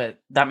know, but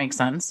that makes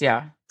sense.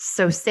 Yeah.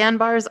 So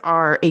sandbars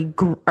are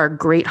are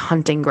great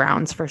hunting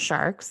grounds for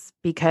sharks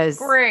because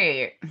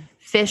Great.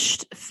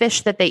 fish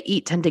that they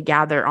eat tend to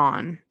gather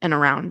on and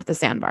around the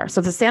sandbar.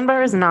 So the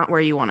sandbar is not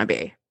where you want to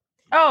be.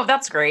 Oh,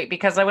 that's great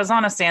because I was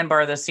on a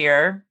sandbar this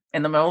year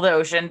in the middle of the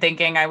ocean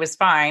thinking I was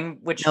fine,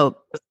 which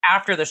Nope. was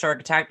after the shark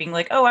attack being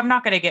like, oh, I'm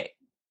not going to get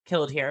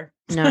killed here.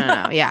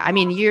 No. Yeah. I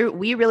mean,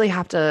 we really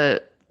have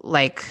to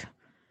like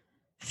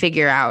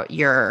figure out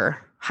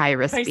your high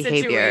risk My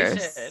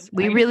behaviors.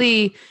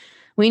 situation.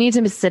 We need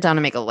to sit down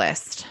and make a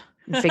list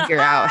and figure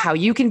out how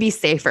you can be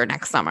safer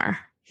next summer.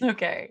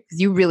 Okay. Because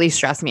you really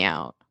stress me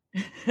out.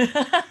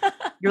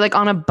 You're like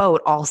on a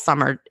boat all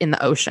summer in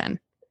the ocean.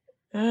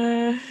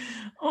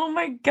 Oh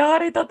my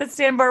God. I thought the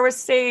sandbar was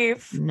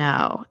safe.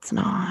 No, it's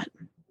not.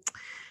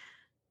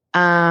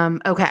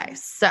 Okay,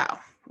 so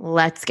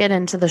let's get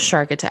into the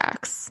shark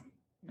attacks.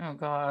 Oh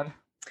God.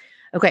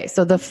 Okay,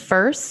 so the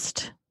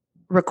first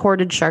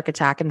recorded shark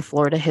attack in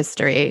Florida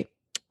history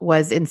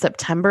was in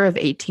September of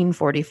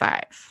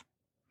 1845.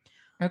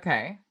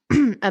 Okay.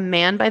 A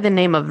man by the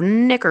name of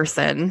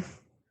Nickerson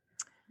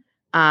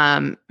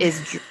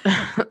is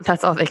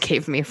that's all they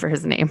gave me for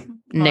his name.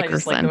 Well, I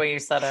just like Nickerson. the way you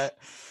said it.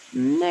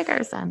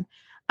 Nickerson.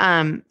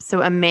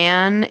 So a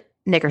man,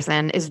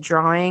 Nickerson, is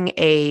drawing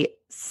a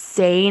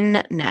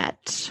seine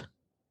net.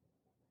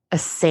 A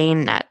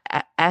seine net.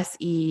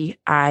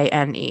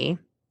 Seine.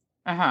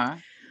 Uh-huh.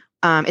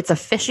 It's a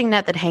fishing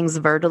net that hangs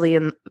vertically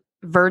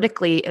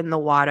in the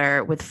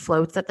water with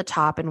floats at the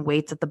top and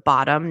weights at the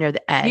bottom near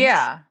the edge.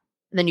 Yeah.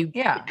 And then the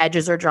Yeah.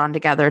 edges are drawn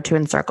together to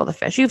encircle the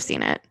fish. You've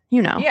seen it, you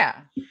know. Yeah.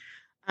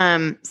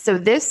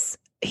 So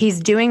he's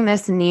doing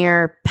this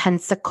near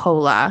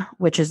Pensacola,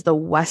 which is the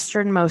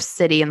westernmost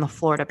city in the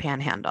Florida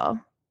Panhandle,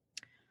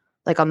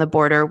 like on the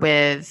border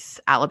with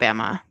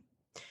Alabama.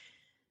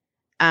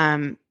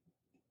 I'm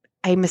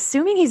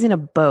assuming he's in a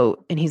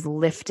boat and he's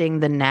lifting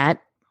the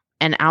net,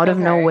 and out of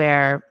Okay.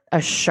 nowhere,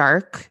 a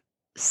shark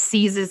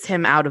seizes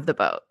him out of the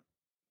boat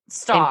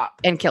Stop.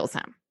 and kills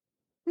him.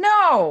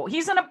 No,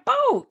 he's in a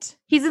boat.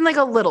 He's in like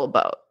a little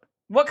boat.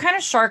 What kind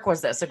of shark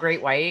was this? A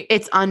great white?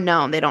 It's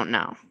unknown. They don't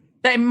know.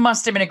 That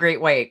must have been a great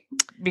white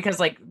because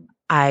like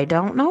I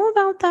don't know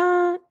about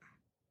that.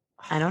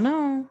 I don't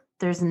know.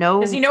 There's no.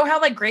 because you know how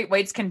like great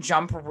whites can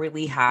jump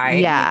really high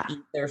Yeah. and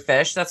eat their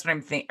fish. That's what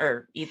I'm thinking,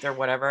 or eat their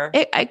whatever.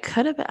 I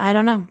could have. I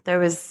don't know.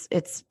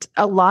 It's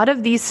a lot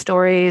of these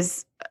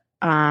stories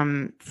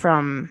from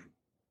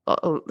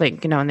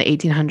like, you know, in the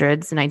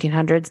 1800s and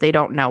 1900s. They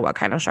don't know what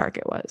kind of shark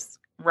it was.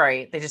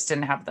 Right. They just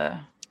didn't have the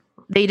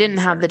They didn't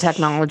have the research.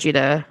 technology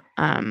to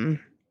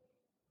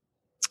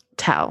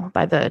tell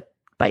by the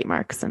bite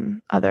marks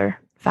and other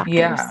factors.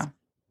 Yeah.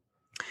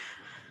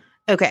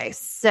 Okay,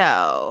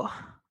 so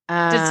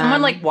Did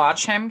someone like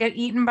watch him get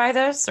eaten by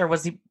this, or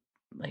was he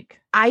like?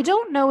 I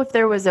don't know if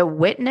there was a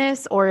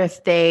witness or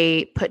if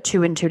they put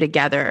two and two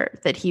together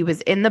that he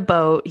was in the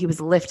boat, he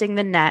was lifting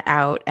the net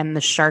out, and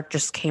the shark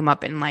just came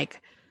up and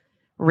like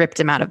ripped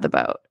him out of the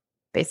boat,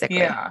 basically.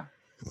 Yeah.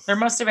 There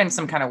must have been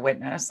some kind of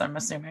witness, I'm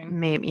assuming.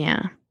 Maybe,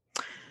 yeah.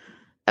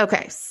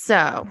 Okay,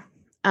 so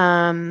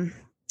a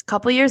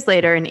couple years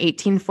later in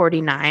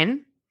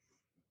 1849,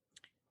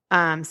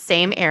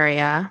 same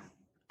area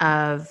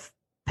of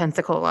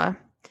Pensacola,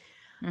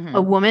 Mhm.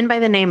 a woman by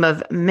the name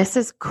of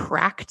Mrs.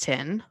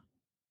 Crackton,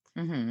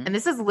 Mhm. and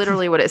this is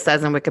literally what it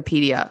says in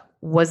Wikipedia,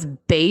 was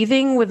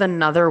bathing with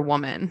another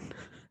woman.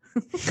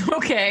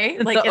 Okay.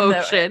 Like the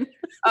ocean.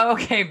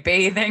 Okay,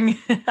 bathing.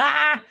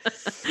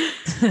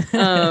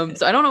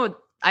 So I don't know what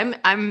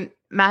I'm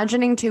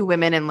imagining two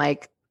women in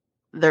like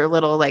their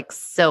little like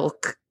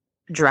silk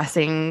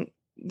dressing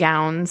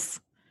gowns.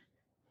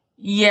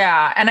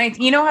 Yeah, and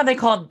you know how they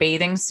call it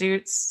bathing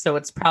suits, so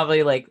it's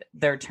probably like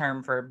their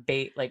term for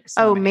like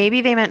swimming. Oh,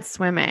 maybe they meant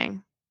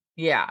swimming.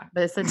 Yeah,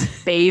 but it said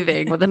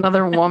bathing with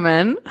another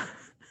woman.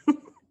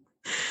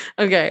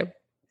 Okay.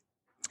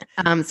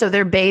 So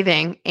they're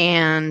bathing,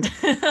 and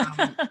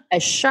a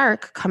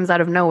shark comes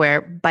out of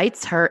nowhere,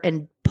 bites her,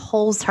 and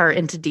pulls her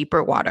into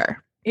deeper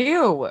water.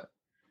 Ew.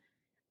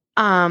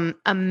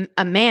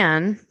 A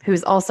man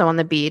who's also on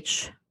the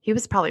beach, he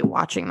was probably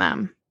watching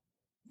them.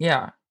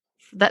 Yeah.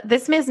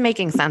 This is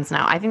making sense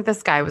now. I think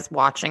this guy was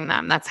watching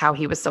them. That's how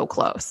he was so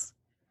close.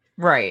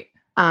 Right.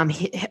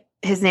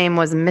 His name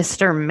was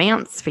Mr.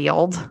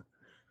 Mansfield.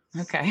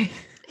 Okay.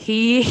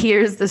 He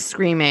hears the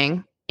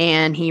screaming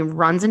and he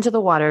runs into the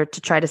water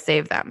to try to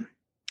save them.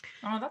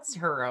 Oh, that's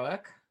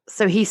heroic.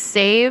 So he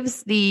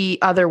saves the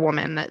other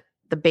woman,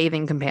 the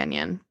bathing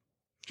companion.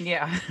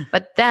 Yeah.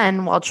 But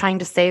then while trying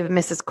to save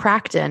Mrs.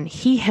 Crackton,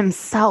 he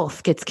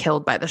himself gets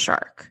killed by the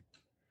shark.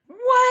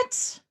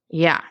 What?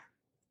 Yeah.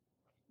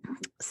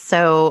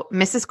 So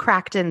Mrs.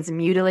 Crackton's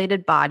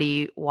mutilated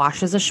body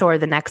washes ashore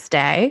the next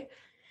day,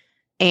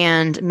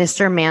 and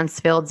Mr.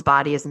 Mansfield's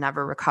body is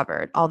never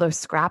recovered, although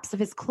scraps of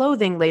his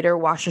clothing later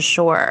wash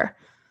ashore,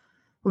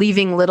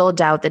 leaving little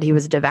doubt that he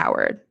was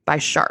devoured by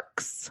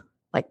sharks,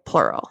 like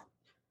plural.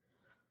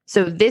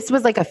 So this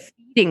was like a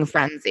feeding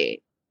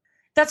frenzy.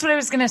 That's what I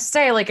was going to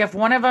say. Like if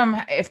one of them,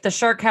 if the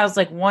shark has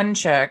like one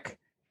chick,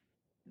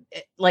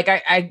 like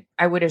I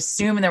would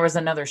assume there was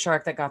another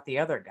shark that got the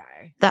other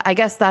guy. I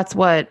guess that's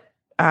what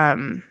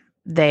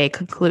they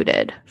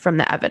concluded from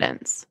the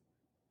evidence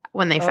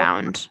when they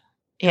found.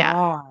 Yeah.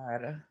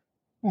 God.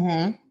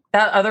 Mm-hmm.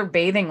 That other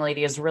bathing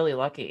lady is really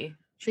lucky.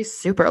 She's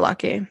super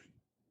lucky.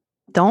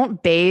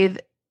 Don't bathe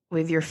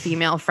with your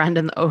female friend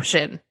in the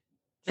ocean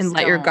and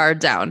let your guard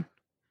down.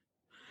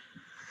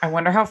 I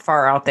wonder how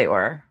far out they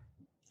were.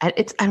 I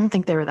don't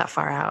think they were that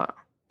far out.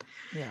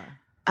 Yeah.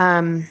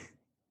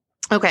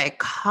 Okay,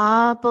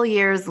 couple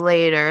years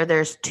later,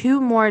 there's 2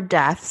 more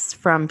deaths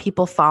from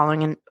people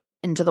falling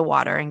into the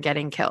water and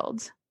getting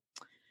killed.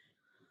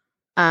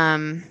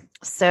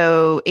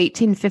 So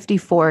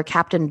 1854,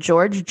 Captain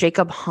George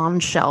Jacob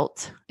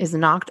Honschelt is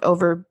knocked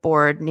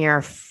overboard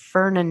near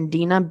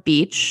Fernandina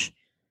Beach.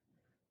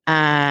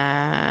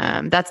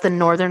 That's the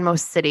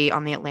northernmost city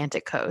on the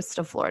Atlantic coast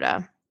of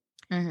Florida.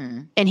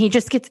 Mm-hmm. And he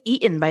just gets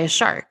eaten by a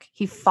shark.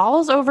 He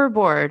falls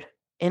overboard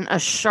and a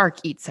shark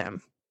eats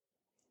him.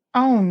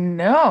 Oh,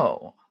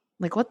 no.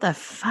 Like, what the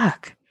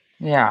fuck?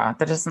 Yeah,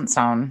 that doesn't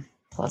sound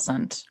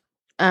pleasant.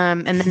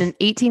 And then in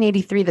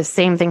 1883, the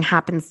same thing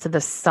happens to the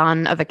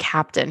son of a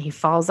captain. He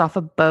falls off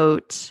a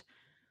boat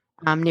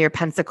near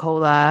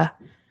Pensacola.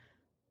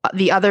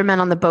 The other men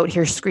on the boat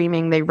hear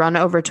screaming. They run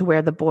over to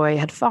where the boy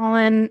had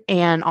fallen,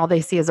 and all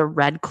they see is a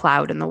red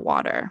cloud in the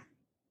water.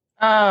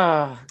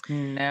 Oh,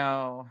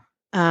 no.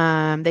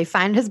 They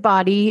find his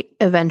body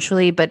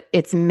eventually, but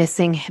it's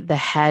missing the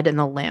head and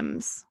the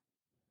limbs.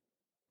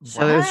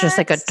 So it was just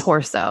like a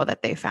torso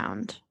that they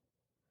found.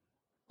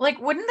 Like,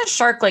 wouldn't the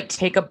shark like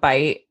take a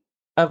bite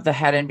of the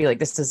head and be like,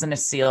 this isn't a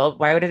seal?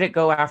 Why did it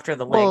go after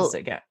the legs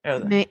again?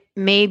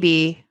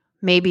 Maybe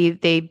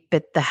they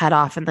bit the head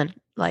off and then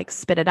like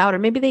spit it out, or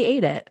maybe they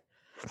ate it.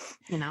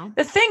 You know,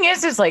 the thing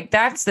is like,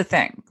 that's the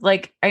thing.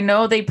 Like, I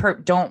know they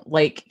don't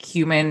like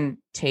human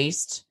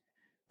taste,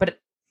 but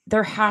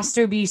there has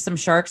to be some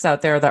sharks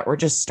out there that were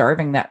just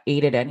starving that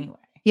ate it anyway.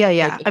 Yeah.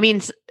 Like, I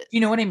mean, you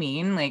know what I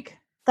mean? Like,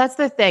 that's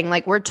the thing.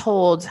 Like, we're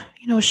told,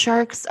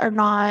 sharks are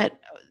not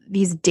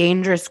these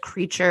dangerous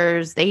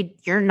creatures.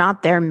 You're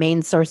not their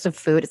main source of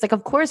food. It's like,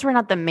 of course we're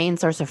not the main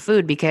source of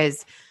food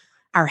because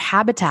our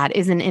habitat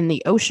isn't in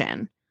the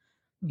ocean.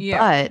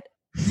 Yeah.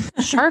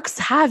 But sharks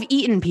have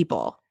eaten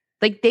people.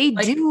 Like they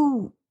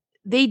do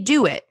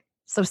it.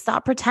 So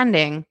stop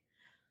pretending.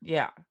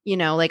 Yeah.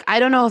 I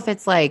don't know if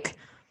it's like,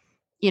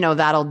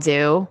 that'll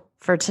do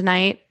for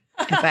tonight.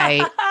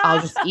 If I'll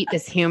just eat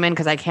this human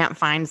because I can't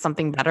find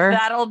something better.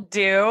 That'll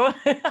do.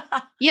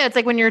 Yeah, it's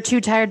like when you're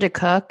too tired to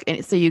cook,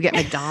 and so you get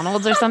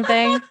McDonald's or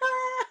something.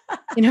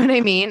 You know what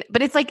I mean?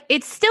 But it's like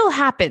it still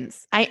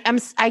happens.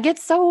 I get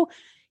so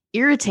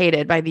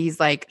irritated by these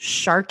like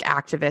shark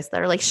activists that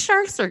are like,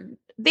 sharks are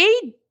they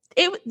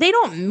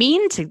don't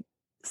mean to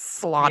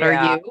slaughter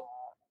you.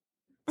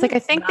 It's like I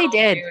think they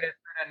did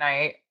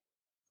tonight.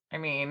 I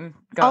mean,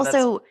 God,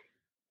 also,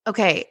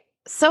 okay.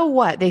 So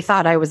what? They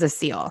thought I was a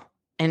seal.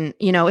 And,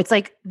 it's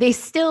like they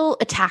still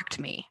attacked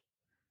me.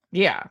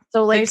 Yeah.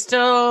 So like they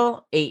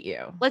still ate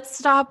you. Let's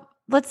stop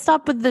with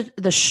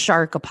the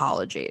shark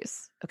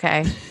apologies.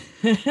 Okay.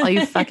 All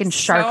you fucking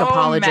shark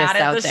apologists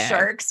out there.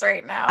 Sharks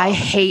right now. I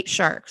hate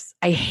sharks.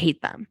 I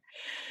hate them.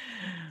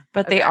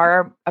 But they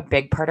are a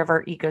big part of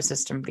our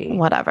ecosystem, V.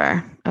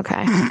 Whatever.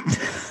 Okay.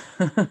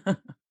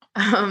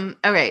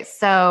 Okay.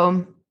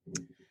 So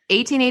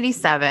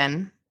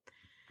 1887,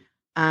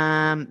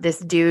 This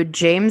dude,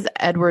 James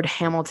Edward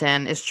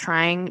Hamilton, is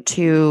trying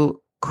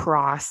to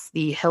cross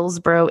the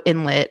Hillsborough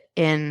Inlet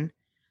in,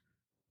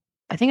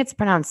 I think it's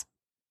pronounced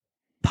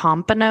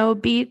Pompano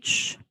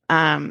Beach,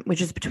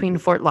 which is between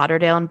Fort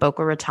Lauderdale and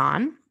Boca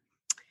Raton.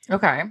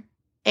 Okay.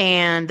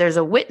 And there's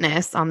a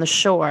witness on the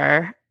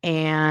shore,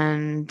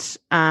 and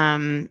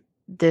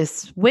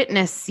this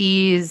witness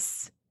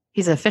sees,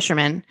 he's a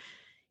fisherman,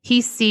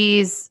 he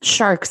sees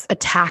sharks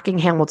attacking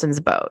Hamilton's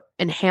boat,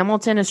 and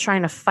Hamilton is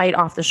trying to fight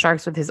off the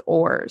sharks with his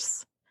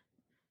oars.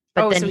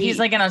 But so he's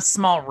like in a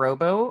small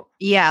rowboat?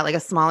 Yeah, like a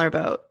smaller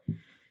boat.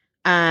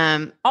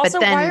 Also, but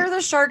then, why are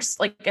the sharks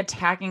like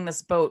attacking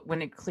this boat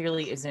when it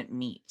clearly isn't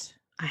meat?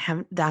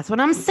 That's what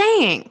I'm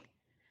saying.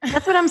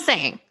 That's what I'm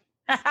saying.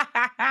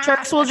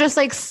 Sharks will just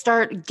like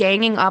start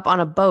ganging up on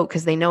a boat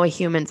because they know a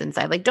human's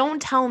inside. Like,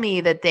 don't tell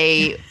me that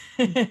they,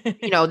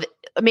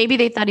 maybe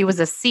they thought he was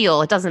a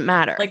seal. It doesn't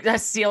matter. Like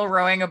that seal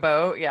rowing a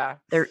boat. Yeah.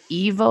 They're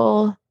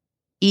evil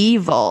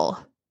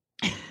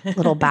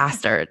little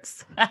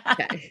bastards.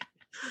 Okay.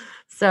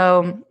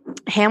 So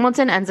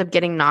Hamilton ends up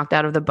getting knocked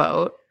out of the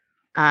boat.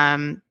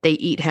 They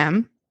eat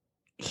him.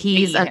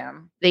 They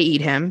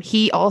eat him.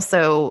 He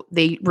also,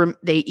 they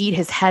eat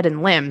his head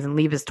and limbs and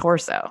leave his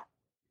torso.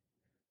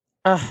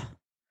 Ugh.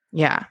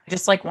 Yeah.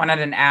 Just like wanted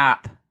an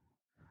app.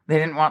 They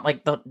didn't want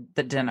like the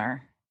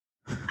dinner.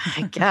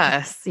 I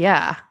guess.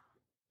 Yeah.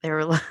 They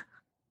were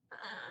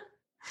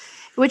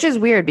which is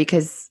weird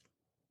because,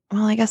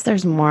 well, I guess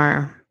there's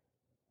more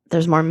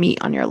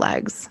meat on your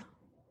legs,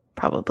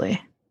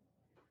 probably.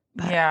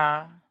 But,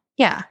 yeah.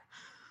 Yeah.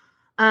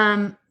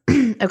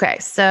 Okay,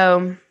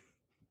 so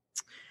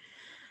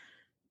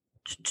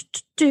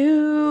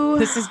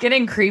this is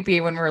getting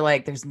creepy when we're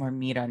like, there's more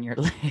meat on your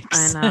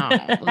legs.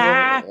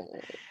 I know.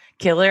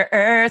 Killer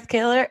Earth,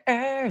 Killer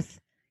Earth.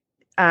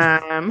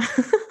 I'm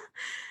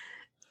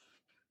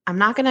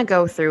not gonna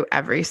go through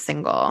every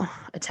single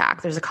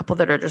attack. There's a couple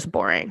that are just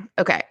boring.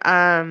 Okay.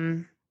 All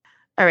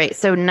right.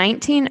 So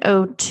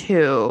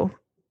 1902,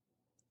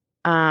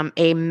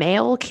 a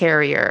mail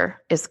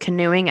carrier is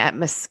canoeing at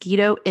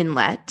Mosquito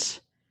Inlet,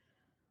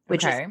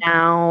 which is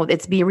now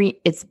it's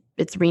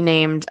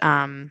renamed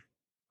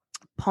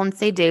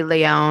Ponce de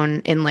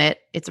Leon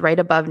Inlet. It's right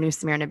above New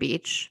Smyrna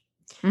Beach.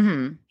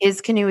 Mm-hmm.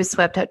 His canoe is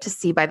swept out to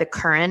sea by the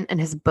current, and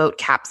his boat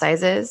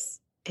capsizes.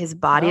 His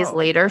body is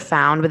later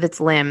found with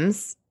its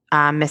limbs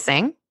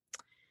missing.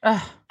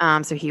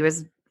 So he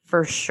was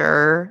for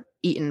sure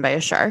eaten by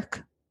a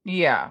shark.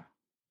 Yeah.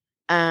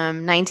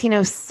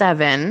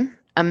 1907,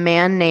 a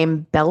man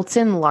named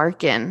Belton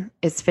Larkin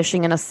is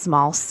fishing in a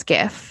small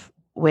skiff,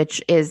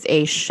 which is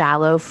a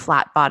shallow,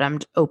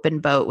 flat-bottomed open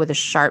boat with a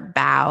sharp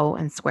bow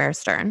and square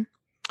stern.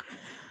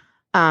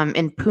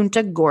 In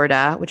Punta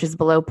Gorda, which is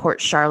below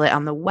Port Charlotte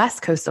on the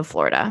west coast of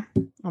Florida,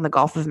 on the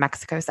Gulf of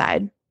Mexico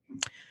side.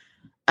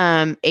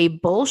 A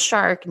bull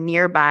shark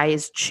nearby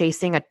is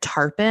chasing a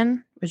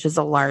tarpon, which is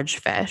a large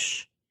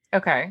fish.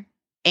 Okay.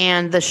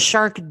 And the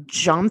shark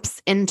jumps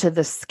into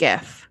the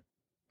skiff.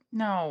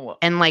 No.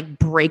 And like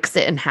breaks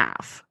it in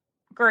half.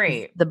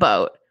 Great. The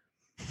boat.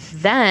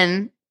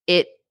 Then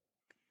it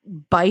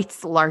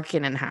bites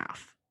Larkin in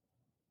half.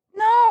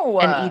 No.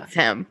 And eats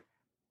him.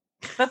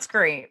 That's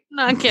great.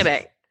 Not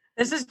kidding.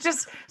 This is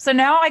just so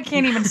now I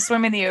can't even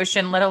swim in the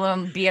ocean, let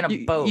alone be in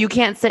a boat. You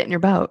can't sit in your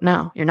boat.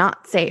 No, you're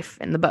not safe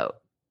in the boat.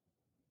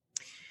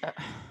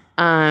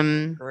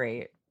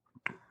 Great.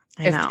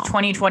 I know.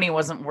 2020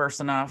 wasn't worse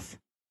enough.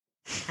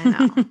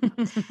 I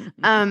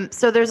know.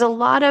 So there's a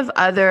lot of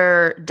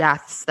other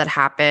deaths that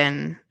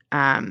happen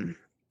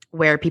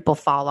where people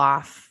fall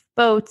off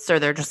boats or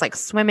they're just like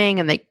swimming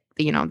and they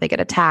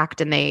get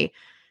attacked and they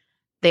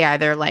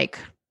either like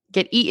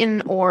get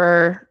eaten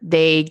or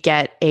they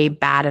get a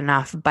bad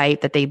enough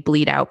bite that they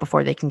bleed out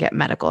before they can get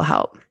medical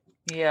help.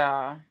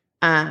 Yeah.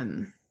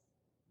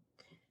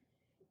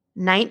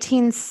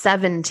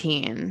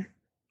 1917,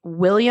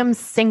 William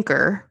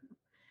Sinker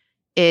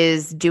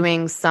is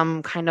doing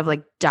some kind of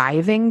like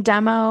diving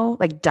demo,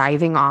 like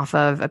diving off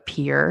of a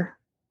pier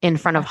in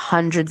front of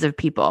hundreds of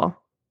people.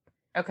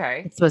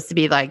 Okay. It's supposed to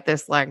be like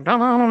this, like, no,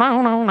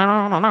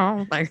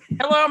 like,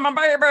 hello, my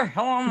baby.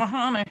 Hello, my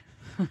honey.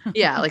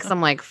 Yeah, like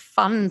some like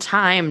fun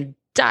time.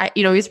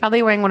 He's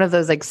probably wearing one of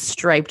those like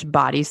striped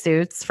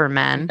bodysuits for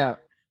men.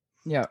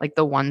 Yeah. Like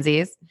the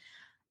onesies.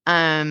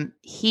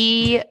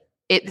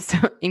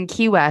 So in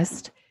Key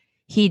West,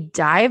 he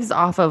dives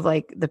off of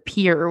like the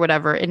pier or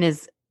whatever and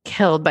is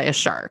killed by a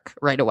shark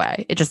right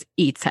away. It just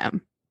eats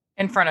him.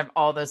 In front of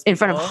all those people? In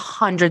front of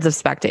hundreds of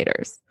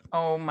spectators.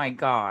 Oh my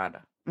God.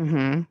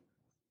 Mm-hmm.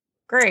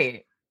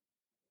 Great.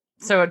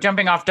 So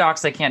jumping off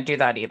docks, I can't do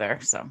that either.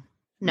 So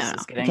no,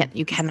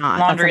 you cannot.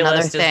 Laundry That's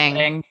another list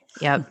thing.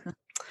 Yep.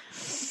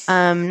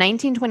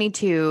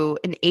 1922,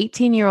 an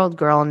 18-year-old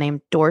girl named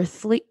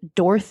Dorothy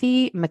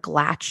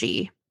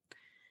McLatchie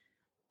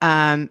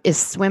is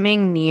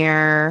swimming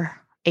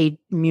near a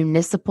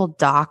municipal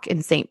dock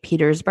in St.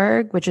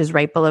 Petersburg, which is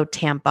right below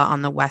Tampa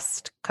on the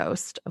west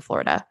coast of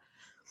Florida.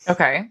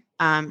 Okay.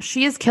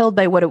 She is killed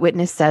by what a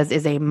witness says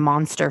is a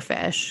monster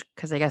fish,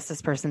 because I guess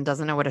this person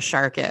doesn't know what a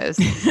shark is.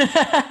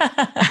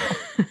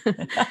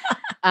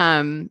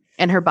 And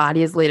her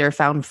body is later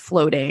found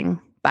floating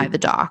by the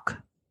dock.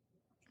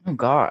 Oh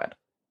God.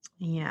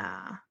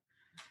 Yeah.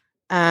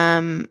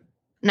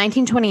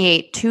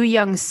 1928, 2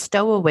 young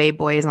stowaway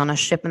boys on a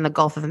ship in the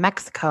Gulf of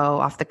Mexico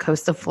off the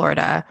coast of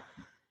Florida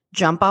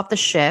jump off the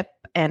ship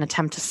and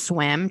attempt to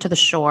swim to the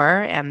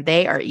shore, and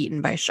they are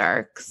eaten by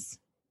sharks.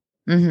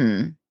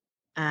 Mm-hmm.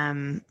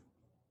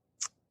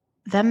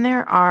 Then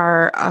there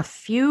are a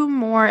few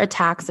more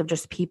attacks of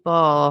just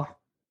people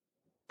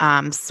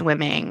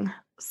swimming.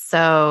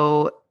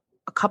 So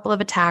a couple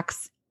of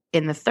attacks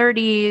in the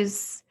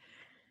 30s.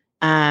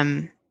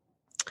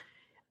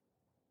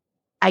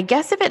 I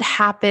guess if it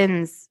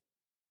happens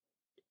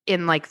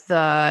in like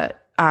the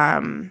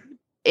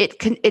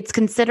it's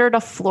considered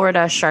a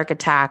Florida shark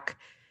attack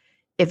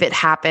if it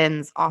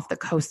happens off the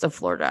coast of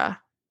Florida.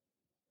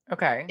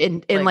 Okay.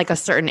 In like a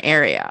certain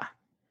area.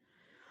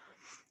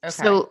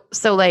 Okay.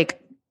 So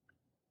like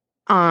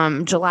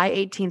July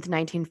 18th,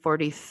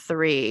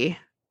 1943,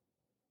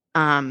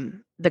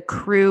 the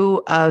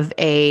crew of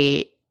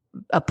a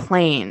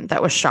plane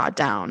that was shot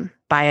down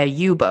by a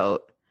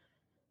U-boat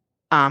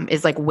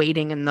is like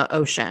waiting in the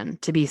ocean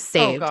to be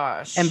saved. Oh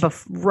gosh. And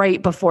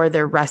right before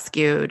they're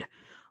rescued,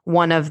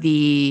 one of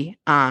the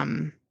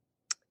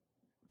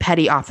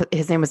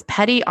his name was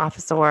Petty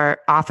Officer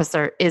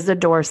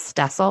Isidore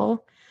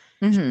Stessel.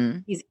 Mm-hmm.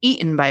 He's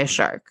eaten by a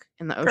shark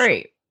in the ocean.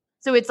 Great.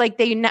 So it's like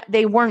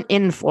they weren't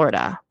in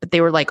Florida, but they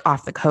were like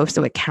off the coast,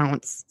 so it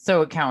counts.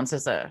 So it counts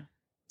as a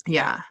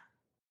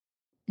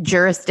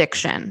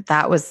jurisdiction.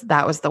 That was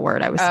the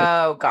word I was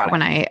got it.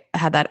 when I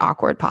had that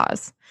awkward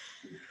pause.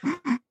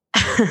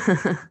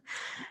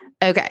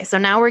 Okay, so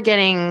now we're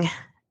getting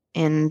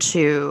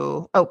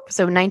into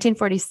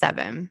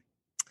 1947.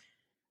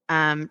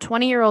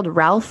 20-year-old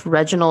Ralph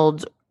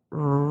Reginald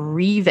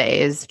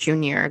Reeves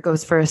Jr.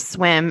 goes for a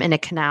swim in a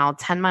canal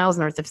 10 miles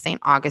north of St.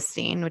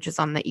 Augustine, which is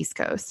on the East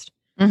Coast.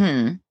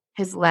 Mm-hmm.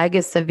 His leg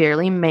is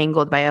severely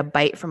mangled by a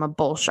bite from a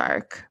bull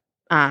shark.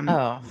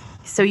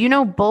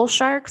 So bull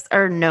sharks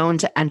are known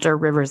to enter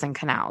rivers and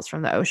canals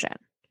from the ocean.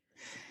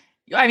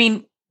 I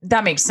mean,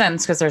 that makes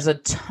sense because there's a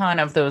ton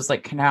of those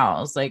like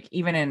canals, like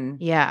even in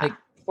like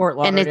Fort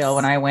Lauderdale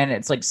when I went,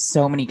 it's like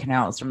so many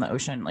canals from the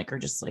ocean, like are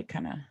just like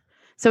kind of.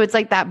 So it's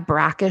like that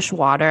brackish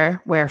water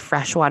where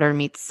fresh water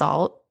meets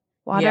salt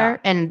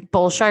water, and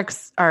bull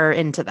sharks are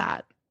into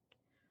that.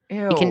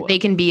 Ew. They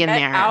can be in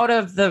there. Out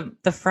of the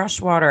fresh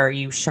water,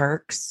 you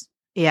sharks.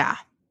 Yeah.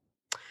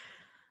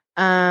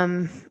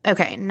 Okay,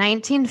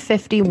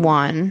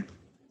 1951.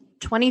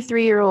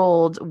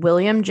 23-year-old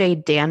William J.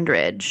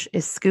 Dandridge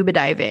is scuba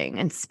diving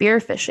and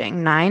spearfishing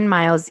 9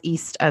 miles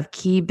east of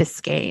Key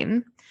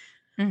Biscayne,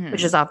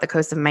 which is off the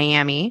coast of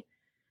Miami.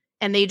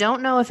 And they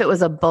don't know if it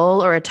was a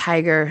bull or a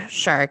tiger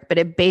shark, but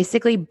it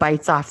basically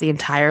bites off the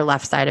entire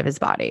left side of his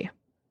body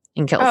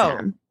and kills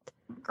him.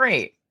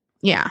 Great.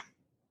 Yeah.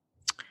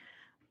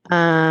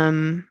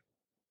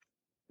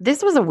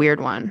 This was a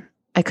weird one.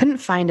 I couldn't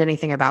find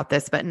anything about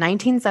this, but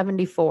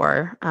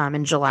 1974,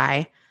 in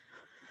July,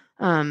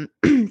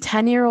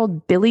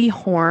 10-year-old Billy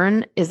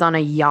Horn is on a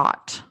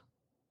yacht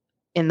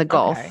in the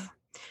Gulf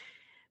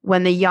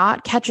when the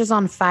yacht catches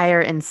on fire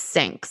and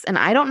sinks. And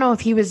I don't know if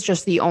he was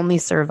just the only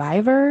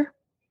survivor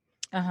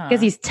because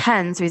he's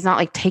 10, so he's not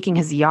like taking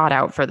his yacht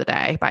out for the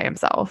day by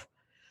himself.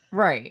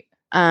 Right.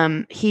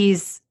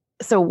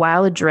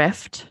 While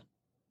adrift,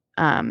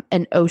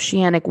 an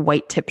oceanic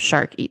white-tip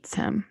shark eats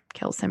him,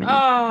 kills him.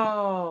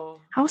 Oh,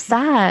 how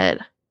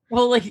sad.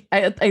 Well, like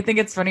I think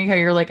it's funny how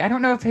you're like, I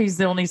don't know if he's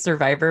the only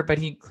survivor, but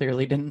he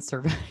clearly didn't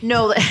survive.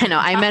 No,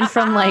 I meant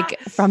from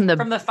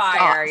the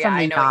fire. Yeah,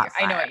 I know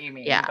what you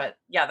mean. Yeah. But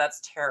yeah, that's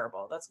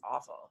terrible. That's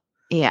awful.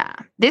 Yeah.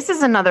 This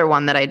is another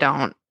one that I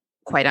don't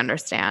quite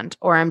understand,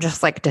 or I'm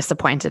just like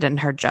disappointed in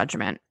her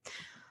judgment.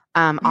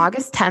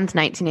 August 10th,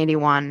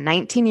 1981,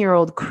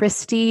 19-year-old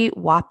Christy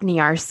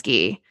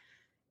Wapniarski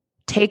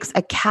takes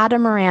a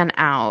catamaran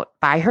out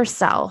by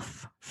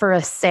herself for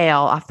a sail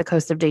off the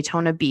coast of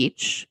Daytona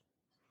Beach.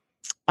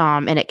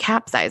 And it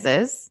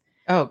capsizes.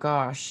 Oh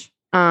gosh.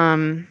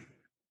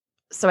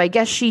 So I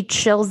guess she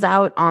chills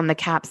out on the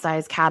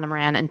capsized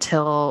catamaran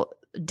until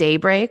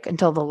daybreak,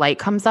 until the light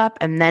comes up,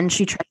 and then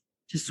she tries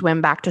to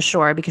swim back to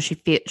shore because she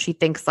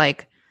thinks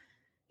like,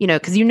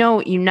 because you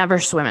never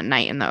swim at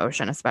night in the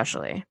ocean,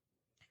 especially.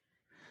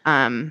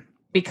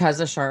 Because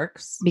of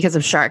sharks. Because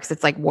of sharks,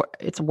 it's like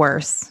it's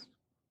worse.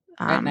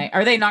 At night,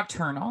 are they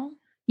nocturnal?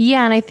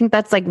 Yeah, and I think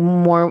that's like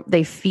more.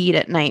 They feed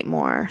at night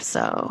more, or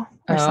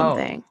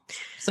something.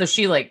 So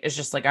she like is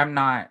just like I'm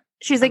not.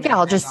 She's like,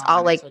 yeah,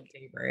 I'll like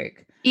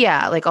daybreak.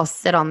 Yeah, like I'll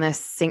sit on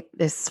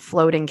this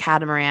floating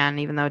catamaran,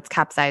 even though it's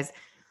capsized.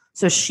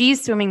 So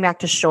she's swimming back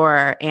to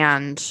shore,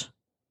 and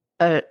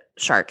a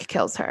shark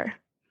kills her.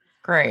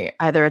 Great,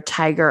 either a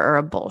tiger or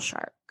a bull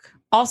shark.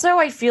 Also,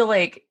 I feel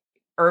like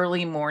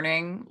early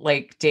morning,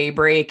 like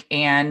daybreak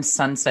and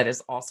sunset,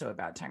 is also a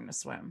bad time to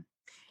swim.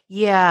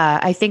 Yeah,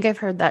 I think I've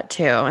heard that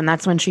too, and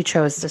that's when she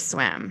chose to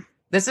swim.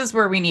 This is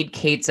where we need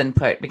Kate's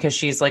input because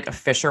she's like a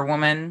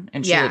fisherwoman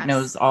and she like Yes.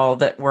 knows all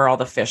that where all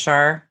the fish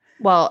are.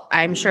 Well,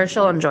 I'm sure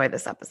she'll enjoy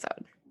this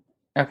episode.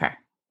 Okay.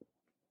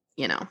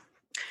 You know.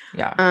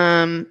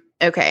 Yeah.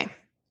 Okay.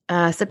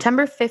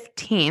 September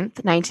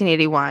 15th,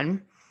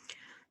 1981,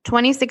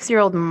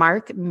 26-year-old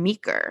Mark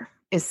Meeker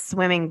is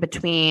swimming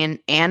between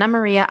Anna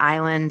Maria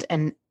Island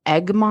and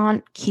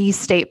Egmont Key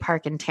State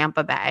Park in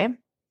Tampa Bay.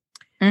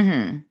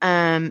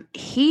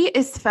 He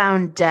is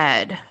found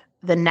dead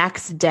the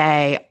next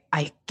day,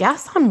 I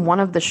guess, on one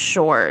of the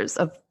shores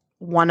of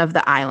one of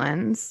the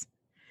islands.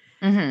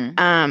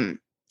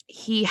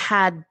 He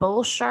had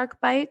bull shark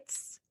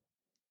bites,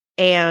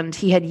 and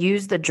he had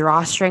used the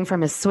drawstring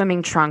from his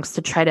swimming trunks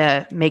to try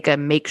to make a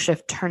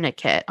makeshift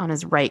tourniquet on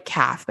his right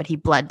calf, but he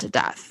bled to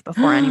death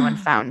before anyone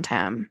found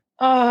him.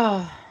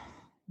 Oh.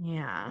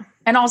 Yeah.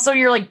 And also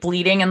you're like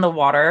bleeding in the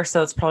water,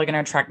 so it's probably going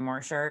to attract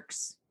more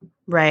sharks.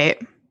 Right.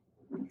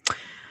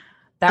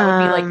 That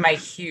would be like my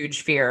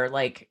huge fear,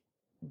 like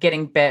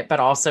getting bit, but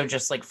also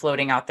just like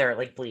floating out there,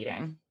 like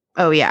bleeding.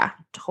 Oh, yeah,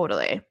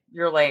 totally.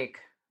 You're like,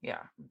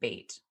 yeah,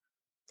 bait.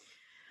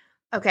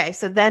 Okay.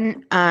 So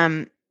then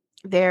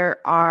there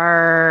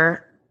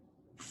are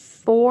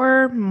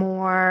 4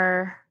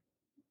 more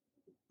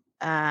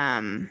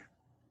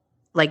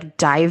like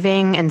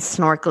diving and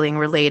snorkeling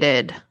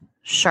related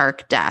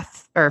shark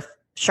death or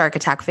shark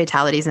attack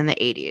fatalities in the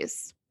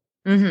 80s.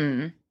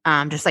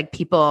 Just like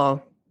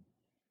people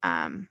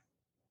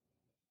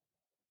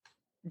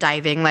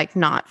diving like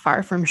not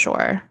far from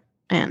shore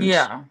and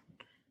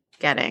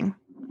getting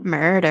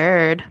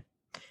murdered.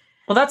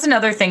 Well, that's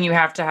another thing you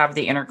have to have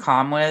the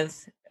intercom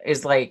with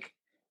is like,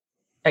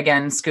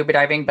 again, scuba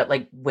diving, but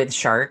like with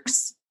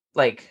sharks.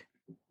 Like,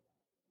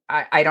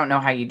 I don't know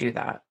how you do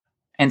that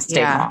and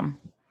stay calm.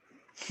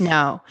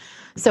 No.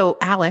 So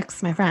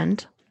Alex, my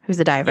friend, who's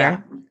a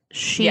diver,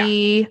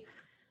 she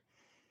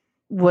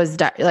was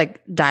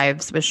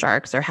dives with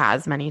sharks or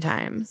has many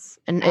times,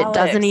 and Alex, it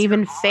doesn't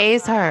even you're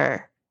faze awesome.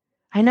 her.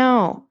 I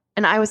know.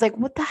 And I was like,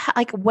 what the heck?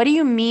 Like, what do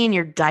you mean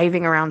you're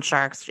diving around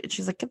sharks?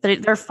 She's like,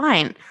 they're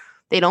fine.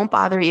 They don't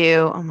bother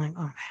you. I'm like,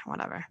 okay,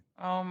 whatever.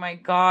 Oh my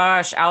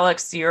gosh,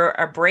 Alex, you're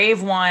a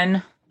brave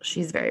one.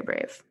 She's very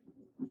brave.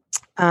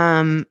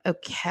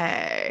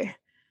 Okay.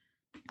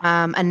 A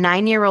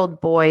 9-year-old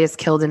boy is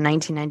killed in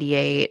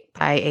 1998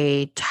 by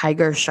a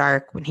tiger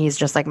shark when he's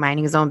just like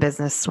minding his own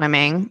business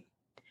swimming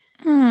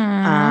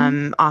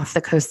off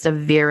the coast of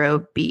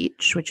Vero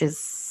Beach, which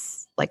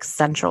is like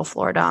central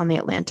Florida on the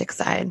Atlantic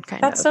side.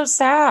 That's so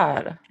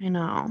sad. I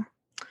know.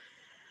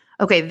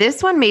 Okay,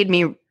 this one made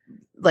me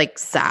like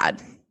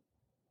sad.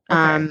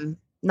 Okay.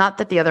 Not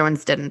that the other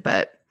ones didn't,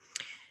 but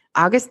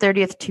August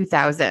 30th,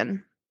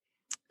 2000,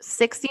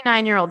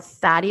 69-year-old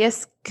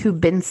Thaddeus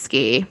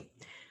Kubinski,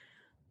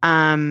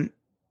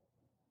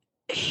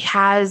 he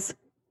has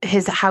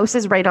his house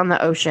is right on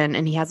the ocean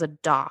and he has a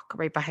dock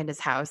right behind his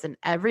house. And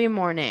every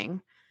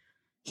morning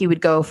he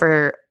would go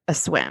for a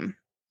swim.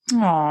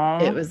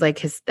 Aww. It was like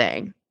his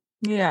thing.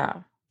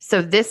 Yeah.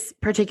 So this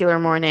particular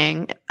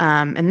morning,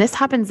 and this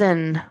happens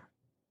in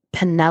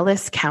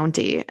Pinellas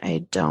County.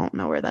 I don't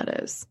know where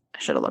that is. I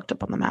should have looked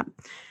up on the map.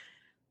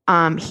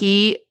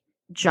 He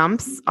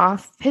jumps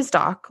off his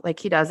dock like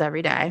he does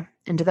every day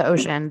into the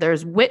ocean.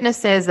 There's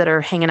witnesses that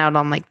are hanging out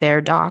on like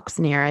their docks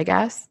near, I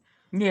guess.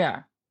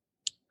 Yeah.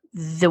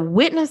 The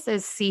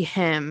witnesses see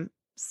him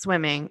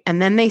swimming,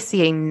 and then they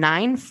see a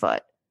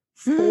 9-foot,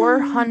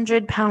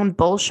 400-pound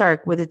bull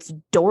shark with its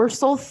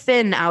dorsal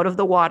fin out of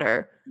the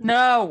water.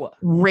 No.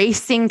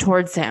 Racing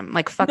towards him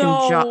like fucking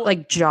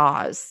like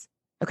Jaws.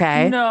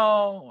 Okay.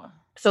 No.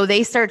 So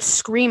they start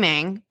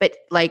screaming, but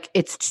like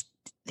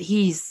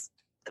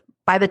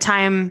by the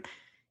time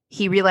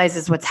he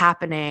realizes what's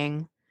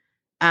happening,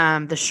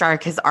 the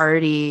shark has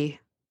already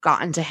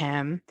gotten to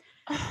him.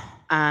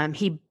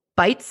 He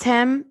bites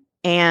him,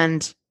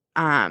 and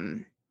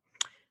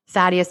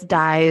Thaddeus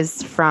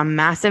dies from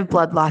massive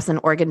blood loss and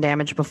organ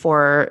damage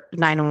before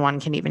 911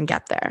 can even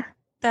get there.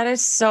 That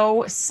is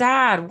so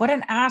sad. What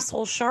an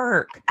asshole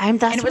shark.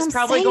 And it was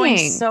probably going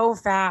so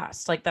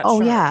fast. Like that.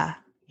 Oh, shark.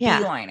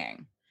 Yeah.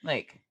 Beelining.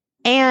 Like.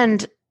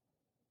 And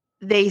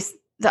the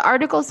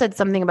article said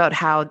something about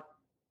how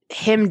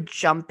him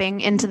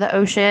jumping into the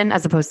ocean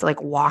as opposed to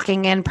like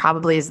walking in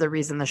probably is the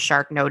reason the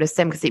shark noticed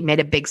him, because he made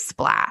a big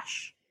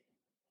splash.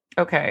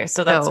 Okay,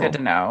 so that's good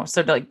to know.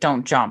 So like,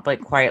 don't jump,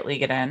 like quietly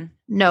get in.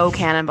 No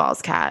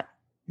cannonballs, Kat.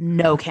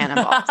 No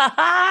cannonballs.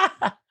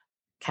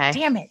 Okay.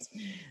 Damn it.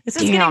 This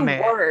is getting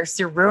worse.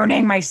 You're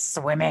ruining my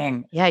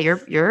swimming. Yeah,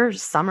 your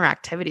summer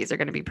activities are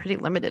going to be pretty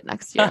limited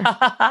next year.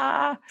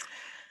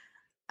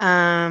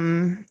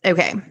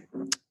 Okay.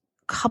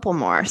 Couple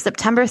more.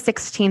 September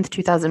 16th,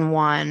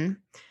 2001.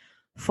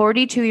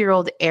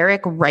 42-year-old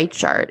Eric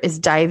Reichart is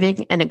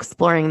diving and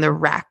exploring the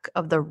wreck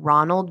of the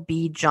Ronald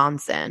B.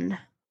 Johnson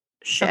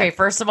ship. Okay,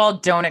 first of all,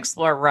 don't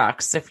explore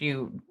wrecks if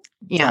you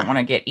don't want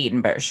to get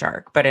eaten by a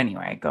shark. But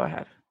anyway, go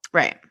ahead.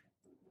 Right.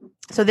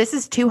 So this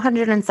is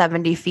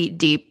 270 feet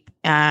deep,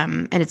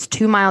 and it's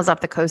 2 miles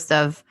off the coast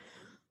of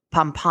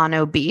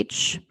Pompano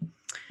Beach.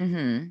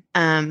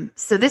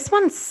 So this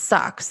one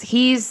sucks.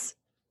 He's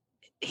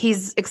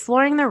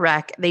exploring the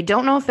wreck. They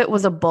don't know if it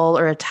was a bull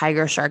or a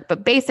tiger shark,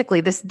 but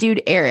basically this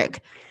dude,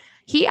 Eric,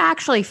 he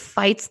actually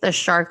fights the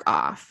shark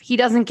off. He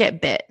doesn't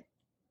get bit.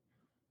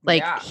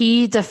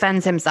 He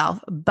defends himself,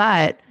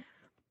 but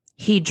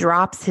he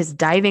drops his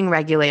diving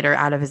regulator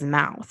out of his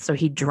mouth. So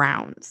he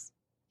drowns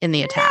in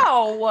the attack.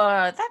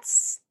 No,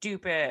 that's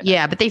stupid.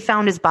 Yeah, but they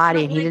found his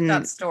body and he didn't.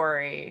 That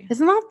story.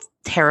 Isn't that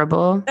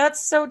terrible?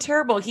 That's so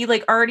terrible. He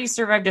already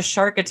survived a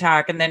shark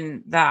attack and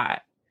then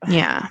that.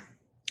 Yeah.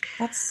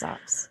 That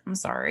sucks. I'm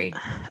sorry.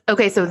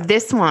 Okay, so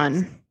this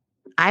one,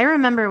 I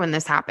remember when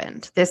this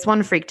happened. This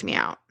one freaked me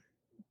out.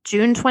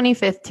 June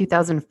 25th,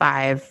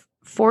 2005,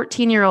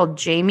 14-year-old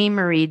Jamie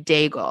Marie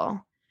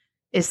Daigle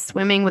is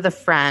swimming with a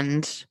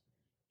friend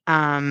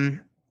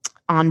on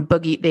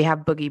boogie. They have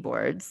boogie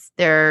boards.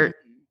 They're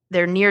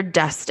near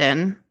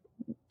Destin,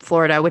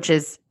 Florida, which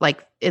is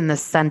in the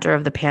center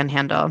of the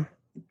Panhandle.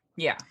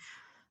 Yeah.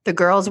 The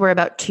girls were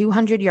about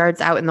 200 yards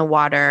out in the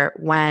water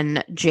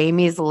when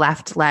Jamie's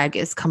left leg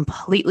is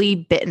completely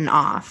bitten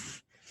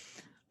off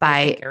by.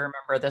 I think I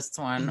remember this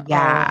one.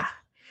 Yeah.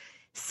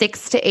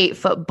 6 to 8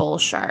 foot bull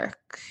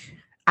shark.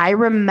 I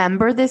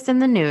remember this in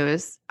the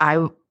news.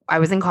 I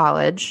was in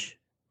college.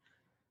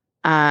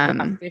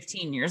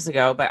 15 years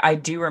ago, but I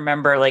do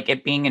remember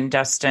it being in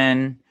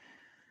Destin.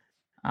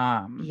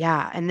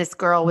 Yeah, and this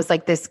girl was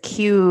this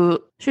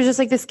cute. She was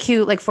just this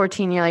cute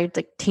 14-year-old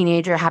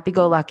teenager, happy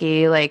go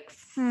lucky,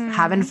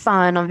 having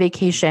fun on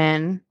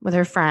vacation with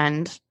her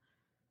friend.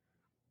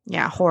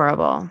 Yeah,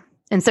 horrible.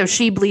 And so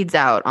she bleeds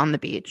out on the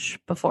beach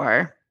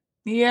before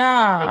they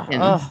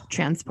can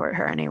transport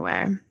her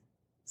anywhere.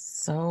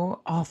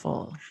 So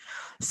awful.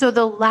 So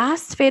the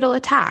last fatal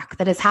attack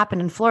that has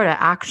happened in Florida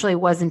actually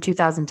was in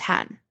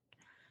 2010.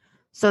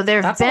 So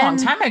that's a long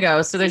time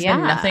ago. So there's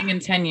been nothing in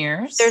 10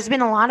 years. There's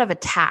been a lot of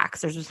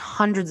attacks. There's just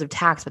hundreds of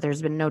attacks, but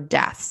there's been no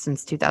deaths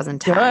since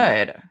 2010.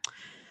 Good.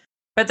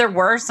 But there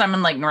were some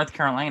in North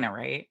Carolina,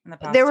 right? In the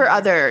past there were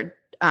other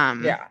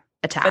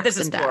attacks. But this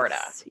is Florida.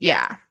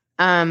 Yeah.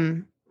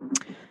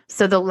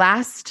 So the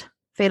last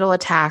fatal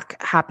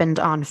attack happened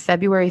on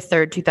February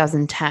 3rd,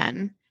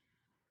 2010.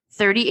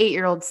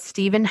 38-year-old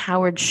Stephen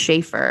Howard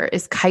Schaefer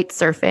is kite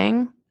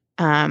surfing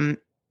around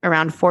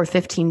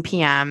 4:15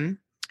 p.m.,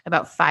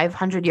 about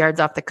 500 yards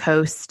off the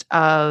coast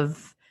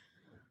of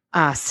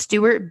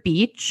Stewart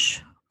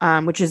Beach,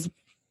 which is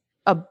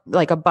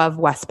above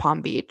West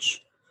Palm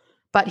Beach.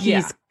 But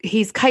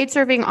he's kite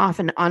surfing off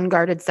an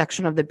unguarded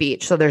section of the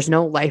beach, so there's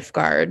no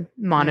lifeguard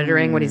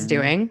monitoring what he's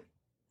doing.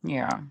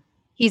 Yeah.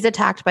 He's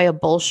attacked by a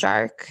bull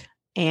shark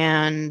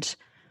and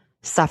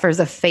suffers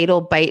a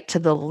fatal bite to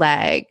the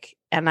leg.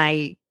 And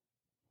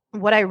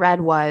what I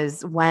read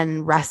was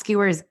when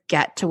rescuers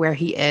get to where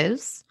he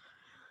is,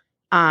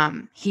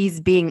 he's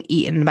being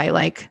eaten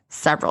by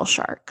several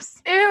sharks.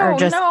 Ew, or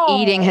just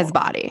eating his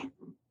body.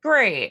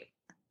 Great.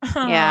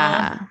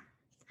 Yeah.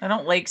 I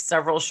don't like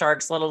several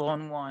sharks, let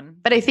alone one.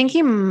 But I think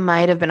he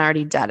might have been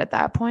already dead at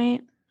that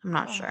point. I'm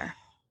not sure.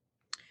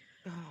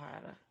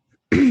 God.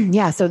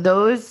 Yeah. So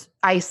those,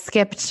 I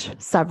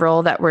skipped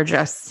several that were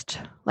just,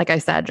 like I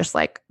said, just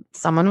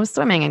someone was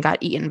swimming and got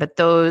eaten. But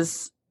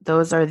those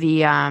are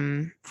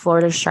the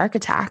Florida shark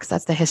attacks.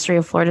 That's the history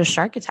of Florida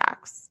shark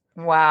attacks.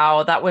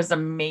 Wow, that was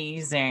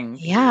amazing.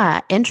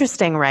 Yeah,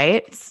 interesting,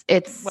 right?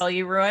 It's well,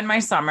 you ruined my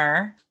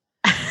summer.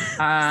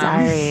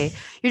 Sorry.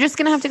 You're just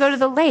going to have to go to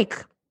the lake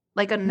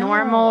like a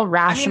normal,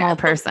 rational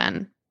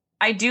person.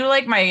 I do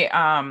like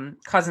my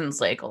cousin's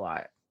lake a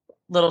lot.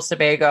 Little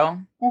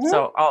Sebago. Mm-hmm.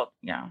 So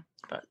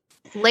but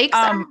lakes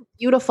are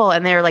beautiful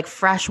and they're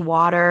fresh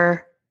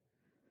water.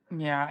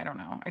 Yeah, I don't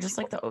know. I just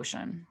like the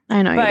ocean.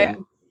 I know you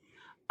do.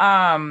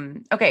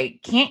 Okay,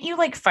 can't you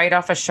fight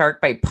off a shark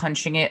by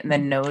punching it in the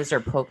nose or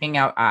poking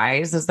out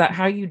eyes? Is that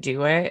how you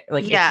do it?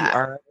 If you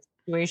are in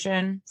a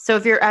situation? So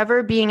if you're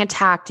ever being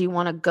attacked, you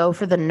want to go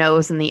for the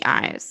nose and the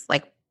eyes,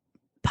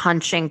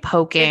 punching,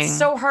 poking. It's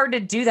so hard to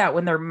do that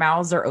when their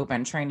mouths are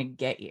open trying to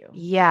get you.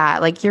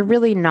 Yeah, you're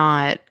really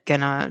not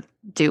gonna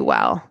do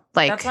well.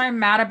 That's why I'm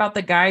mad about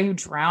the guy who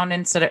drowned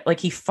instead of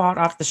he fought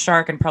off the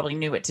shark and probably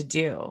knew what to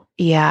do.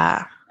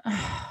 Yeah.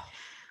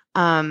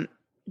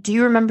 Do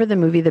you remember the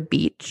movie The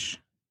Beach?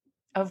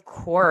 Of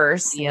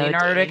course.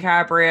 Leonardo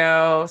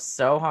DiCaprio,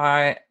 so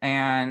hot.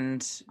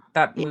 And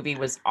that movie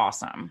was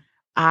awesome.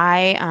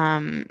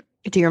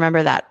 Do you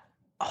remember that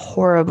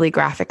horribly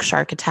graphic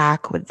shark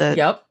attack with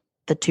the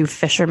two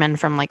fishermen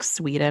from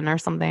Sweden or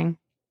something?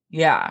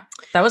 Yeah.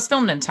 That was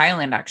filmed in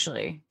Thailand,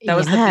 actually. That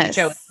was the beach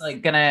I was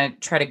gonna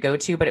try to go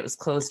to, but it was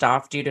closed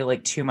off due to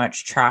too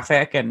much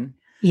traffic and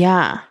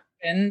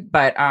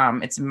but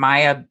it's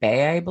Maya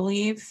Bay, I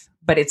believe.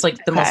 But it's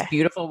the most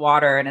beautiful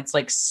water and it's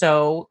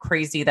so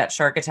crazy that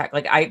shark attack.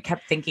 I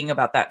kept thinking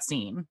about that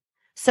scene.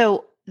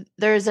 So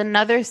there's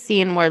another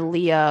scene where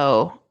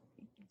Leo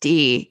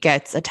D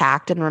gets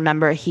attacked and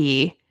remember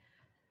he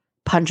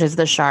punches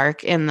the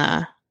shark in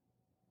the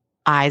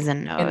eyes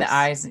and nose. In the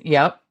eyes,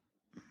 yep.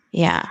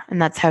 Yeah,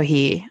 and that's how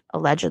he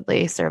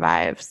allegedly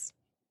survives.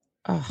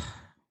 Ugh.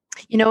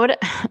 You know what?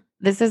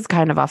 this is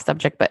kind of off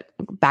subject, but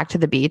back to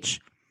the beach.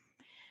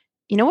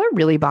 You know what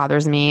really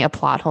bothers me? A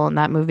plot hole in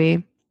that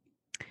movie.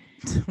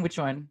 Which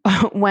one?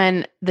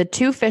 When the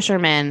two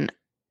fishermen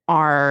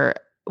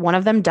one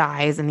of them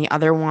dies and the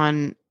other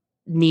one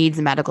needs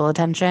medical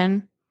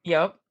attention.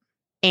 Yep.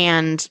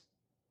 And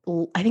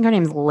I think her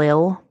name's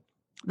Lil,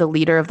 the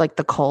leader of like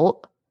the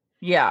cult.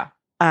 Yeah.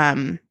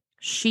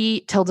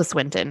 Tilda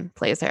Swinton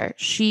plays her.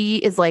 She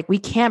is like, we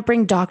can't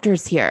bring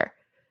doctors here.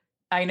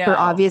 I know. For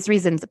obvious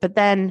reasons. But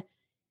then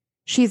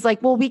she's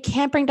like, well, we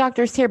can't bring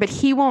doctors here, but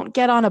he won't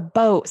get on a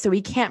boat, so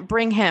we can't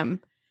bring him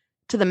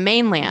to the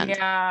mainland.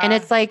 Yeah. And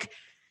it's like,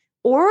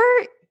 or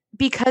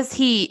because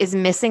he is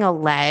missing a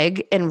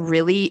leg and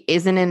really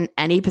isn't in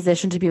any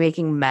position to be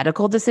making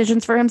medical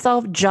decisions for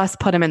himself, just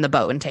put him in the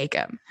boat and take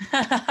him.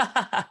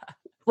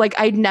 Like,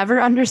 I never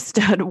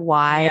understood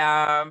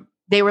why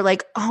they were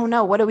like, oh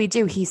no, what do we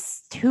do?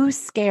 He's too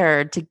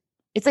scared to.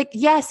 It's like,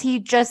 yes, he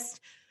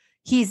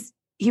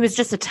was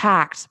just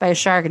attacked by a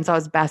shark and saw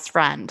his best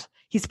friend.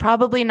 He's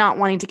probably not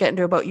wanting to get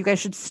into a boat. You guys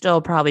should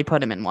still probably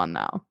put him in one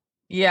though.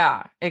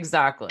 Yeah,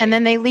 exactly. And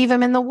then they leave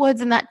him in the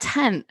woods in that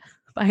tent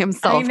by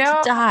himself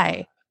to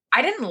die.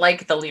 I didn't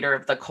like the leader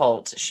of the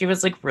cult. She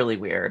was like really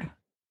weird.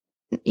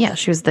 Yeah,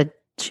 she was the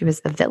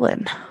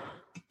villain.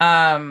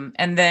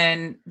 And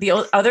then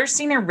the other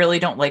scene I really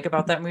don't like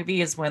about that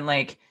movie is when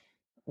like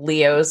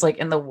Leo's like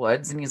in the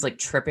woods and he's like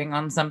tripping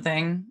on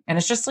something, and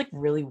it's just like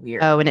really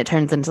weird. Oh, and it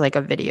turns into like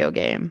a video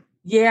game.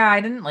 Yeah,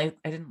 I didn't like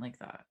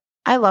that.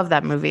 I love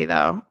that movie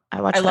though. I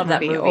love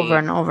that movie over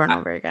and over and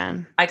over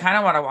again. I kind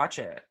of want to watch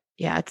it.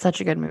 Yeah, it's such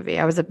a good movie.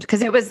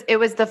 Because it was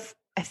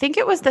I think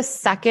it was the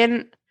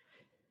second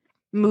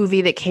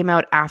movie that came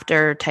out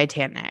after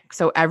Titanic.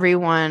 So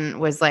everyone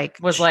was like,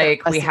 we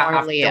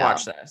have to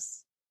watch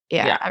this.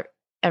 Yeah.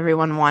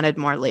 Everyone wanted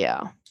more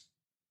Leo.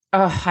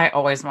 Oh, I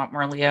always want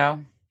more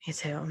Leo. Me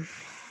too.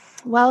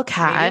 Well,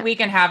 Kat, maybe we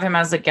can have him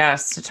as a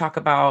guest to talk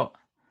about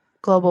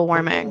global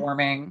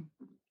warming.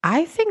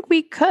 I think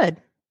we could.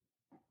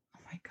 Oh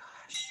my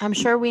gosh. I'm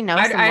sure we know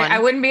someone. I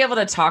wouldn't be able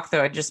to talk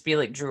though. I'd just be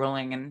like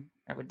drooling and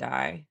I would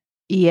die.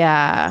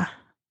 Yeah.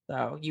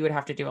 So you would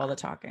have to do all the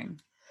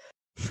talking.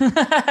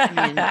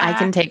 I mean,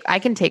 I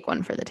can take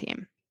one for the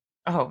team.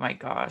 Oh my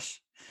gosh.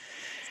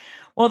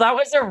 Well, that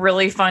was a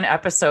really fun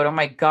episode. Oh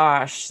my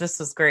gosh. This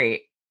was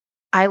great.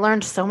 I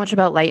learned so much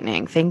about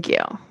lightning. Thank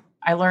you.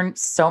 I learned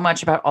so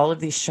much about all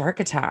of these shark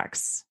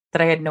attacks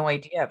that I had no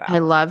idea about. I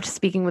loved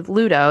speaking with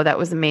Ludo. That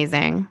was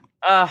amazing.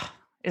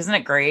 Isn't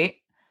it great?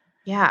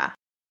 Yeah.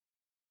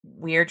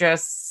 We're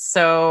just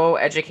so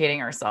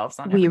educating ourselves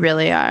on it. We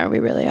really are. We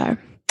really are.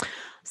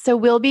 So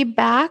we'll be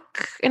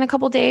back in a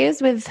couple days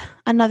with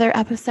another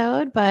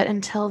episode. But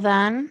until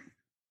then,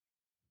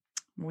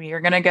 we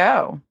are going to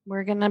go.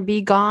 We're going to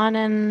be gone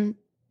and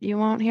you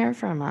won't hear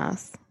from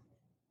us.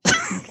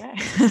 Okay.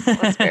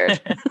 That's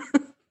weird.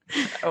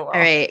 Oh, wow. All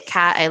right,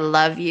 Kat, I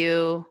love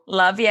you.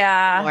 Love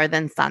ya. More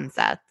than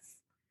sunsets.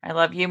 I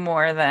love you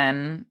more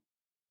than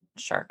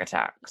shark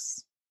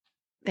attacks.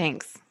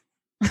 Thanks.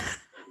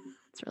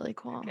 It's really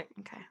cool.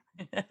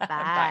 Okay.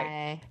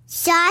 Bye.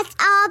 Shots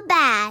are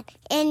bad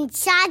and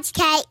shots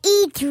can't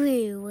eat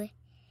through.